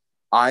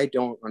 I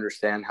don't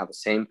understand how the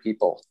same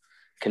people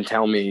can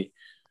tell me,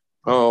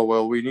 oh,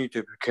 well, we need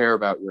to care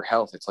about your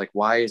health. It's like,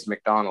 why is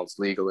McDonald's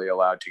legally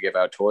allowed to give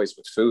out toys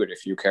with food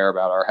if you care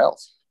about our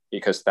health?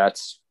 Because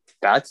that's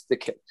the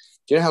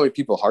do you know how many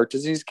people heart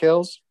disease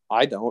kills?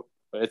 I don't,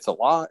 but it's a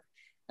lot,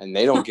 and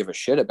they don't give a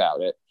shit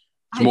about it.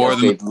 More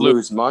than they'd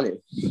lose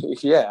money.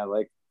 Yeah,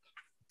 like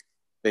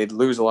they'd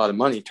lose a lot of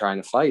money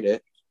trying to fight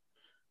it.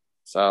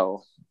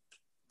 So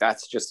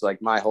that's just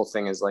like my whole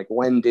thing is like,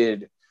 when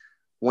did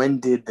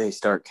they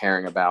start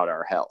caring about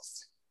our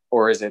health?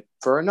 Or is it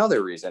for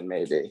another reason,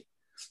 maybe?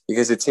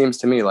 Because it seems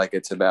to me like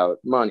it's about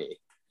money.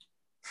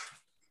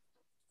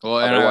 Well,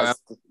 and I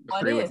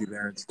agree with you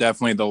there. It's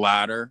definitely the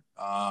latter.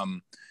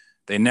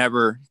 They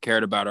never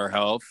cared about our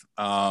health.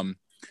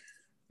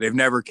 They've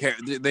never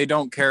cared. They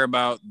don't care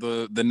about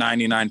the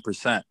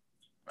 99%.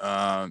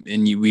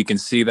 We can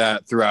see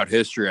that throughout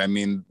history. I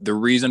mean, the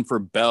reason for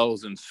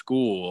bells in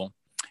school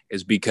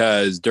is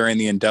because during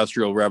the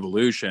Industrial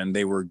Revolution,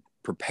 they were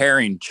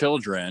preparing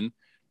children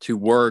to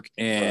work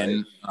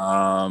in,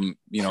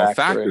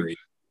 factories.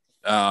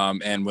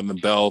 And when the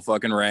bell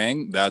fucking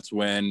rang, that's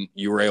when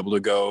you were able to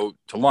go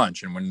to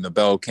lunch. And when the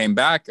bell came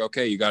back,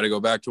 okay, you got to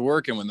go back to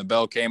work. And when the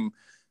bell came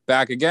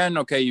back again,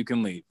 okay, you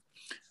can leave.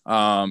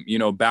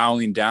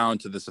 Bowing down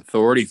to this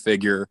authority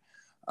figure.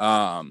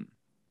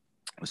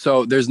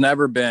 So there's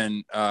never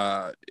been,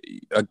 our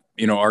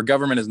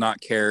government has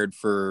not cared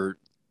for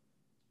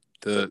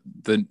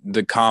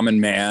the common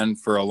man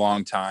for a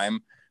long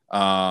time.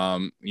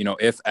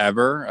 If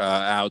ever,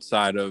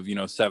 outside of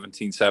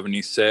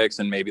 1776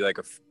 and maybe like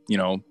a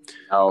few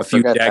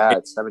forget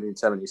decades. that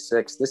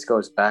 1776. This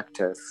goes back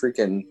to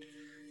freaking.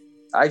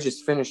 I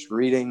just finished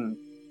reading.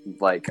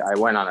 Like, I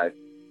went on a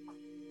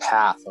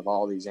path of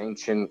all these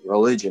ancient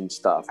religion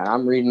stuff, and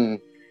I'm reading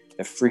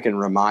the freaking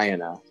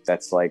Ramayana.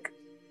 That's like,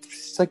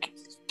 it's like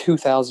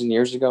 2,000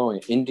 years ago in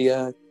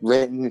India,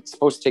 written. It's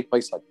supposed to take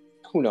place like,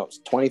 who knows,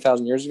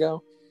 20,000 years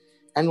ago,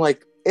 and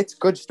like, it's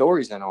good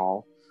stories and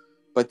all.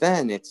 But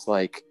then it's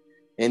like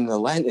at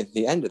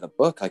the end of the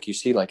book, like, you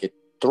see, like, it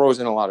throws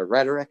in a lot of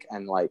rhetoric,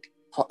 and like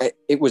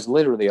it was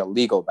literally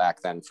illegal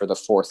back then for the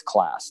fourth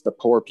class, the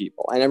poor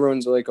people. And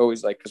everyone's like,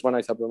 always like, because when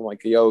I tell them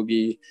like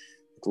yogi,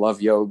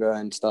 love yoga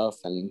and stuff,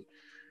 and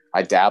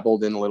I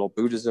dabbled in a little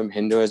Buddhism,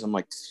 Hinduism,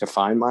 like, to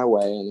find my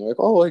way. And they're like,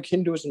 oh, like,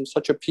 Hinduism is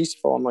such a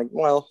peaceful. I'm like,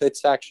 well,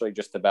 it's actually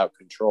just about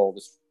control.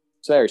 It's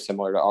very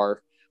similar to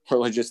our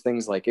religious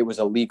things. Like, it was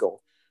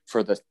illegal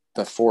for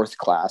the fourth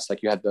class.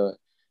 Like, you had the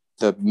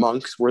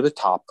monks were the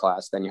top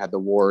class, then you had the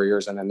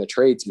warriors, and then the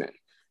tradesmen.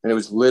 And it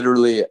was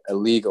literally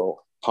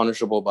illegal,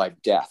 punishable by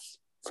death,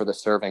 for the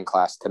serving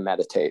class to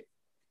meditate.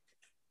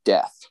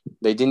 Death.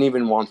 They didn't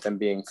even want them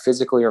being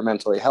physically or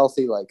mentally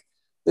healthy. Like,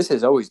 this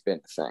has always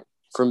been a thing.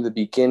 From the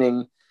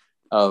beginning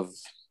of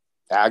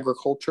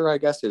agriculture, I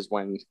guess, is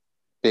when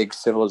big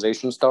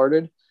civilization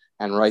started.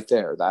 And right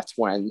there, that's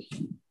when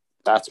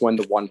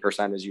the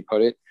 1%, as you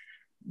put it,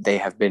 they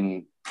have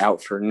been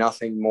out for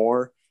nothing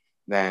more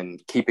than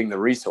keeping the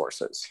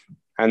resources.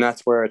 And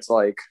that's where it's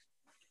like,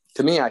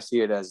 to me, I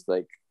see it as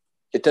like,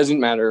 it doesn't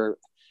matter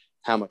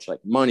how much like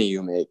money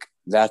you make.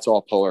 That's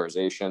all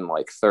polarization,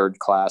 like third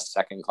class,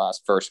 second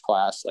class, first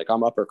class. Like,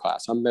 I'm upper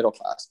class, I'm middle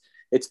class.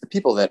 It's the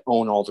people that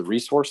own all the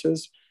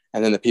resources,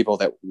 and then the people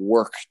that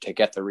work to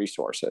get the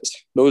resources.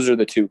 Those are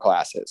the two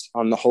classes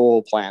on the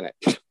whole planet.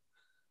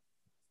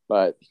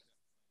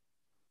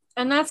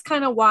 And that's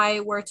kind of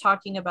why we're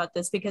talking about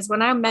this, because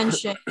when I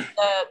mentioned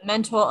the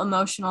mental,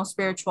 emotional,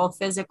 spiritual,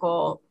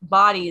 physical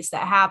bodies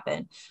that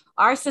happen,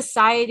 our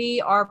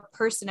society, our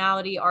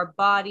personality, our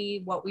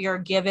body, what we are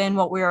given,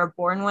 what we are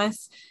born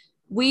with,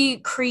 we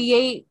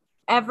create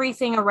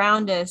everything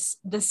around us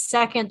the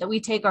second that we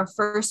take our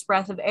first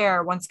breath of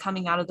air once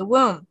coming out of the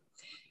womb.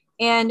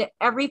 And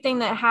everything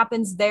that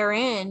happens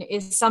therein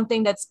is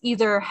something that's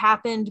either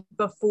happened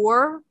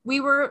before we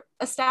were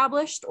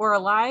established or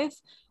alive,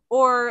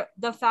 or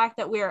the fact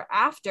that we're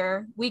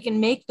after. We can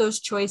make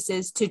those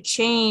choices to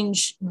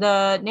change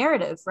the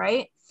narrative,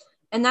 right?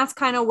 And that's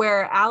kind of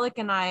where Alec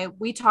and I,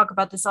 we talk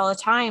about this all the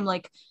time.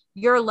 Like,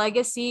 your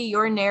legacy,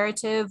 your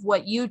narrative,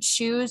 what you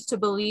choose to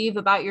believe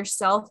about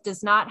yourself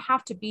does not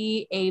have to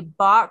be a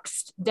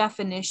boxed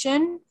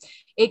definition.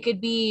 It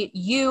could be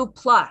you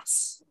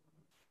plus.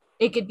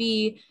 It could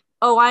be,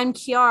 oh, I'm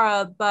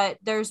Kiara, but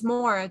there's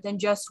more than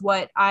just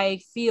what I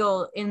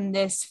feel in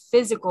this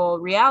physical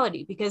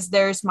reality, because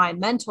there's my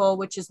mental,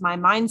 which is my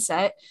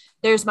mindset.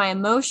 There's my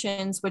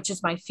emotions, which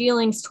is my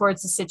feelings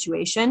towards the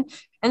situation.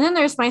 And then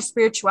there's my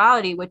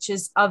spirituality, which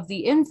is of the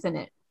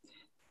infinite.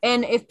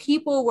 And if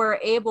people were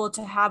able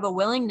to have a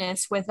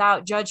willingness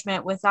without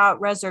judgment, without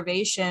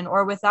reservation,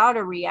 or without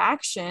a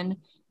reaction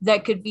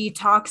that could be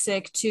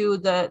toxic to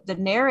the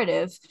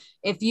narrative,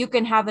 if you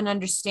can have an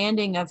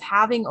understanding of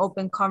having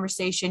open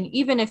conversation,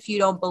 even if you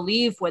don't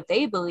believe what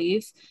they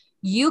believe,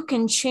 you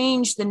can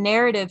change the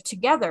narrative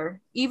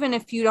together, even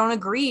if you don't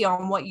agree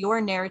on what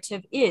your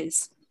narrative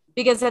is.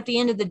 because at the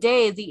end of the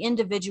day, the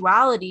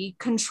individuality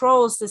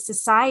controls the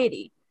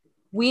society.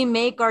 We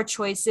make our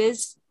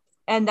choices,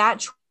 and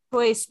that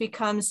choice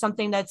becomes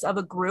something that's of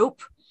a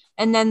group,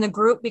 and then the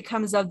group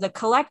becomes of the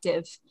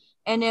collective.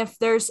 And if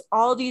there's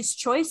all these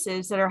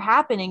choices that are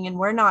happening and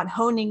we're not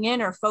honing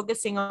in or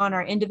focusing on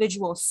our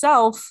individual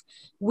self,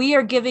 we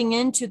are giving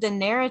into the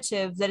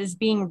narrative that is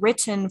being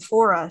written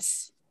for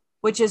us,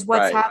 which is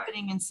what's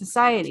happening in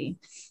society.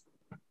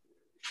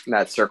 And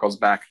that circles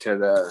back to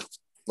the,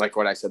 like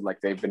what I said,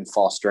 like they've been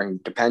fostering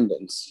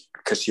dependence,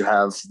 because you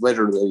have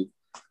literally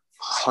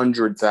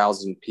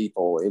 100,000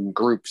 people in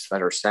groups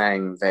that are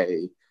saying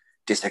they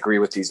disagree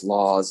with these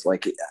laws.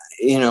 Like,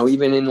 you know,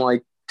 even in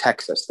like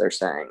Texas, they're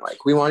saying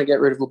like, we want to get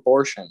rid of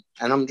abortion.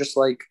 And I'm just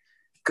like,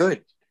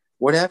 good,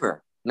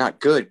 whatever. Not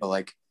good, but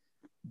like,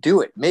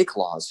 do it. Make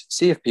laws.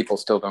 See if people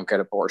still don't get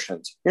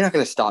abortions. You're not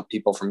going to stop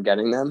people from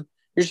getting them.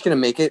 You're just going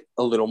to make it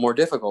a little more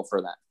difficult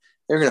for them.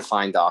 They're going to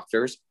find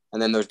doctors,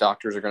 and then those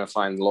doctors are going to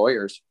find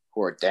lawyers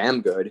who are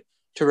damn good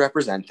to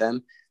represent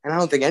them. And I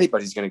don't think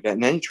anybody's going to get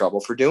in any trouble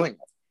for doing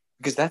it,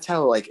 because that's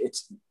how, like,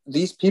 it's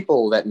these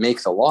people that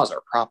make the laws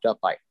are propped up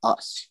by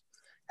us.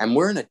 And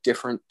we're in a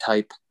different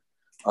type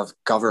of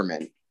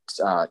government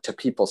to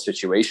people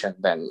situation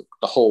than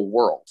the whole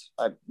world,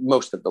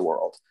 most of the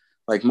world.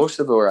 Like most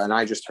of the world, and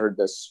I just heard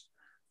this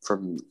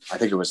from, I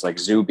think it was like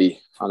Zuby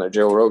on a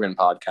Joe Rogan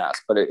podcast,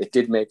 but it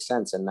did make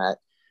sense in that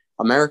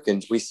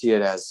Americans, we see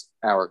it as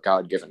our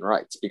God-given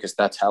rights, because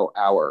that's how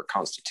our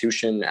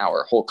Constitution,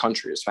 our whole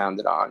country is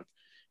founded on.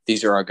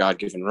 These are our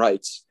God-given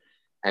rights.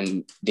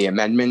 And the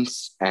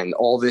amendments and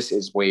all this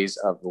is ways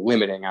of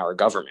limiting our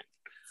government,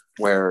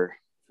 where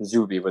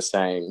Zuby was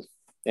saying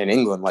in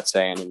England, let's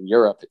say, and in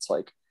Europe, it's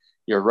like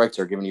your rights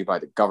are given you by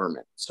the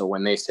government. So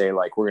when they say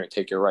like, we're going to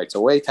take your rights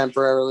away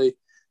temporarily,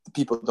 the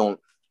people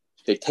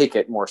they take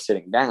it more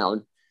sitting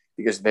down,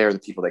 because they're the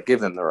people that give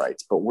them the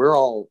rights. But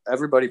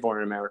everybody born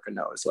in America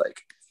knows,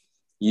 like,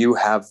 you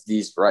have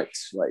these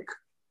rights. Like,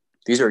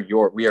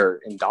 we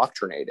are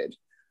indoctrinated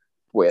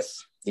with,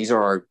 these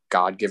are our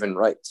God-given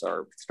rights.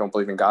 Or if you don't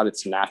believe in God,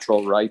 it's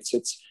natural rights.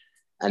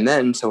 And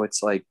then, so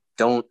it's like,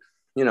 don't,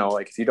 you know,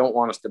 like, if you don't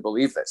want us to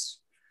believe this,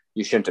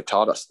 you shouldn't have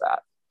taught us that,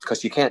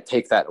 because you can't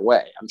take that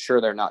away. I'm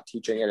sure they're not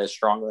teaching it as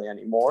strongly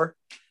anymore.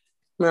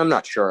 I mean, I'm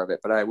not sure of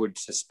it, but I would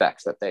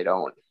suspect that they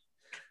don't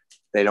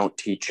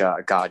teach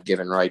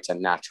God-given rights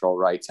and natural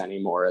rights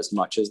anymore as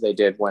much as they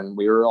did when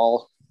we were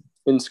all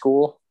in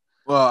school.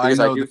 Well, because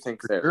I know do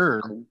think for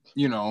sure,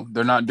 you know,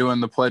 they're not doing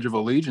the Pledge of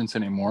Allegiance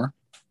anymore.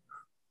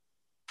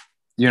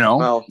 You know,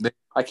 well,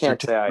 I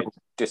can't say I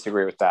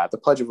disagree with that. The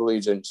Pledge of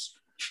Allegiance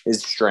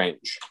is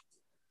strange.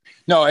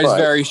 No, it's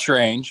very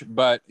strange.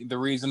 But the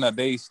reason that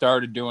they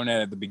started doing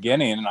it at the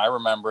beginning, and I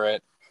remember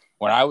it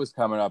when I was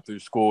coming up through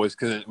school, is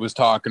because it was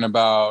talking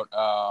about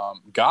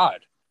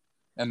God.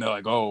 And they're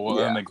like, oh, well,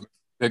 yeah. And the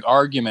big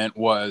argument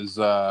was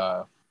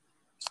that,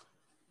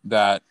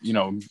 you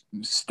know,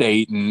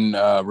 state and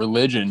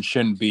religion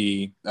shouldn't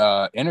be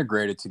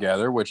integrated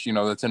together, which, you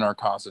know, that's in our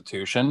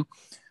Constitution.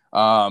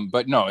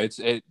 But no,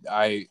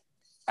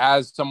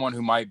 as someone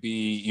who might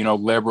be, you know,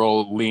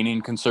 liberal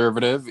leaning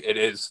conservative, it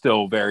is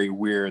still very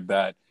weird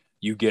that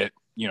you get,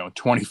 you know,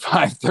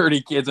 25,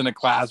 30 kids in a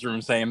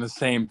classroom saying the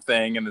same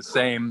thing and the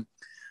same.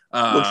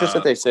 Well, it's just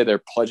that they say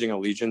they're pledging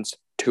allegiance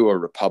to a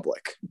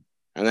republic.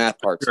 And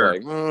that part's sure.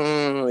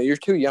 Like, you're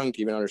too young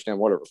to even understand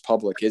what a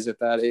republic is at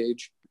that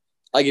age.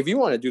 Like, if you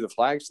want to do the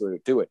flag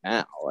salute, do it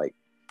now. Like,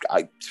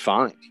 it's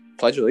fine.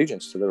 Pledge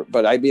allegiance to the.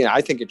 But I mean,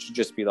 I think it should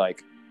just be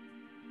like,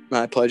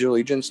 I pledge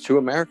allegiance to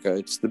America.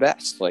 It's the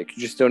best. Like,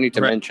 you just don't need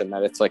to mention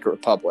that it's like a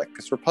republic,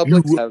 because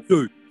republics have.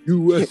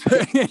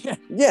 USA.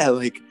 Yeah,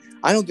 like,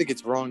 I don't think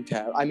it's wrong to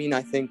have. I mean,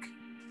 I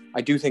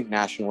do think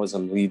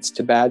nationalism leads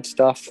to bad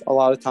stuff a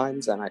lot of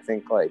times, and I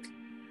think like.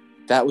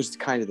 That was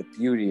kind of the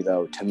beauty,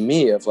 though, to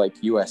me, of like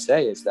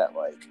USA, is that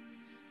like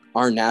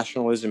our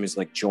nationalism is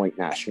like joint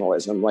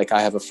nationalism. Like,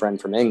 I have a friend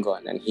from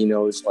England, and he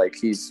knows, like,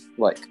 he's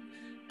like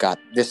got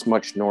this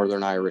much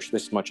Northern Irish,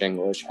 this much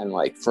English, and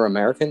like for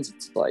Americans,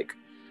 it's like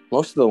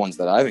most of the ones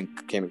that I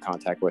came in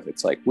contact with,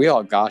 it's like we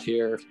all got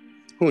here.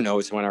 Who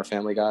knows when our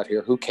family got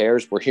here? Who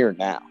cares? We're here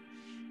now,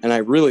 and I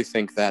really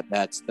think that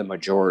that's the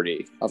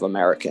majority of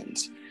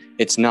Americans.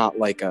 It's not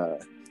like a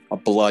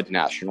blood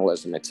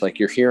nationalism. It's like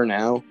you're here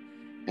now.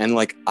 And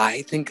like,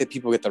 I think that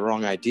people get the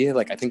wrong idea.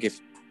 Like, I think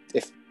if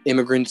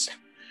immigrants,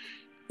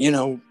 you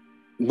know,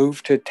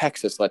 moved to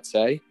Texas, let's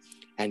say,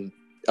 and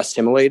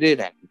assimilated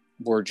and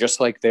were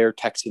just like their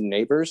Texan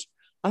neighbors,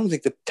 I don't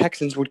think the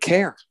Texans would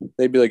care.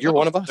 They'd be like, you're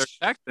one of us.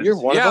 You're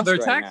one of us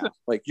right Texan. Now.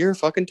 Like, you're a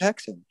fucking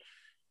Texan.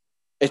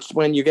 It's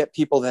when you get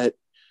people that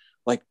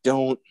like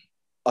don't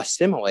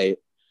assimilate.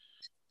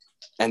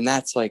 And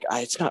that's like,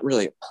 it's not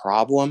really a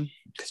problem,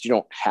 because you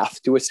don't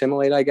have to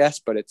assimilate, I guess.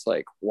 But it's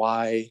like,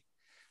 why?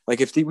 Like,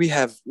 if we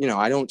have, you know,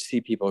 I don't see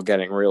people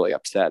getting really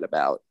upset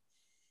about,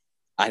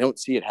 I don't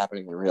see it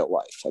happening in real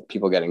life. Like,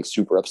 people getting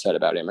super upset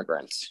about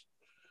immigrants.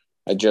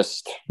 I've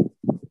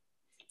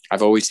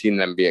always seen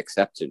them be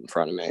accepted in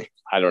front of me.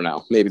 I don't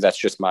know. Maybe that's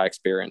just my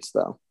experience,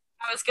 though.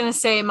 I was gonna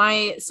say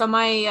my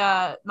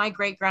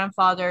great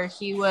grandfather,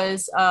 he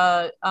was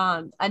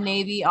a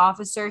Navy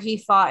officer. He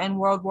fought in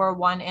World War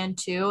I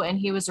and II, and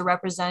he was a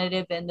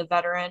representative in the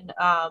veteran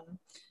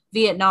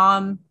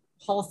Vietnam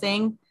whole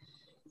thing.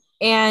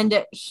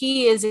 And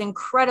he is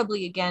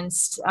incredibly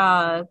against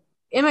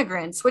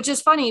immigrants, which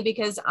is funny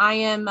because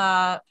I'm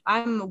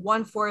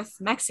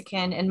 1/4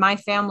 Mexican, and my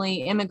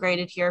family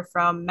immigrated here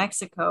from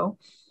Mexico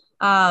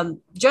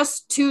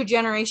just 2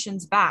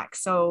 generations back.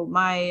 So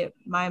my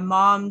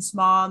mom's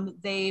mom,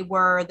 they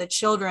were the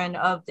children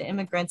of the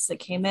immigrants that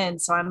came in.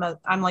 So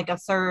I'm like a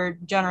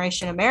 3rd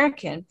generation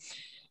American.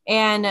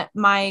 And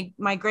my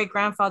great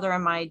grandfather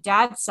on my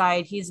dad's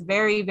side, he's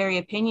very, very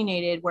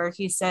opinionated, where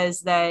he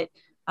says that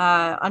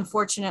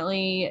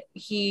unfortunately,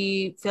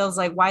 he feels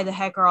like, why the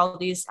heck are all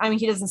these, I mean,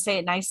 he doesn't say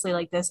it nicely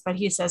like this, but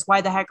he says,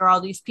 why the heck are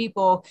all these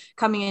people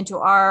coming into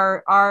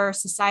our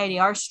society,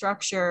 our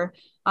structure,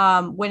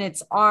 when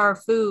it's our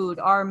food,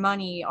 our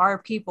money, our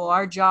people,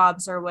 our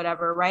jobs, or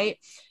whatever, right?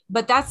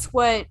 But that's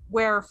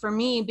where for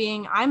me,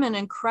 being, I'm an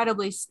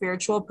incredibly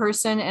spiritual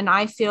person, and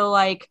I feel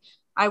like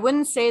I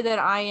wouldn't say that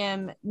I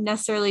am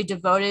necessarily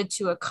devoted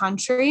to a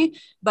country,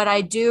 but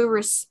I do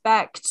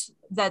respect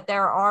that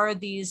there are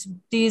these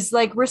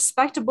like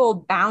respectable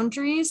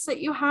boundaries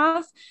that you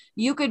have.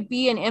 You could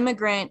be an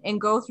immigrant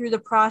and go through the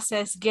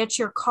process, get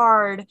your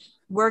card,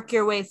 work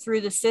your way through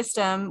the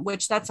system,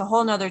 which that's a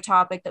whole nother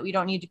topic that we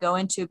don't need to go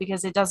into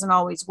because it doesn't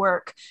always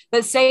work.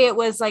 But say it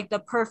was like the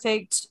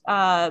perfect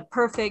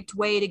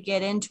way to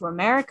get into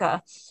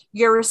America.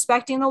 You're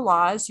respecting the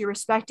laws, you're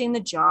respecting the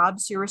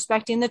jobs, you're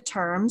respecting the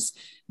terms.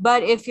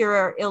 But if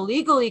you're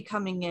illegally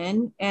coming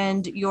in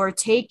and you're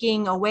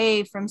taking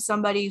away from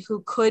somebody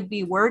who could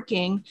be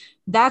working,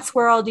 that's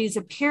where all these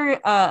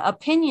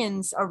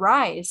opinions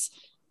arise,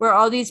 where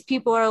all these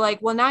people are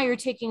like, well, now you're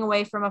taking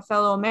away from a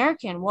fellow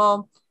American.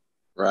 Well,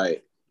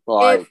 right.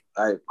 Well,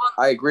 if,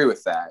 I agree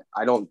with that.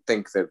 I don't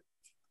think that,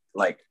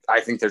 like, I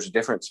think there's a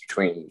difference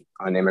between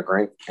an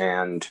immigrant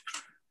and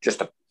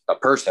just a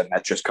person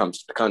that just comes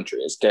to the country.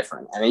 Is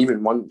different. And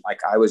even one,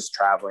 like, I was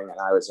traveling and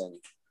I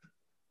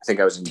think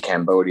I was in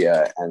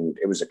Cambodia, and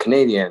it was a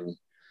Canadian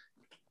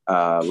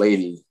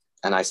lady.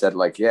 And I said,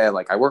 like, yeah,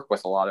 like, I work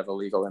with a lot of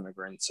illegal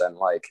immigrants, and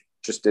like,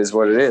 just is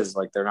what it is.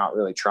 Like, they're not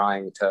really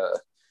trying to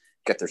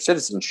get their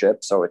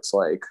citizenship. So it's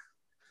like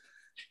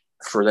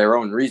for their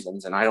own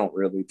reasons. And I don't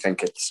really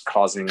think it's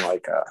causing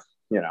like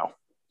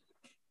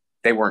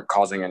they weren't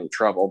causing any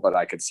trouble, but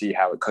I could see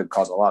how it could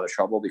cause a lot of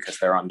trouble because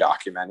they're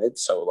undocumented.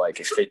 So like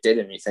if they did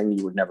anything,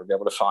 you would never be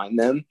able to find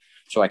them.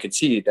 So I could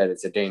see that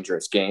it's a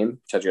dangerous game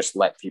to just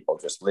let people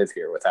just live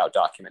here without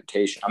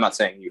documentation. I'm not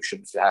saying you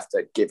should have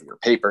to give your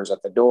papers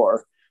at the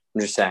door.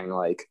 I'm just saying,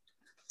 like,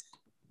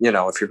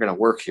 if you're going to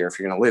work here, if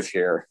you're going to live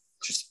here,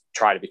 just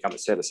try to become a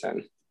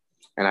citizen.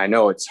 And I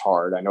know it's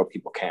hard. I know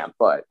people can't,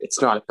 but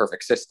it's not a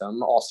perfect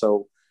system.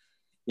 Also,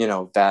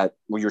 that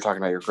when you were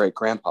talking about your great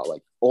grandpa,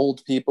 like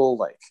old people,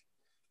 like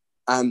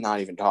I'm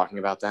not even talking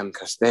about them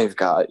because they've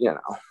got,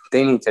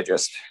 they need to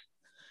just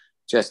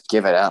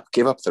give it up,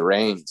 give up the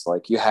reins.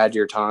 Like, you had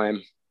your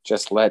time,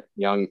 just let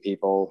young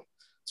people.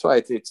 So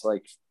it's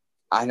like,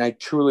 and I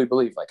truly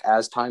believe, like,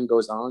 as time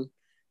goes on,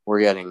 we're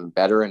getting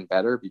better and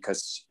better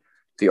because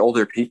the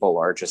older people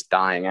are just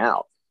dying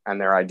out and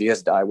their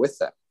ideas die with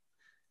them.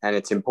 And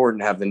it's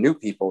important to have the new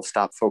people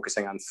stop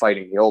focusing on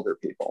fighting the older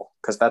people,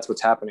 because that's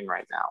what's happening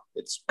right now.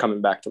 It's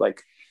coming back to,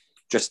 like,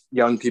 just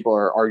young people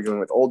are arguing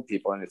with old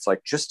people. And it's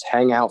like, just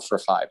hang out for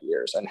 5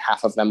 years and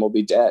half of them will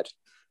be dead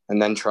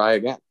and then try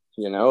again,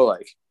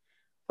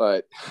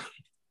 but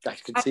I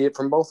could see it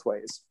from both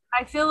ways.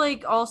 I feel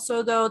like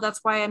also, though, that's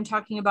why I'm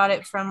talking about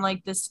it from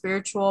like the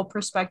spiritual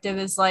perspective,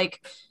 is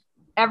like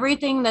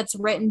everything that's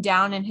written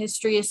down in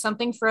history is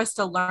something for us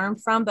to learn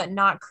from, but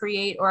not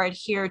create or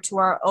adhere to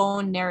our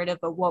own narrative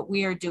of what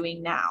we are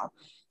doing now.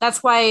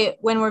 That's why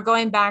when we're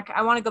going back,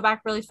 I want to go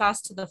back really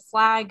fast to the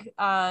flag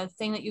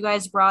thing that you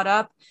guys brought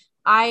up.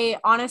 I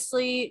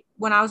honestly,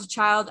 when I was a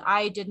child,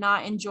 I did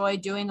not enjoy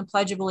doing the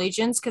Pledge of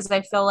Allegiance because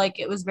I feel like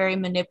it was very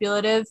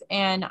manipulative.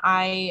 And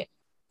I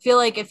feel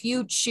like if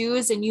you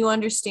choose and you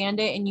understand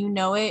it and you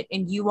know it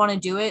and you want to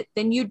do it,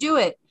 then you do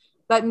it.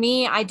 But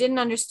me, I didn't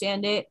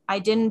understand it. I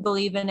didn't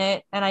believe in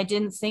it, and I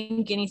didn't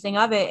think anything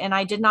of it. And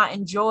I did not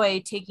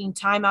enjoy taking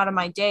time out of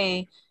my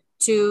day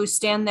to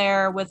stand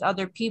there with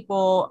other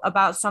people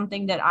about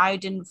something that I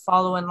didn't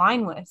follow in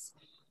line with.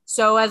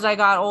 So as I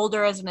got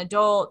older as an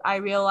adult, I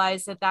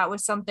realized that that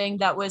was something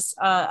that was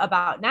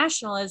about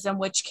nationalism,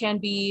 which can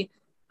be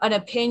an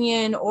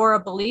opinion or a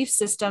belief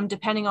system,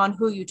 depending on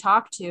who you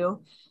talk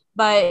to.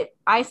 But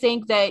I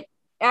think that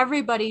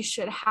everybody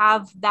should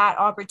have that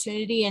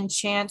opportunity and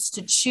chance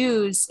to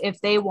choose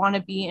if they want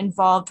to be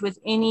involved with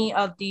any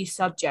of these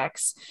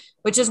subjects,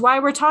 which is why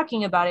we're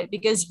talking about it,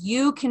 because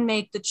you can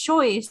make the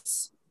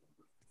choice.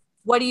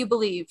 What do you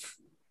believe?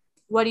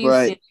 What do you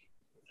feel?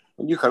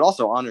 You could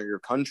also honor your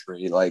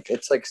country. Like,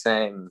 it's like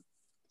saying,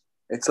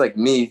 it's like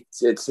me,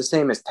 it's the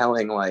same as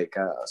telling, like,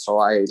 so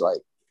I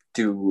like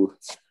do,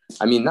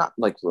 I mean, not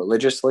like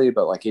religiously,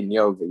 but like in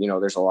yoga,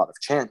 there's a lot of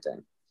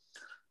chanting.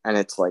 And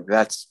it's like,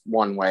 that's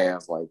one way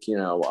of like, you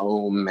know,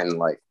 Om and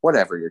like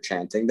whatever you're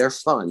chanting, they're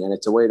fun. And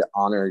it's a way to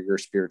honor your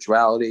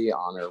spirituality,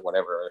 honor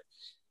whatever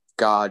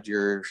God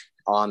you're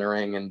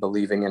honoring and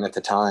believing in at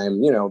the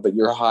time, you know, but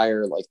you're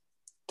higher, like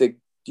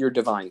your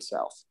divine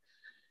self,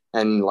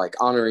 and like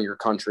honoring your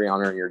country,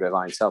 honoring your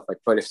divine self. Like,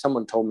 but if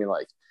someone told me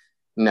like,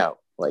 no,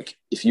 like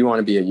if you want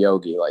to be a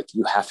yogi, like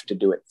you have to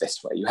do it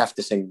this way. You have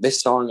to sing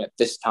this song at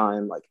this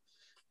time. Like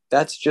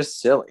that's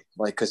just silly.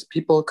 Like, because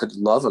people could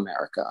love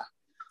America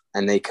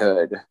and they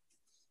could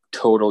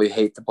totally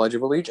hate the Pledge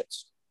of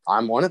Allegiance.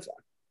 I'm one of them.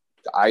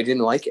 I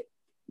didn't like it.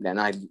 And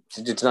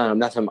I'm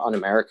not I'm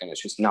un-American.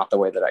 It's just not the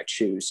way that I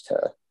choose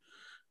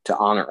to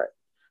honor it.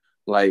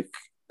 Like,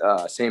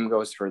 same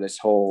goes for this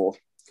whole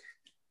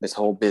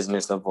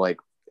business of like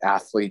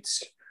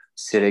athletes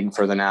sitting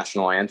for the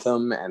national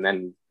anthem, and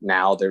then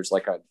now there's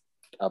like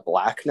a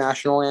black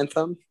national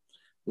anthem.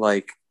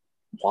 Like,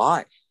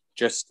 why?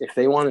 Just if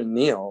they want to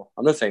kneel,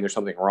 I'm not saying there's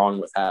something wrong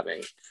with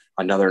having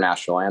another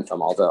national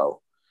anthem,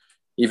 although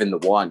even the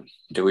one,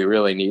 do we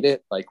really need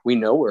it? Like, we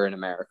know we're in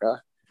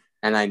America,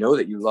 and I know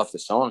that you love the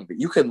song, but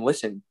you can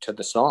listen to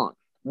the song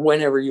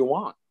whenever you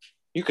want.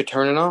 You could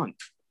turn it on.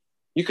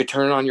 You could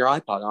turn it on your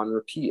iPod on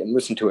repeat and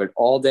listen to it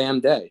all damn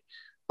day.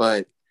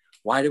 But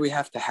why do we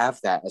have to have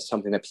that as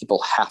something that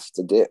people have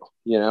to do?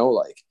 You know,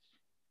 like,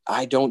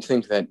 I don't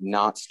think that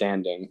not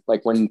standing,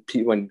 like when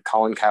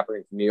Colin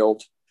Kaepernick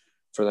kneeled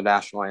for the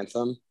national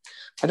anthem,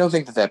 I don't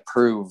think that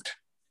proved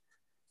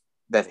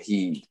that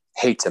he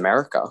hates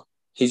America.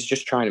 He's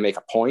just trying to make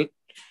a point.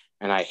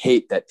 And I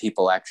hate that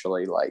people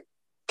actually like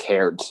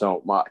cared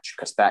so much,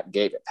 because that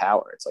gave it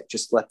power. It's like,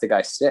 just let the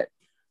guy sit.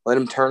 Let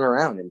him turn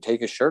around and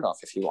take his shirt off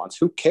if he wants.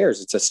 Who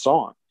cares? It's a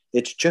song.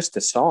 It's just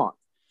a song.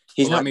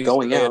 He's not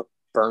going out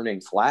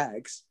burning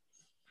flags.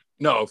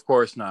 No, of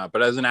course not.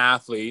 But as an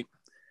athlete,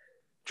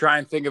 try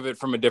and think of it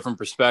from a different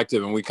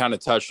perspective. And we kind of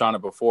touched on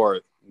it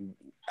before.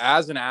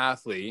 As an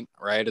athlete,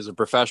 right, as a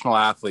professional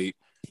athlete,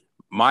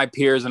 my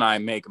peers and I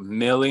make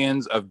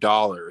millions of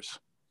dollars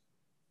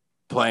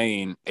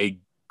playing a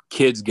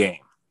kids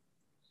game.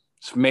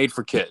 It's made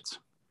for kids.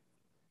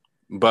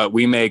 But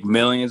we make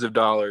millions of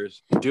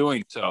dollars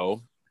doing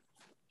so.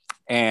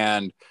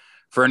 And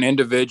for an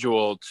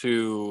individual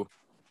to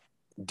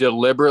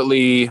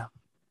deliberately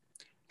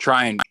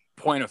try and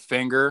point a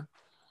finger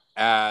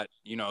at,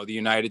 you know, the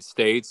United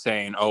States,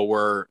 saying,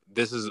 oh,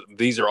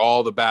 these are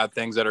all the bad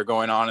things that are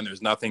going on and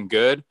there's nothing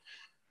good,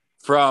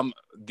 from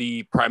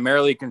the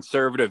primarily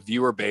conservative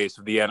viewer base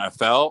of the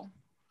NFL,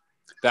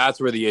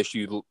 that's where the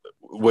issue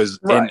was,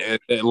 right.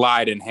 It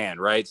lied in hand,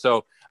 right?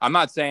 So I'm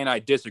not saying I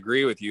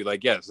disagree with you.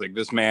 Like, yes, like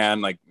this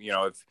man, like, you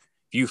know, if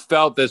you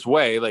felt this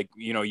way, like,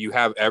 you know, you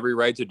have every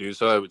right to do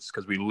so. It's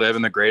because we live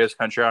in the greatest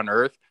country on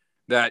earth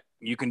that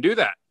you can do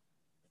that.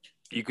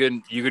 You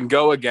can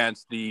go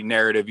against the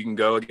narrative. You can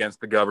go against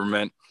the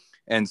government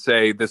and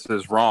say this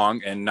is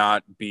wrong and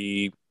not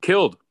be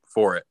killed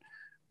for it.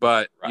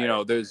 But, right. You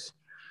know,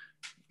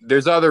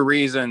 there's other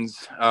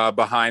reasons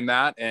behind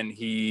that. And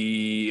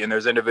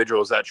there's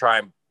individuals that try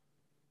and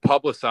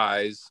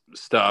publicize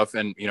stuff,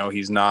 and you know,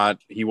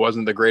 he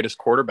wasn't the greatest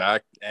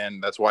quarterback,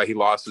 and that's why he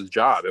lost his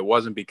job. It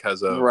wasn't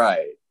because of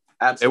right.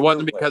 Absolutely. It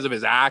wasn't because of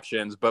his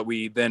actions, but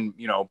we then,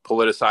 you know,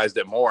 politicized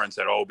it more and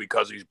said, oh,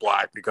 because he's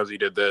black, because he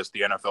did this,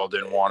 the NFL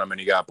didn't want him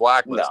and he got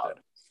blacklisted.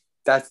 No,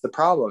 that's the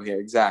problem here.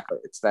 Exactly.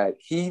 It's that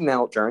he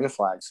knelt during the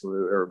flag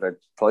salute, or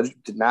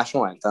the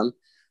national anthem,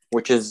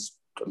 which is,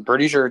 I'm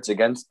pretty sure it's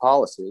against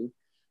policy,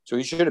 so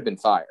he should have been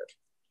fired.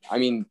 I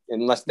mean,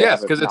 unless they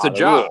yes, because it's a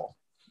job. Rule.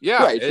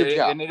 Yeah, right,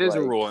 and it is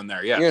a rule in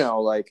there. Yeah, you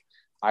know, like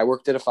I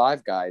worked at a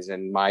Five Guys,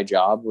 and my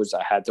job was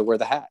I had to wear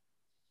the hat,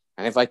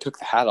 and if I took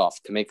the hat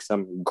off to make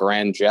some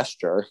grand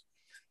gesture,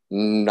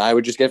 I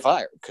would just get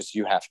fired, because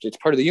you have to. It's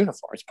part of the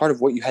uniform. It's part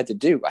of what you had to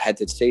do. I had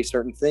to say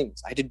certain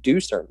things. I had to do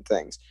certain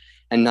things,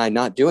 and by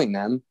not doing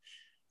them,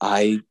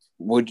 I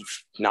would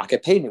not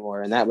get paid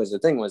anymore. And that was the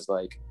thing. Was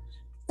like,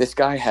 this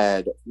guy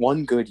had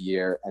one good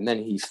year, and then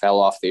he fell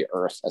off the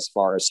earth as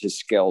far as his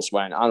skills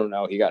went. I don't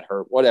know. He got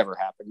hurt. Whatever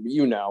happened, but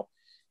you know.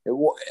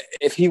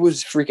 If he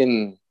was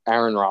freaking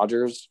Aaron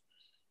Rodgers,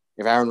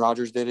 if Aaron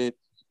Rodgers did it,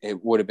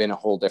 it would have been a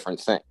whole different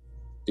thing,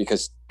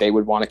 because they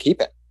would want to keep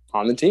it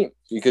on the team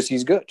because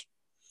he's good.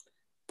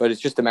 But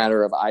it's just a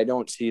matter of, I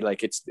don't see,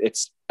 like, it's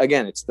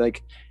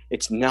like,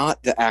 it's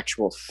not the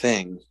actual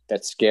thing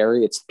that's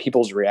scary. It's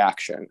people's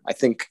reaction. I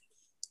think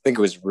it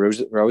was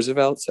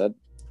Roosevelt said,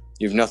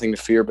 you have nothing to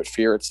fear but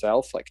fear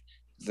itself. Like,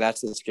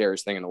 that's the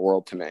scariest thing in the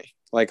world to me.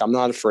 Like, I'm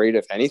not afraid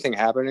of anything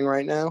happening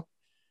right now,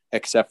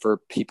 except for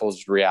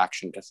people's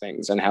reaction to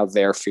things and how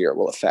their fear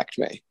will affect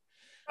me.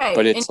 Right.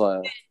 But it's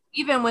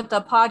even with the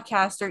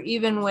podcast, or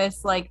even with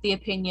like the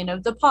opinion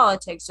of the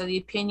politics, or the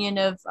opinion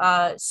of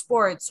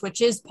sports,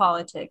 which is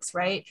politics,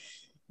 right?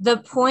 The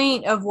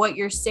point of what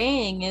you're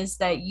saying is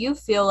that you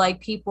feel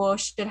like people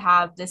should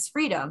have this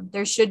freedom.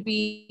 There should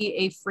be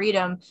a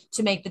freedom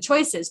to make the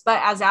choices.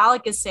 But as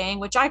Alec is saying,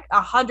 which I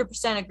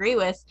 100% agree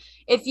with,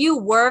 if you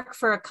work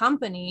for a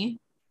company,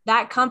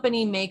 that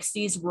company makes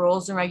these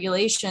rules and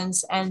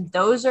regulations, and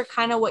those are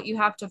kind of what you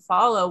have to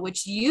follow,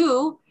 which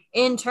you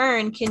in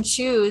turn can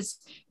choose.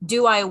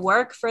 Do I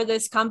work for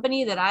this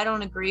company that I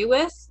don't agree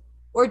with,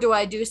 or do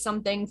I do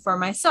something for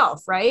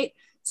myself? Right.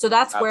 So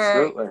that's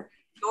Absolutely. where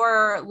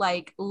your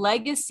like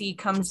legacy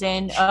comes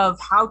in, of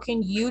how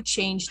can you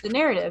change the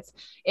narrative.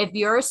 If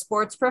you're a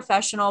sports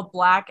professional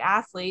Black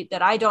athlete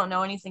that I don't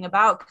know anything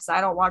about because I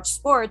don't watch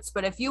sports,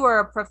 but if you are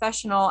a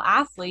professional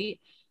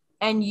athlete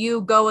and you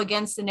go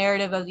against the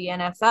narrative of the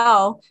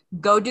NFL,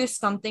 go do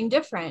something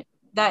different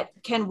that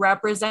can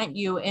represent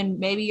you, and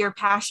maybe your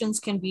passions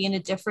can be in a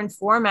different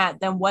format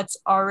than what's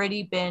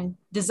already been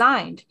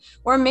designed.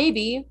 Or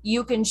maybe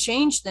you can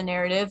change the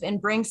narrative and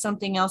bring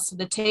something else to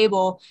the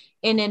table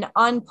in an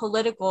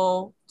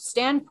unpolitical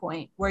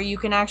standpoint, where you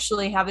can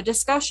actually have a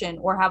discussion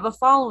or have a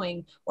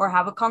following or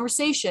have a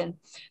conversation.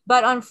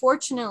 But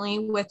unfortunately,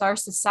 with our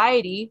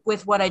society,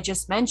 with what I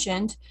just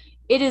mentioned,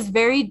 it is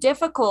very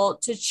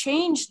difficult to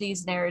change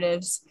these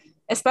narratives,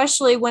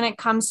 especially when it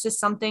comes to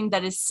something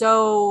that is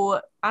so,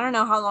 I don't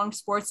know how long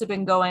sports have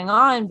been going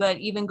on, but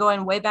even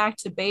going way back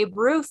to Babe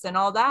Ruth and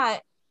all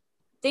that,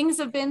 things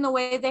have been the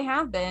way they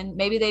have been.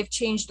 Maybe they've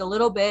changed a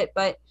little bit,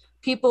 but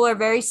people are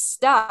very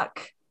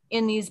stuck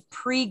in these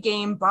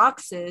pre-game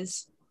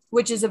boxes,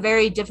 which is a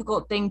very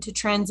difficult thing to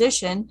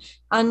transition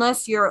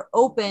unless you're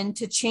open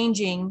to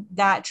changing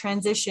that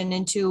transition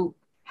into,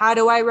 how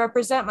do I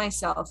represent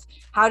myself?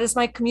 How does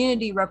my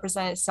community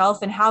represent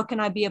itself? And how can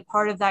I be a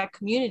part of that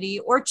community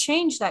or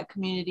change that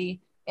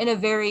community in a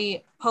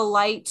very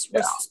polite,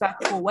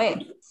 respectful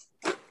way?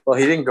 Well,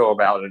 he didn't go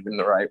about it in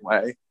the right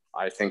way.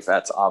 I think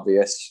that's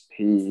obvious.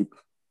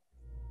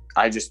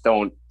 I just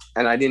don't,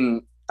 and I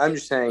didn't, I'm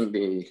just saying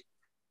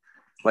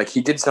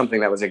he did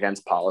something that was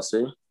against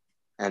policy,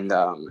 and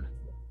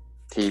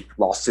he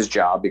lost his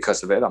job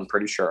because of it, I'm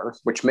pretty sure,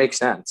 which makes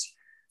sense.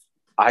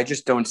 I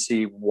just don't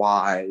see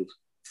why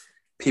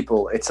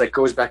people, it's like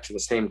goes back to the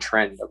same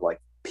trend of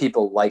like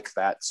people like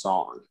that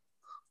song.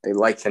 They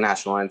like the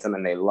national anthem,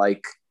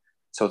 and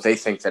so they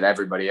think that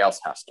everybody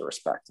else has to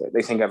respect it.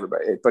 They think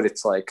everybody, but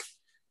it's like,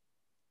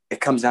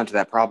 it comes down to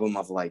that problem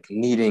of like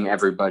needing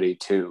everybody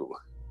to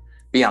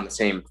be on the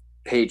same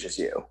page as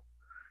you.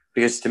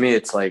 Because to me,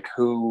 it's like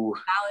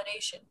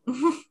validation,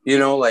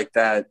 like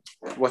that,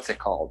 what's it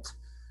called?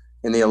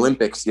 In the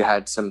Olympics, you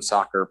had some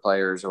soccer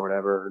players or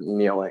whatever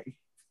kneeling,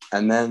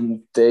 and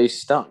then they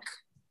stunk.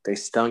 They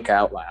stunk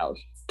out loud,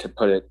 to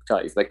put it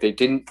like they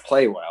didn't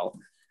play well.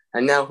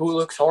 And now who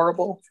looks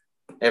horrible?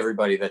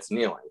 Everybody that's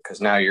kneeling,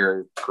 because now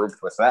you're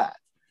grouped with that.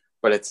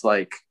 But it's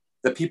like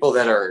the people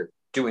that are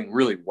doing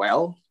really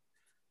well,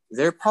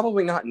 they're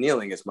probably not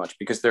kneeling as much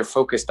because they're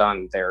focused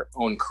on their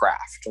own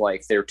craft.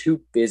 Like they're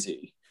too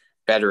busy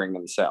bettering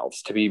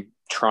themselves to be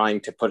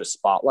trying to put a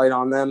spotlight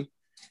on them.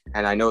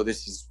 And I know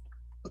this is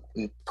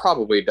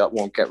probably that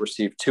won't get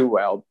received too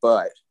well,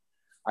 but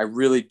I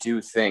really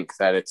do think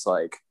that it's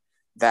like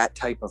that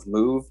type of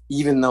move,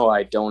 even though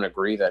I don't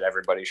agree that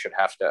everybody should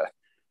have to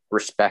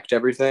respect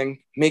everything,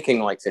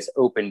 making like this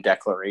open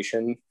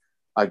declaration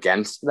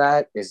against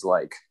that is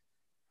like,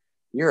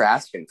 you're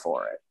asking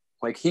for it.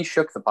 Like he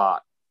shook the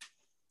pot.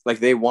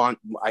 Like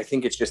I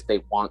think it's just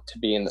they want to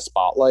be in the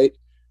spotlight,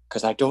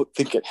 because I don't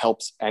think it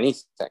helps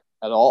anything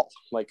at all.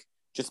 Like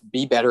just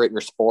be better at your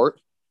sport,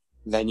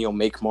 then you'll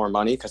make more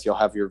money because you'll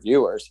have your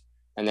viewers,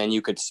 and then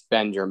you could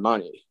spend your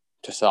money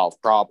to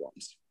solve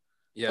problems.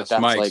 Yes,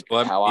 that's Mike,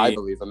 like how I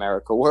believe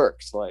America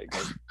works. Like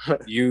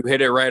you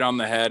hit it right on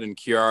the head, and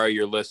Kiara,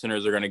 your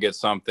listeners are going to get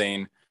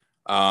something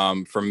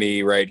from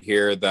me right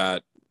here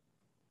that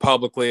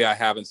publicly I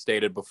haven't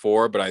stated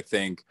before, but I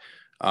think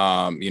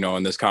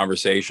in this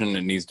conversation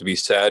it needs to be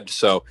said.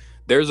 So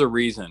there's a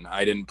reason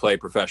I didn't play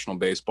professional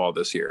baseball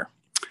this year.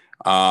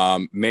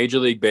 Major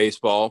League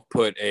Baseball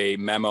put a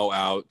memo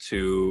out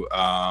to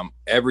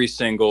every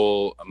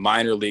single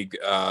minor league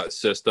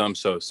system,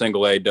 so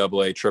single A,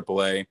 double A,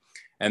 triple A.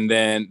 And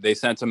then they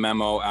sent a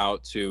memo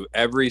out to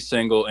every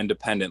single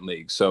independent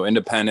league. So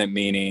independent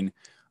meaning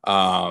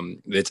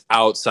it's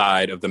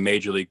outside of the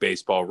Major League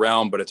Baseball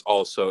realm, but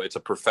it's a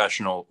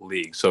professional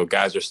league. So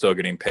guys are still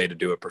getting paid to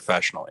do it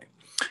professionally.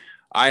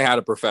 I had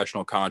a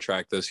professional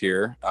contract this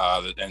year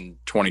in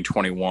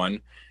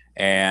 2021,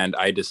 and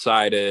I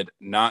decided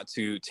not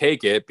to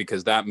take it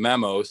because that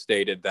memo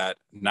stated that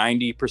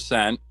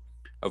 90%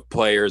 of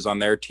players on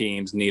their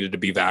teams needed to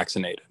be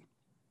vaccinated.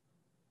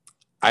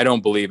 I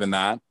don't believe in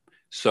that.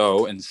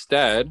 So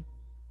instead,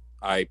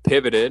 I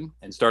pivoted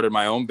and started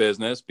my own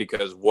business,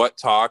 because what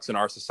talks in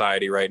our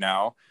society right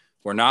now,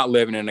 we're not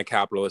living in a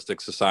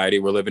capitalistic society.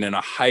 We're living in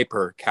a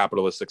hyper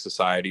capitalistic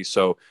society.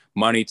 So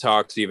money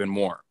talks even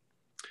more.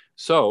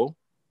 So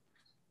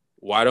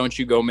why don't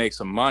you go make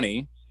some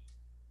money,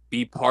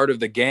 be part of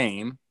the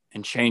game,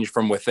 and change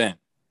from within?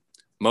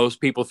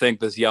 Most people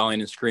think this yelling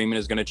and screaming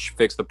is going to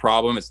fix the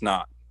problem. It's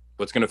not.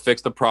 What's going to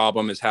fix the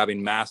problem is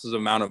having massive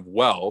amount of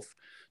wealth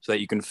so that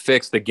you can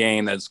fix the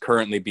game that's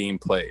currently being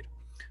played.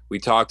 We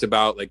talked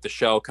about like the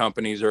shell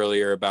companies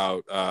earlier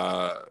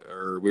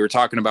or we were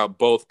talking about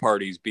both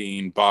parties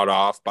being bought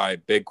off by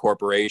big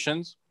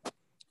corporations.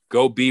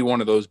 Go be one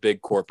of those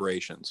big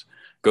corporations.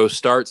 Go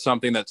start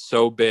something that's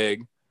so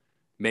big,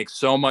 make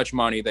so much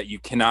money that you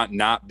cannot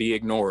not be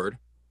ignored.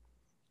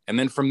 And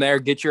then from there,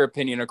 get your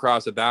opinion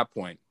across at that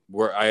point.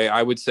 Where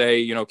I would say,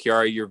 you know,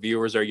 Kiara, your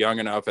viewers are young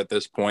enough at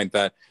this point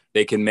that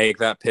they can make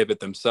that pivot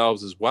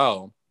themselves as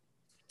well.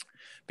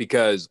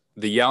 Because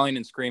the yelling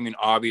and screaming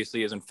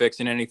obviously isn't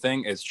fixing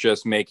anything. It's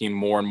just making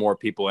more and more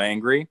people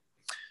angry.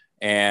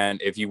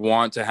 And if you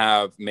want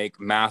to make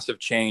massive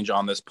change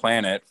on this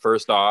planet,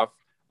 first off,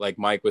 like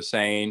Mike was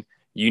saying,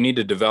 you need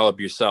to develop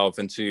yourself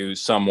into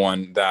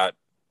someone that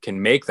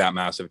can make that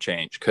massive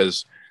change,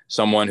 because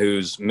someone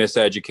who's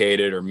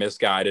miseducated or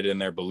misguided in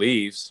their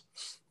beliefs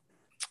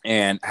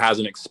and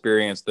hasn't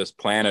experienced this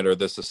planet or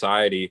this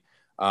society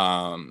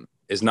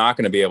is not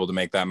going to be able to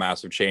make that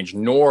massive change,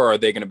 nor are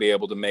they going to be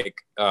able to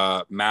make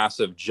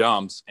massive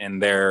jumps in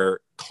their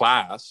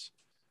class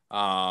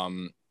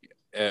and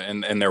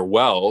their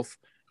wealth.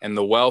 And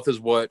the wealth is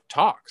what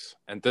talks.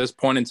 At this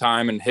point in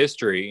time in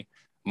history,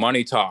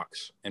 money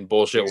talks and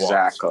bullshit walks.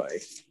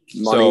 Exactly.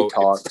 Money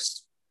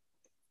talks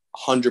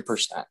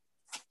 100%.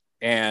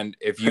 And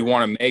if you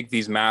want to make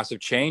these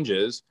massive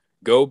changes,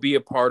 go be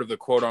a part of the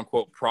quote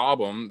unquote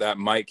problem that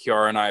Mike,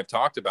 Kiara, and I have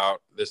talked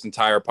about this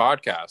entire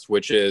podcast,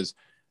 which is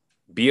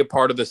be a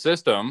part of the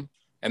system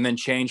and then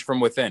change from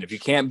within. If you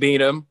can't beat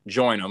them,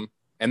 join them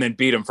and then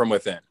beat them from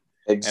within.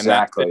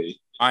 Exactly. And that's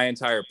my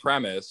entire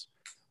premise.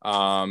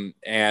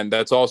 And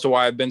that's also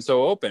why I've been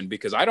so open,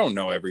 because I don't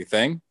know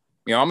everything.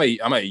 You know,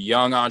 I'm a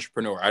young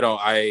entrepreneur.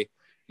 I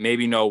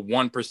maybe know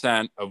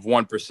 1% of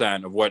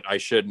what I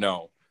should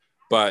know,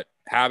 but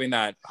having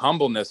that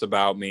humbleness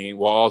about me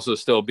while also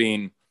still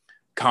being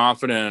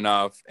confident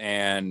enough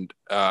and,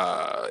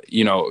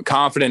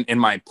 confident in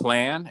my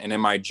plan and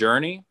in my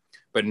journey,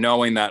 but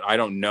knowing that I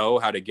don't know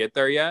how to get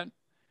there yet.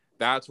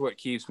 That's what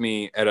keeps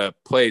me at a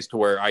place to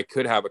where I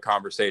could have a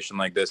conversation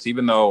like this,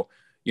 even though,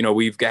 you know,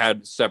 we've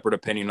had separate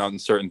opinion on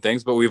certain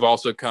things, but we've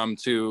also come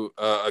to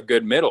a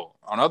good middle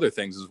on other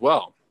things as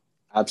well.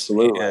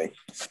 Absolutely.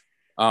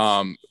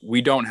 And,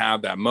 we don't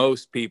have that.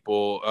 Most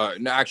people,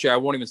 actually, I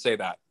won't even say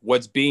that.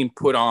 What's being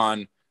put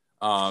on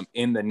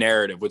in the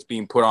narrative, what's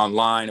being put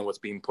online and what's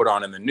being put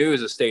on in the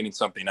news is stating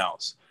something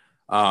else.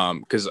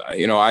 Because,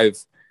 you know, I've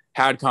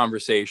had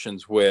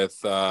conversations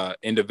with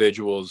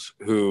individuals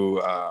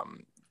who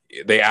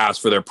they ask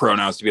for their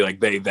pronouns to be like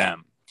they,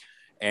 them.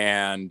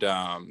 And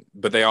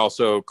but they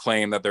also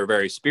claim that they're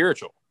very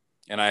spiritual.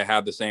 And I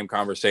had the same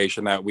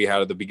conversation that we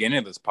had at the beginning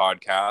of this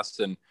podcast.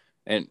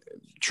 And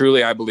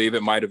truly, I believe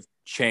it might have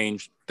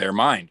changed their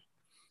mind.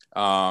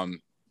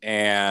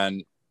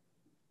 And,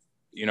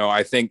 you know,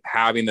 I think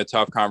having the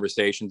tough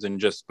conversations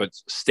and but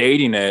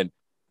stating it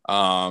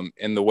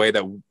in the way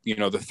that, you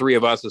know, the three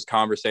of us has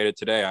conversated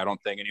today, I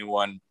don't think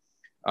anyone,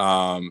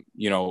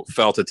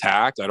 felt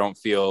attacked. I don't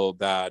feel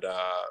that,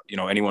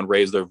 anyone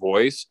raised their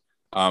voice.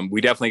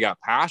 We definitely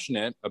got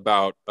passionate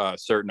about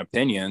certain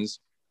opinions,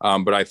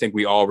 but I think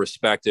we all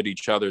respected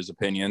each other's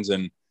opinions,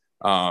 and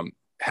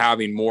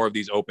having more of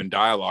these open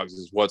dialogues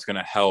is what's going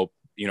to help,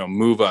 you know,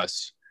 move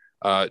us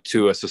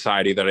to a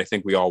society that I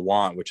think we all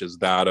want, which is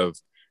that of,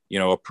 you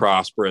know, a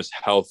prosperous,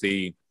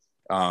 healthy,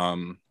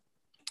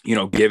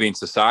 giving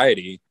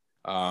society,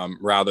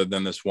 rather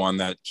than this one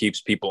that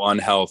keeps people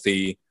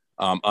unhealthy,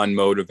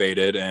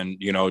 unmotivated, and,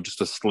 you know,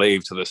 just a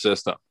slave to the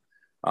system.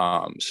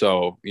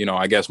 So, you know,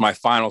 I guess my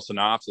final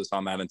synopsis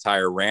on that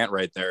entire rant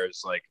right there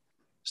is like,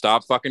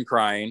 stop fucking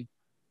crying,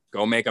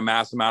 go make a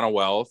mass amount of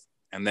wealth,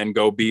 and then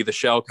go be the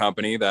shell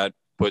company that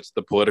puts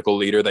the political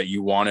leader that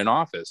you want in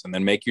office, and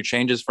then make your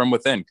changes from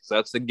within. Because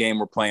that's the game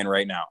we're playing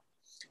right now.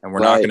 And we're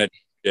not going to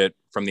do it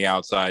from the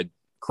outside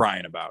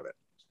crying about it.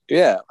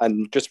 Yeah.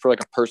 And just for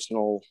like a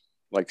personal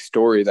like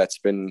story that's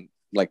been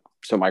like,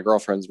 so my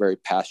girlfriend's very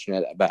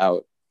passionate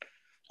about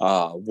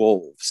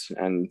wolves,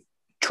 and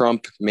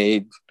Trump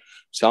made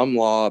some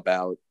law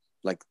about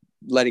like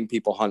letting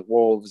people hunt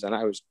wolves. And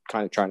I was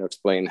kind of trying to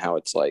explain how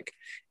it's like,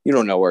 you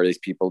don't know where these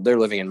people, they're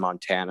living in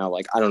Montana.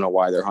 Like, I don't know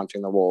why they're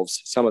hunting the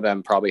wolves. Some of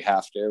them probably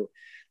have to.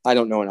 I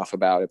don't know enough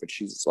about it, but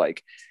she's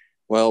like,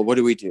 well, what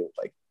do we do?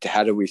 Like,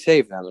 how do we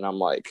save them? And I'm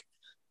like,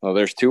 well,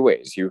 there's two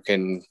ways. You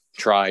can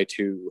try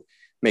to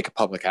make a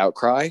public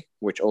outcry,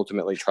 which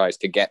ultimately tries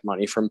to get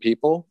money from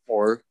people,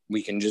 or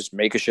we can just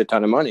make a shit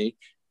ton of money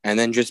and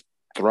then just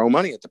throw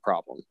money at the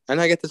problem.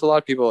 And I get this, a lot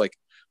of people like,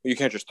 well, you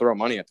can't just throw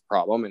money at the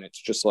problem. And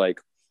it's just like,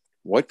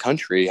 what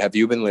country have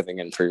you been living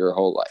in for your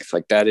whole life?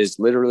 Like, that is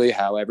literally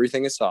how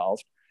everything is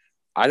solved.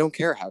 I don't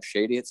care how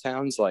shady it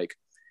sounds. Like,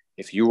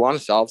 if you want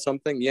to solve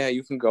something, yeah,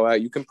 you can go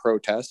out, you can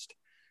protest.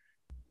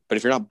 But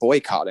if you're not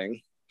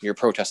boycotting, your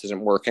protest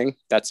isn't working.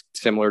 That's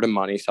similar to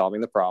money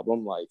solving the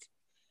problem. Like,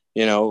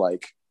 you know,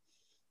 like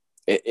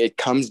it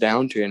comes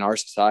down to, in our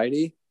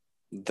society,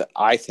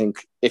 I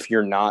think if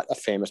you're not a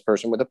famous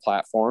person with a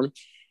platform,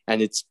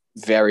 and it's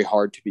very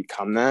hard to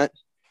become that,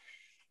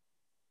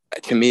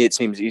 to me, it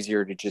seems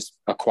easier to just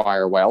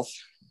acquire wealth.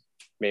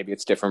 Maybe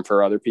it's different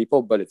for other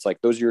people, but it's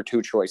like, those are your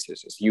two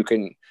choices. Is you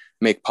can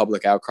make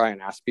public outcry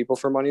and ask people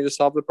for money to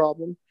solve the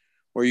problem,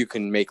 or you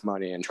can make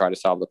money and try to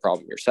solve the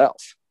problem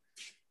yourself.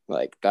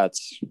 Like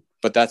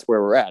but that's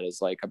where we're at,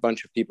 is like a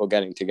bunch of people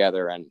getting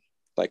together, and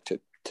like to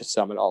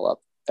sum it all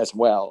up as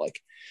well, like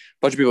a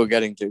bunch of people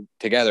getting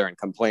together and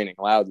complaining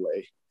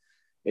loudly.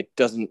 It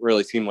doesn't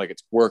really seem like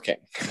it's working.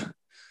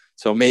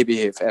 So maybe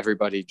if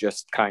everybody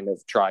just kind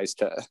of tries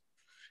to,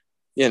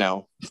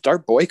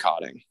 start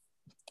boycotting,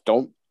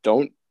 don't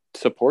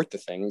support the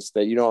things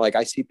that, like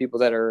I see people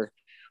that are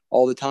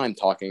all the time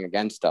talking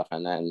against stuff,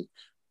 and then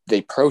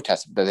they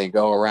protest, but they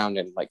go around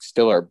and like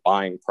still are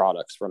buying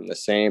products from the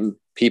same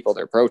people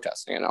they're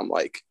protesting. And I'm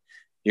like,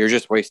 you're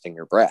just wasting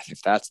your breath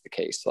if that's the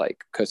case,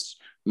 like, because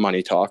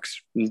money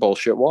talks and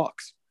bullshit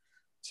walks.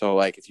 So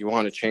like, if you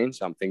want to change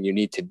something, you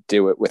need to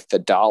do it with the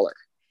dollar.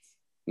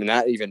 And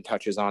that even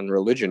touches on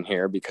religion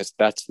here, because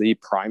that's the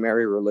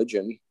primary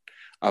religion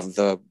of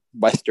the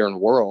Western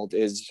world,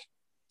 is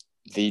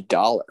the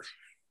dollar,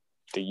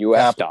 the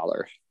US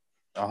dollar.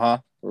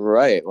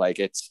 Right. Like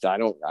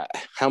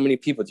how many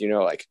people do you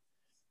know, like,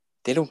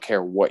 they don't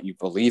care what you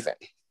believe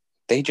in.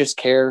 They just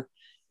care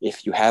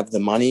if you have the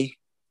money,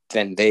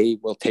 then they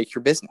will take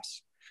your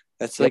business.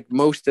 That's like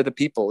most of the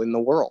people in the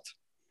world.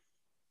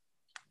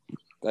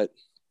 But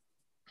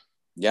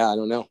yeah, I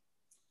don't know.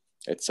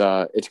 It's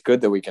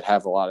good that we could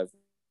have a lot of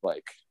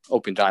like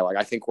open dialogue.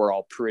 I think we're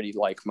all pretty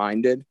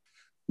like-minded,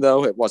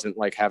 though. It wasn't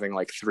like having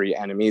like 3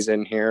 enemies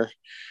in here.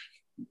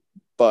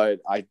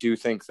 But I do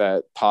think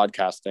that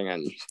podcasting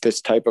and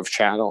this type of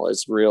channel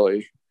is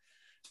really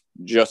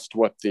just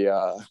what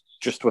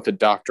the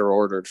doctor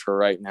ordered for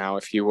right now,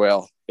 if you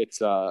will. It's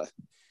the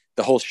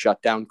whole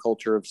shutdown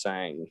culture of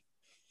saying,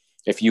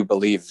 if you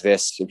believe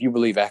this, if you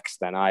believe X,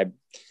 then I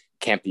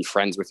can't be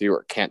friends with you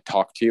or can't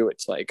talk to you.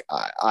 It's like,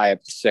 I am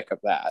sick of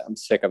that. I'm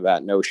sick of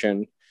that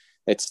notion.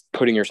 It's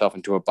putting yourself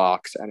into a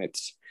box, and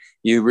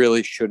you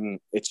really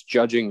shouldn't. It's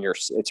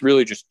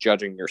really just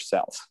judging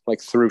yourself,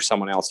 like through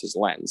someone else's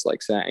lens,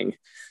 like saying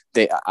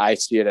I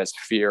see it as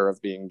fear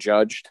of being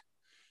judged.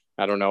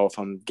 I don't know if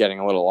I'm getting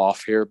a little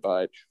off here,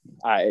 but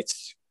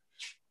it's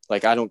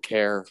like, I don't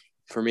care.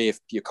 For me, if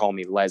you call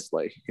me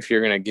Leslie, if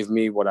you're going to give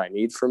me what I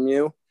need from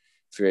you,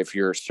 if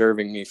you're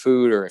serving me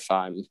food, or if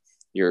I'm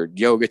your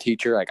yoga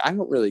teacher, like, I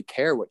don't really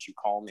care what you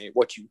call me,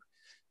 what you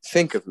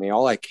think of me.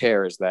 All I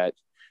care is that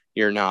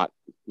you're not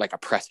like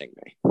oppressing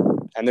me.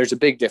 And there's a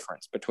big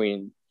difference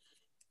between,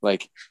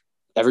 like,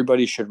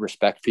 everybody should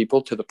respect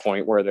people to the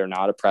point where they're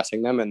not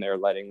oppressing them and they're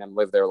letting them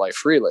live their life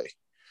freely.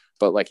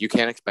 But like, you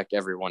can't expect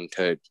everyone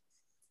to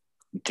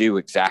do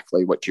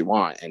exactly what you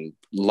want and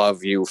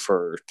love you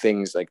for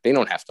things. Like, they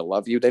don't have to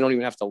love you. They don't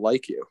even have to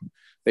like you.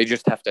 They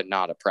just have to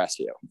not oppress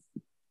you.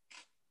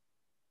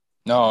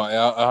 No,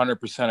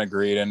 100%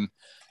 agreed. And,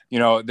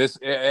 this,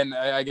 and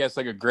I guess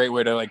like a great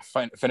way to like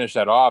finish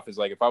that off is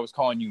like, if I was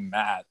calling you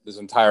Matt this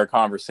entire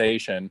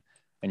conversation,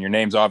 and your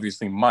name's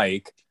obviously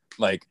Mike,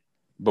 like,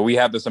 but we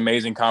have this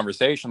amazing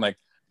conversation, like,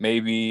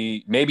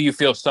 maybe you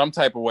feel some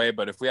type of way,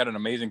 but if we had an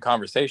amazing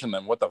conversation,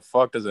 then what the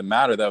fuck does it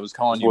matter that I was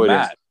calling you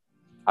Matt?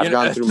 I've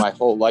gone through my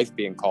whole life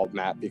being called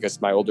Matt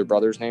because my older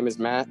brother's name is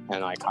Matt,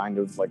 and I kind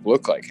of like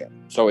look like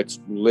him. So it's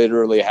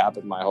literally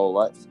happened my whole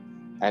life,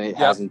 and it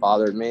hasn't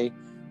bothered me.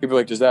 People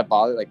are like, does that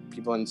bother? Like,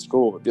 people in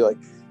school would be like,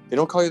 they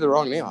don't call you the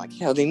wrong name. I'm like,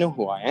 yeah, they know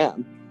who I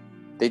am.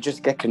 They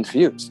just get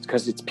confused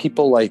because it's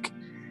people like,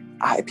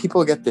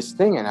 people get this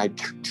thing, and I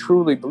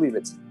truly believe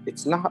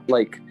it's not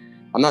like,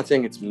 I'm not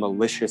saying it's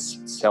malicious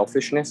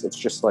selfishness. It's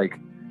just like,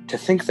 to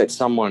think that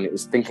someone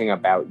is thinking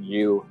about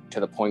you to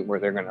the point where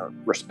they're going to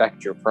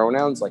respect your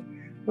pronouns. Like,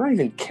 I don't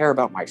even care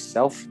about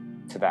myself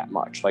to that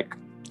much. Like,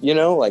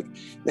 like,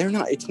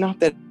 it's not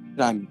that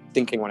I'm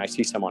thinking when I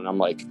see someone, I'm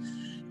like,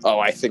 oh,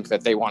 I think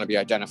that they want to be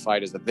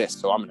identified as a this,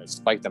 so I'm going to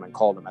spike them and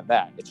call them a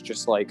that. It's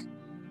just like,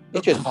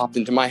 it just popped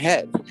into my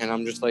head, and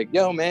I'm just like,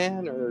 yo,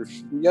 man, or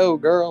yo,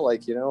 girl.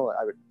 Like,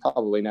 I would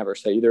probably never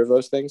say either of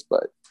those things,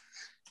 but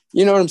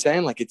you know what I'm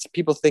saying? Like,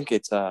 people think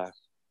it's,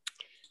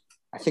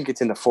 I think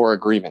it's in the 4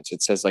 agreements.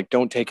 It says, like,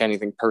 don't take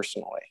anything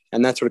personally.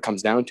 And that's what it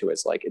comes down to,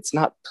 is like, it's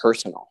not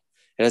personal.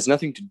 It has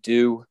nothing to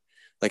do,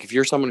 like, if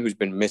you're someone who's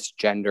been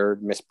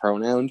misgendered,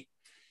 mispronounced,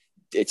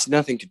 it's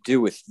nothing to do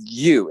with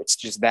you. It's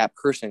just that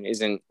person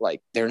isn't,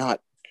 like, they're not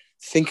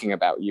thinking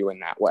about you in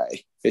that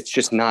way.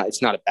 It's not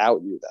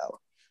about you, though.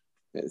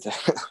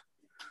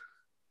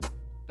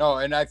 No,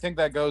 and I think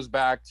that goes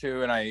back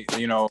to, and I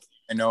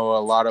know a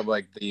lot of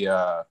like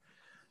the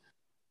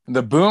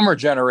boomer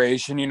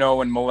generation,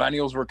 when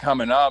millennials were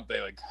coming up,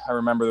 I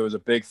remember there was a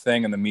big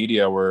thing in the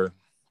media where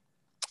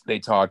they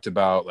talked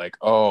about like,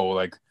 oh,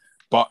 like,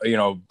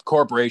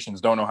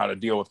 corporations don't know how to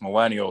deal with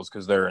millennials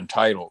because they're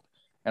entitled.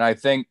 And I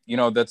think,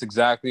 that's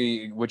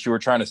exactly what you were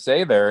trying to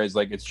say there, is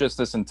like, it's just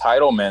this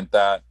entitlement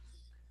that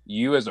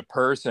you as a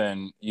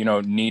person,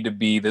 need to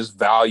be this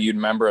valued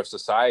member of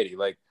society.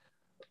 Like,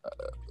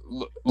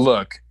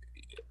 look,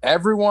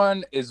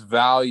 everyone is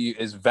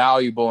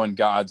valuable in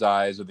God's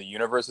eyes or the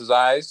universe's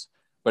eyes.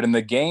 But in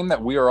the game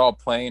that we are all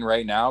playing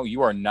right now,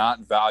 you are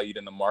not valued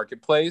in the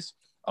marketplace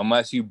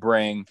unless you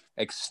bring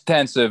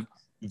extensive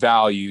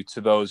value to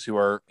those who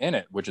are in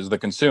it, which is the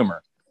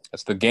consumer.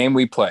 That's the game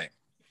we play.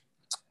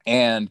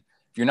 And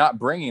if you're not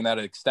bringing that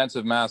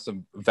extensive mass of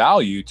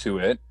value to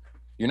it,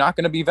 you're not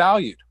going to be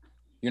valued.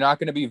 You're not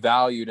going to be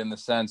valued in the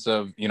sense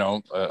of, you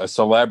know, a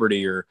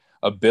celebrity or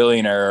a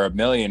billionaire or a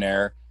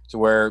millionaire, to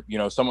where, you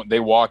know, someone,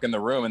 they walk in the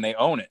room and they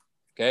own it.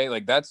 Okay.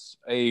 Like that's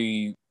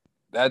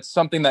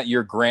something that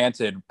you're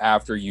granted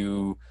after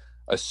you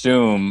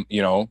assume,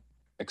 you know,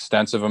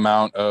 extensive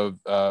amount of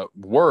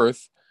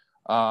worth.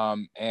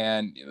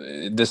 And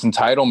this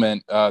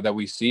entitlement that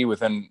we see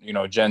within, you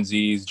know, Gen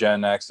Zs,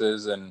 Gen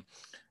X's, and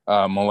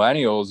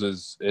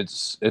millennials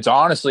it's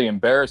honestly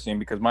embarrassing,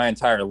 because my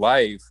entire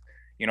life,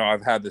 you know,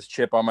 I've had this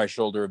chip on my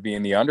shoulder of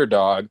being the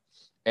underdog,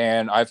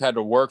 and I've had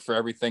to work for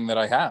everything that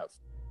I have.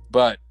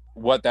 But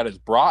what that has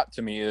brought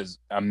to me is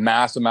a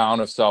mass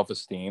amount of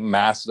self-esteem,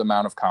 massive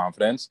amount of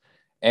confidence.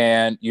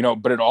 And, you know,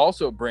 but it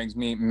also brings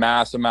me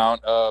mass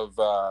amount of,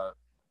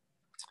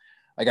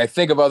 like, I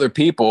think of other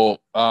people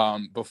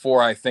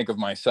before I think of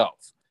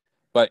myself.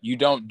 But you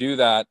don't do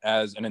that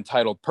as an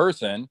entitled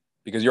person,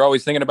 because you're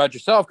always thinking about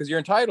yourself because you're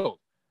entitled,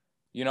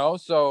 you know?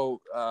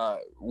 So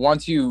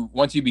once you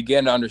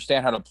begin to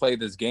understand how to play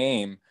this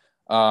game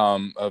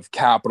of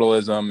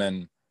capitalism,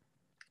 and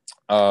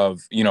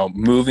of, you know,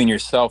 moving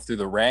yourself through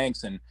the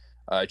ranks and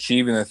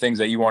achieving the things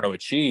that you want to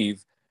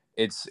achieve,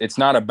 it's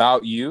not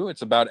about you,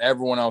 it's about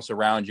everyone else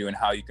around you and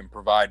how you can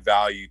provide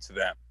value to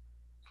them.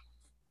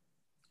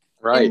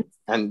 Right.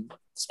 And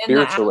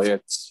spiritually,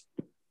 it's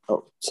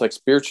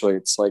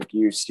like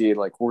you see,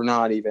 like, we're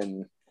not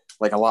even,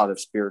 like, a lot of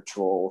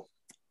spiritual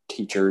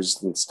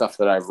teachers and stuff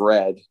that I've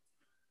read,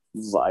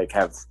 like,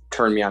 have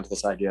turned me onto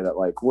this idea that,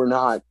 like,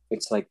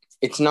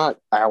 it's not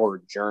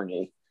our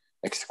journey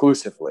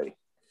exclusively.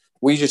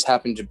 We just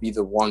happen to be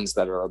the ones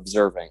that are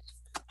observing.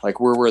 Like,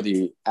 we're where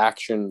the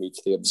action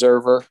meets the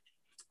observer,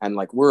 and,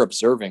 like, we're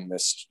observing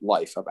this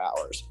life of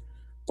ours.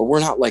 But we're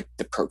not, like,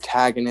 the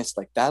protagonist.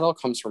 Like, that all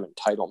comes from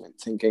entitlement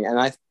thinking.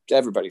 And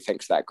everybody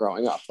thinks that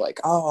growing up, like,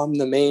 oh, I'm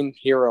the main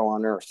hero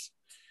on earth.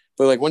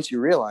 But, like, once you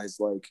realize,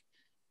 like,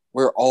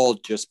 we're all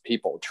just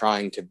people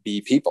trying to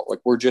be people. Like,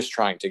 we're just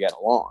trying to get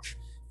along.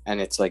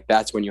 And it's like,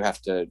 that's when you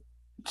have to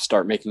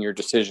start making your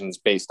decisions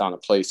based on a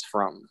place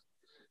from,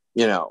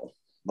 you know,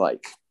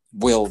 like,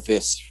 will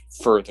this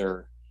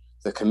further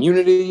the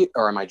community,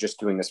 or am I just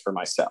doing this for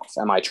myself?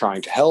 Am I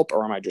trying to help,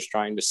 or am I just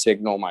trying to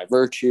signal my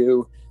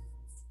virtue?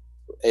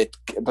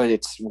 But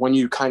it's when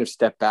you kind of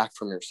step back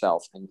from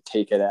yourself and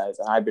take it as,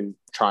 I've been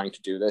trying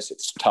to do this,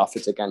 it's tough,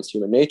 it's against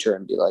human nature,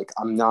 and be like,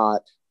 I'm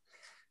not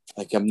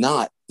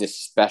this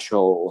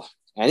special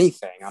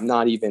anything. I'm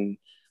not even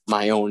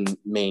my own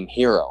main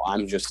hero.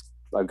 I'm just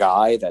a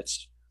guy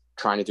that's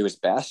trying to do his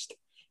best.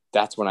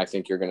 That's when I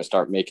think you're going to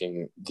start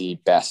making the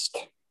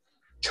best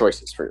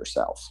choices for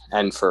yourself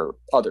and for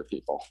other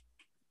people.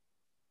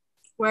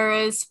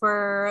 Whereas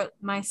for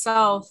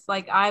myself,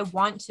 like, I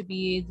want to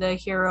be the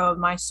hero of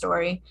my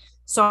story.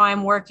 So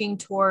I'm working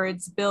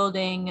towards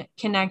building,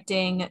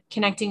 connecting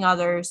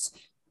others,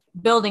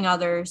 building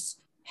others,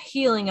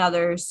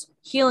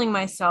 healing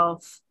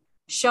myself,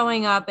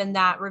 showing up in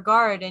that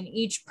regard. And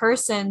each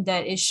person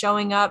that is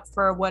showing up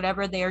for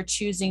whatever they are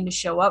choosing to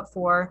show up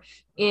for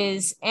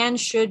is and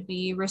should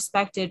be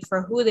respected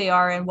for who they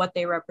are and what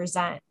they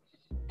represent.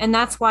 And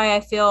that's why I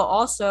feel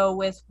also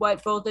with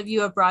what both of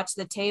you have brought to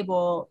the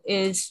table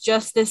is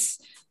just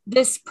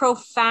this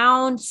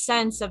profound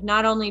sense of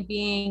not only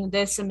being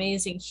this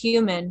amazing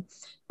human,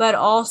 but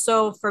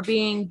also for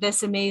being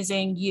this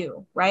amazing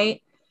you,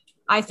 right?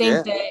 I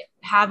think that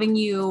having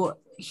you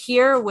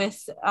here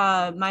with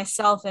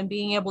myself and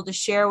being able to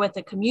share with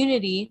the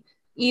community,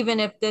 even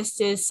if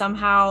this is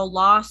somehow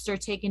lost or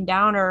taken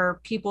down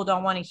or people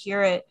don't want to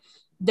hear it,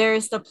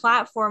 there's the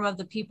platform of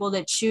the people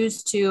that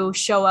choose to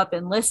show up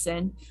and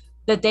listen,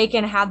 that they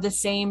can have the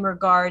same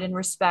regard and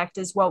respect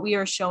as what we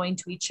are showing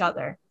to each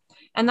other.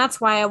 And that's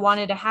why I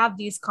wanted to have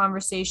these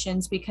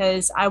conversations,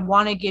 because I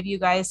want to give you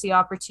guys the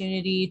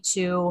opportunity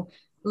to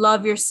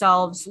love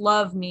yourselves,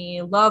 love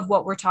me, love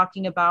what we're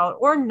talking about,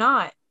 or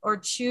not, or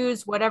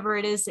choose whatever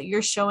it is that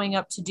you're showing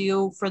up to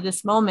do for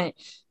this moment.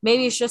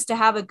 Maybe it's just to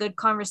have a good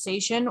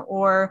conversation,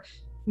 or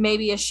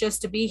maybe it's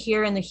just to be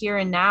here in the here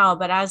and now.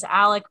 But as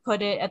Alec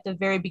put it at the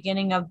very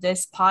beginning of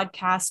this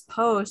podcast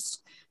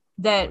post,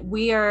 that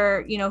we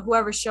are, you know,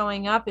 whoever's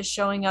showing up is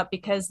showing up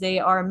because they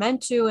are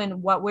meant to,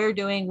 and what we're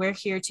doing, we're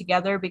here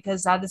together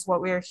because that is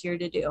what we're here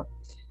to do.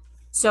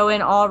 So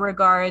in all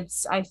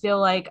regards, I feel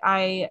like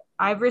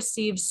I've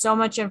received so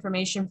much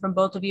information from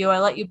both of you. I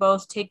let you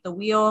both take the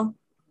wheel.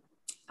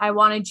 I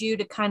wanted you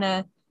to kind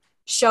of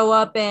show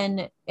up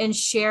and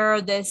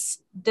share this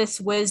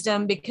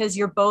wisdom, because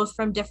you're both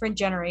from different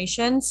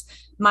generations.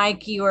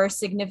 Mike, you are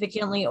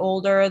significantly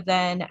older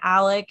than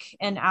Alec,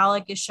 and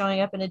Alec is showing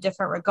up in a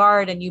different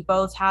regard, and you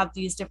both have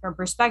these different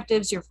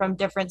perspectives. You're from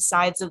different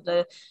sides of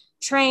the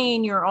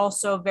train. You're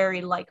also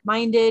very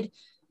like-minded.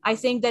 I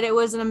think that it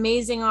was an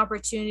amazing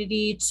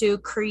opportunity to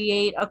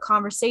create a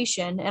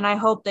conversation. And I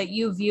hope that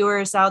you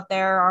viewers out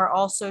there are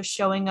also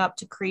showing up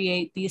to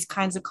create these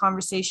kinds of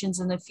conversations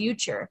in the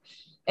future.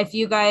 If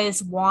you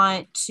guys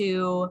want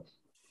to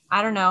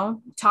I don't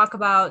know, talk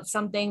about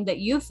something that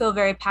you feel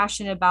very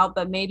passionate about,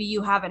 but maybe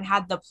you haven't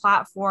had the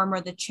platform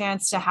or the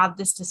chance to have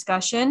this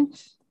discussion,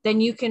 then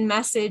you can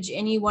message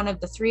any one of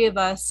the three of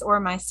us or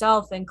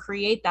myself and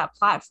create that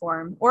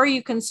platform. Or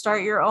you can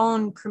start your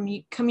own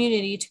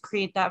community to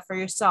create that for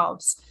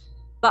yourselves.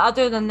 But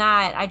other than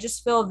that, I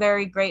just feel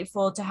very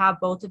grateful to have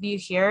both of you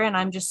here. And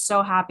I'm just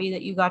so happy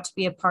that you got to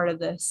be a part of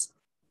this.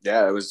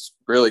 Yeah, it was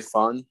really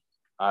fun.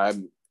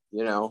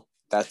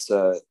 That's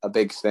a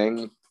big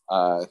thing.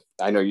 I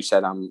know you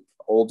said I'm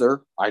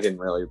older. I didn't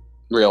really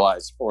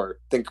realize or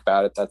think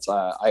about it.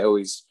 I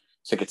always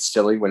think it's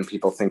silly when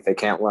people think they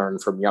can't learn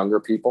from younger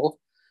people,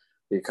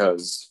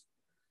 because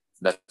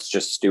that's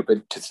just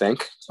stupid to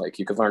think. Like,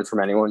 you could learn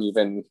from anyone,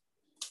 even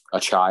a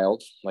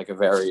child. Like a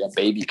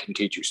baby can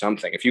teach you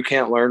something. If you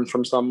can't learn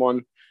from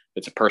someone,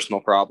 it's a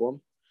personal problem.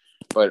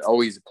 But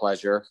always a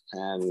pleasure,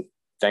 and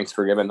thanks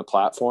for giving the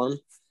platform.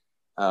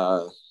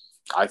 I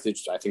think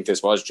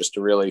this was just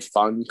a really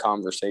fun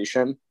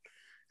conversation,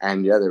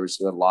 and yeah, there was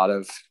a lot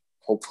of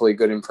hopefully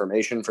good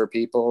information for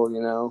people.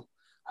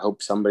 I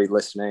hope somebody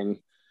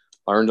listening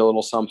learned a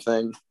little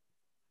something.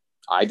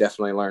 I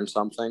definitely learned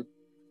something,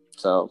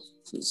 so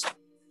I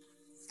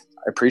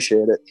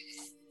appreciate it.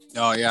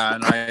 Oh yeah,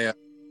 and I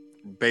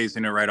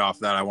basing it right off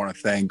that, I want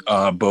to thank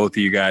both of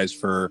you guys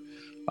for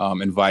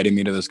inviting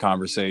me to this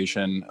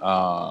conversation.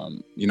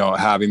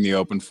 Having the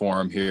open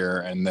forum here,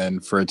 and then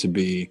for it to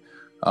be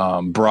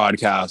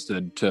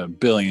broadcasted to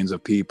billions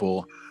of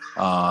people,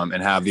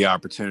 and have the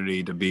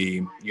opportunity to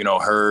be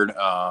heard.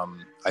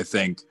 I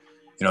think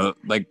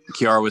like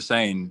Kiara was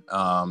saying,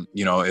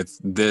 if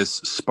this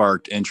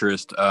sparked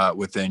interest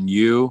within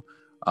you,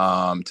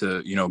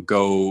 to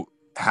go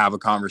have a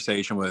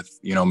conversation with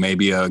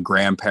maybe a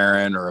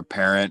grandparent or a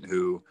parent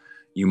who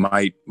you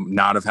might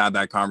not have had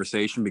that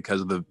conversation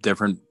because of the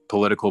different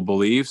political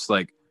beliefs,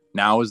 like,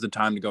 now is the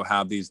time to go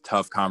have these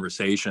tough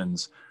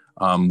conversations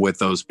with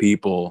those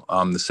people,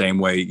 the same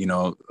way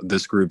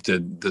this group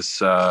did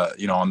this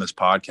on this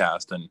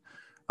podcast. And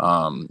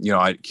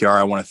Kiara,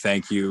 I want to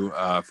thank you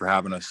for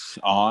having us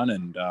on,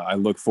 and I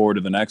look forward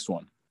to the next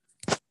one.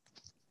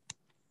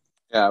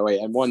 Yeah,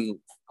 wait, and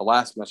a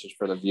last message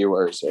for the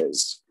viewers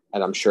is,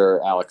 and I'm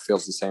sure Alec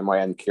feels the same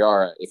way, and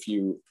Kiara, if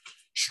you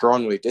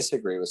strongly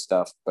disagree with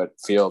stuff but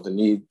feel the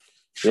need,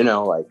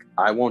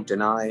 I won't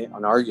deny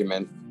an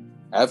argument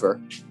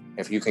ever.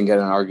 If you can get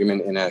an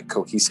argument in a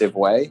cohesive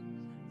way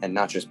and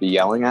not just be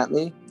yelling at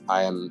me,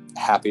 I am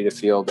happy to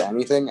field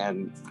anything,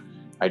 and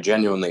I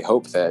genuinely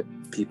hope that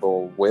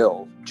people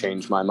will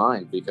change my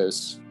mind,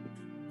 because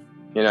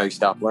you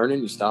stop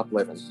learning, you stop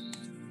living.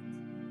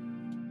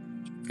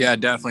 Yeah,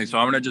 definitely. So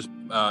I'm going to just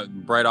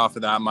right off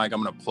of that, Mike,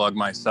 I'm going to plug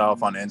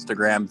myself on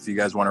Instagram. If you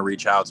guys want to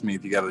reach out to me,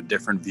 if you have a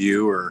different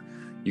view or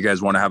you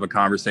guys want to have a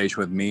conversation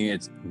with me,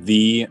 it's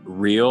The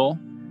Real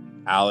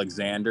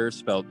Alexander,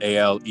 spelled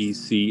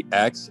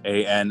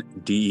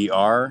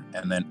ALECXANDER,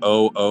 and then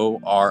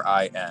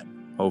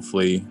OORIN.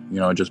 Hopefully,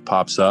 it just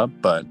pops up.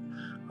 But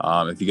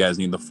if you guys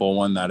need the full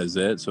one, that is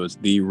it. So it's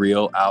The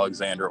Real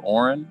Alexander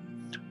Oren.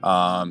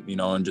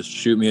 And just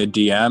shoot me a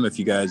DM if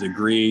you guys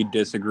agreed,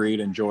 disagreed,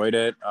 enjoyed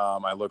it.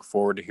 I look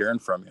forward to hearing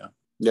from you.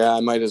 Yeah,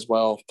 I might as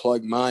well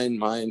plug mine.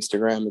 My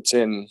Instagram, it's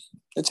in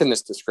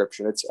this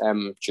description. It's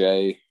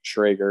MJ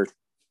Schrager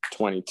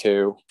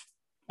 22,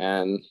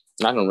 and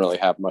I don't really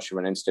have much of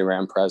an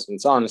Instagram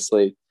presence.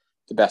 Honestly,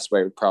 the best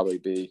way would probably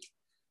be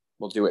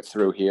we'll do it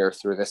through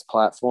this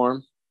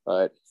platform.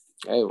 But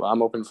hey,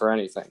 I'm open for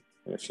anything.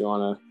 If you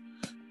want to,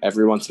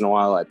 every once in a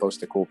while, I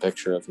post a cool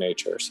picture of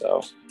nature.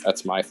 So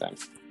that's my thing.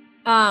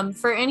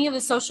 For any of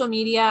the social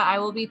media, I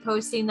will be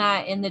posting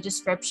that in the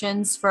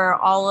descriptions for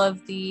all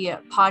of the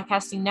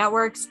podcasting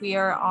networks. We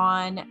are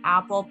on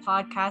Apple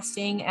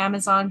Podcasting,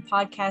 Amazon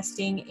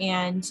Podcasting,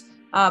 and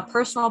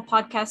personal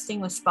podcasting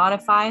with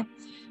Spotify.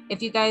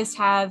 If you guys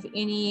have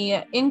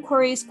any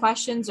inquiries,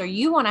 questions, or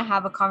you want to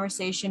have a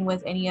conversation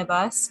with any of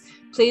us,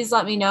 please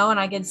let me know and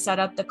I can set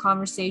up the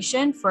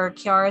conversation for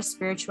Kiara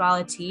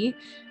Spirituality.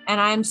 And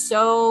I'm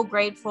so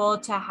grateful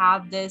to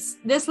have this.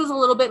 This was a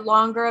little bit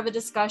longer of a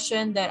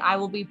discussion that I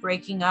will be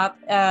breaking up.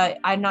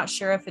 I'm not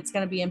sure if it's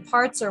going to be in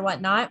parts or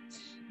whatnot,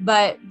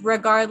 but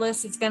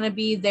regardless, it's going to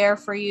be there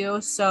for you.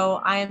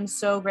 So I am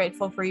so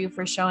grateful for you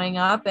for showing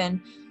up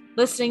and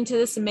listening to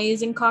this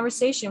amazing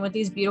conversation with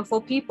these beautiful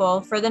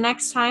people. For the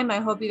next time, I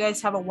hope you guys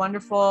have a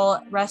wonderful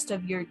rest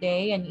of your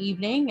day and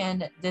evening.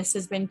 And this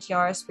has been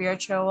Kiara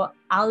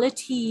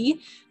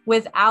Spirituality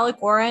with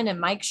Alec Oren and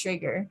Mike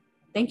Schrager.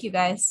 Thank you,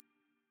 guys.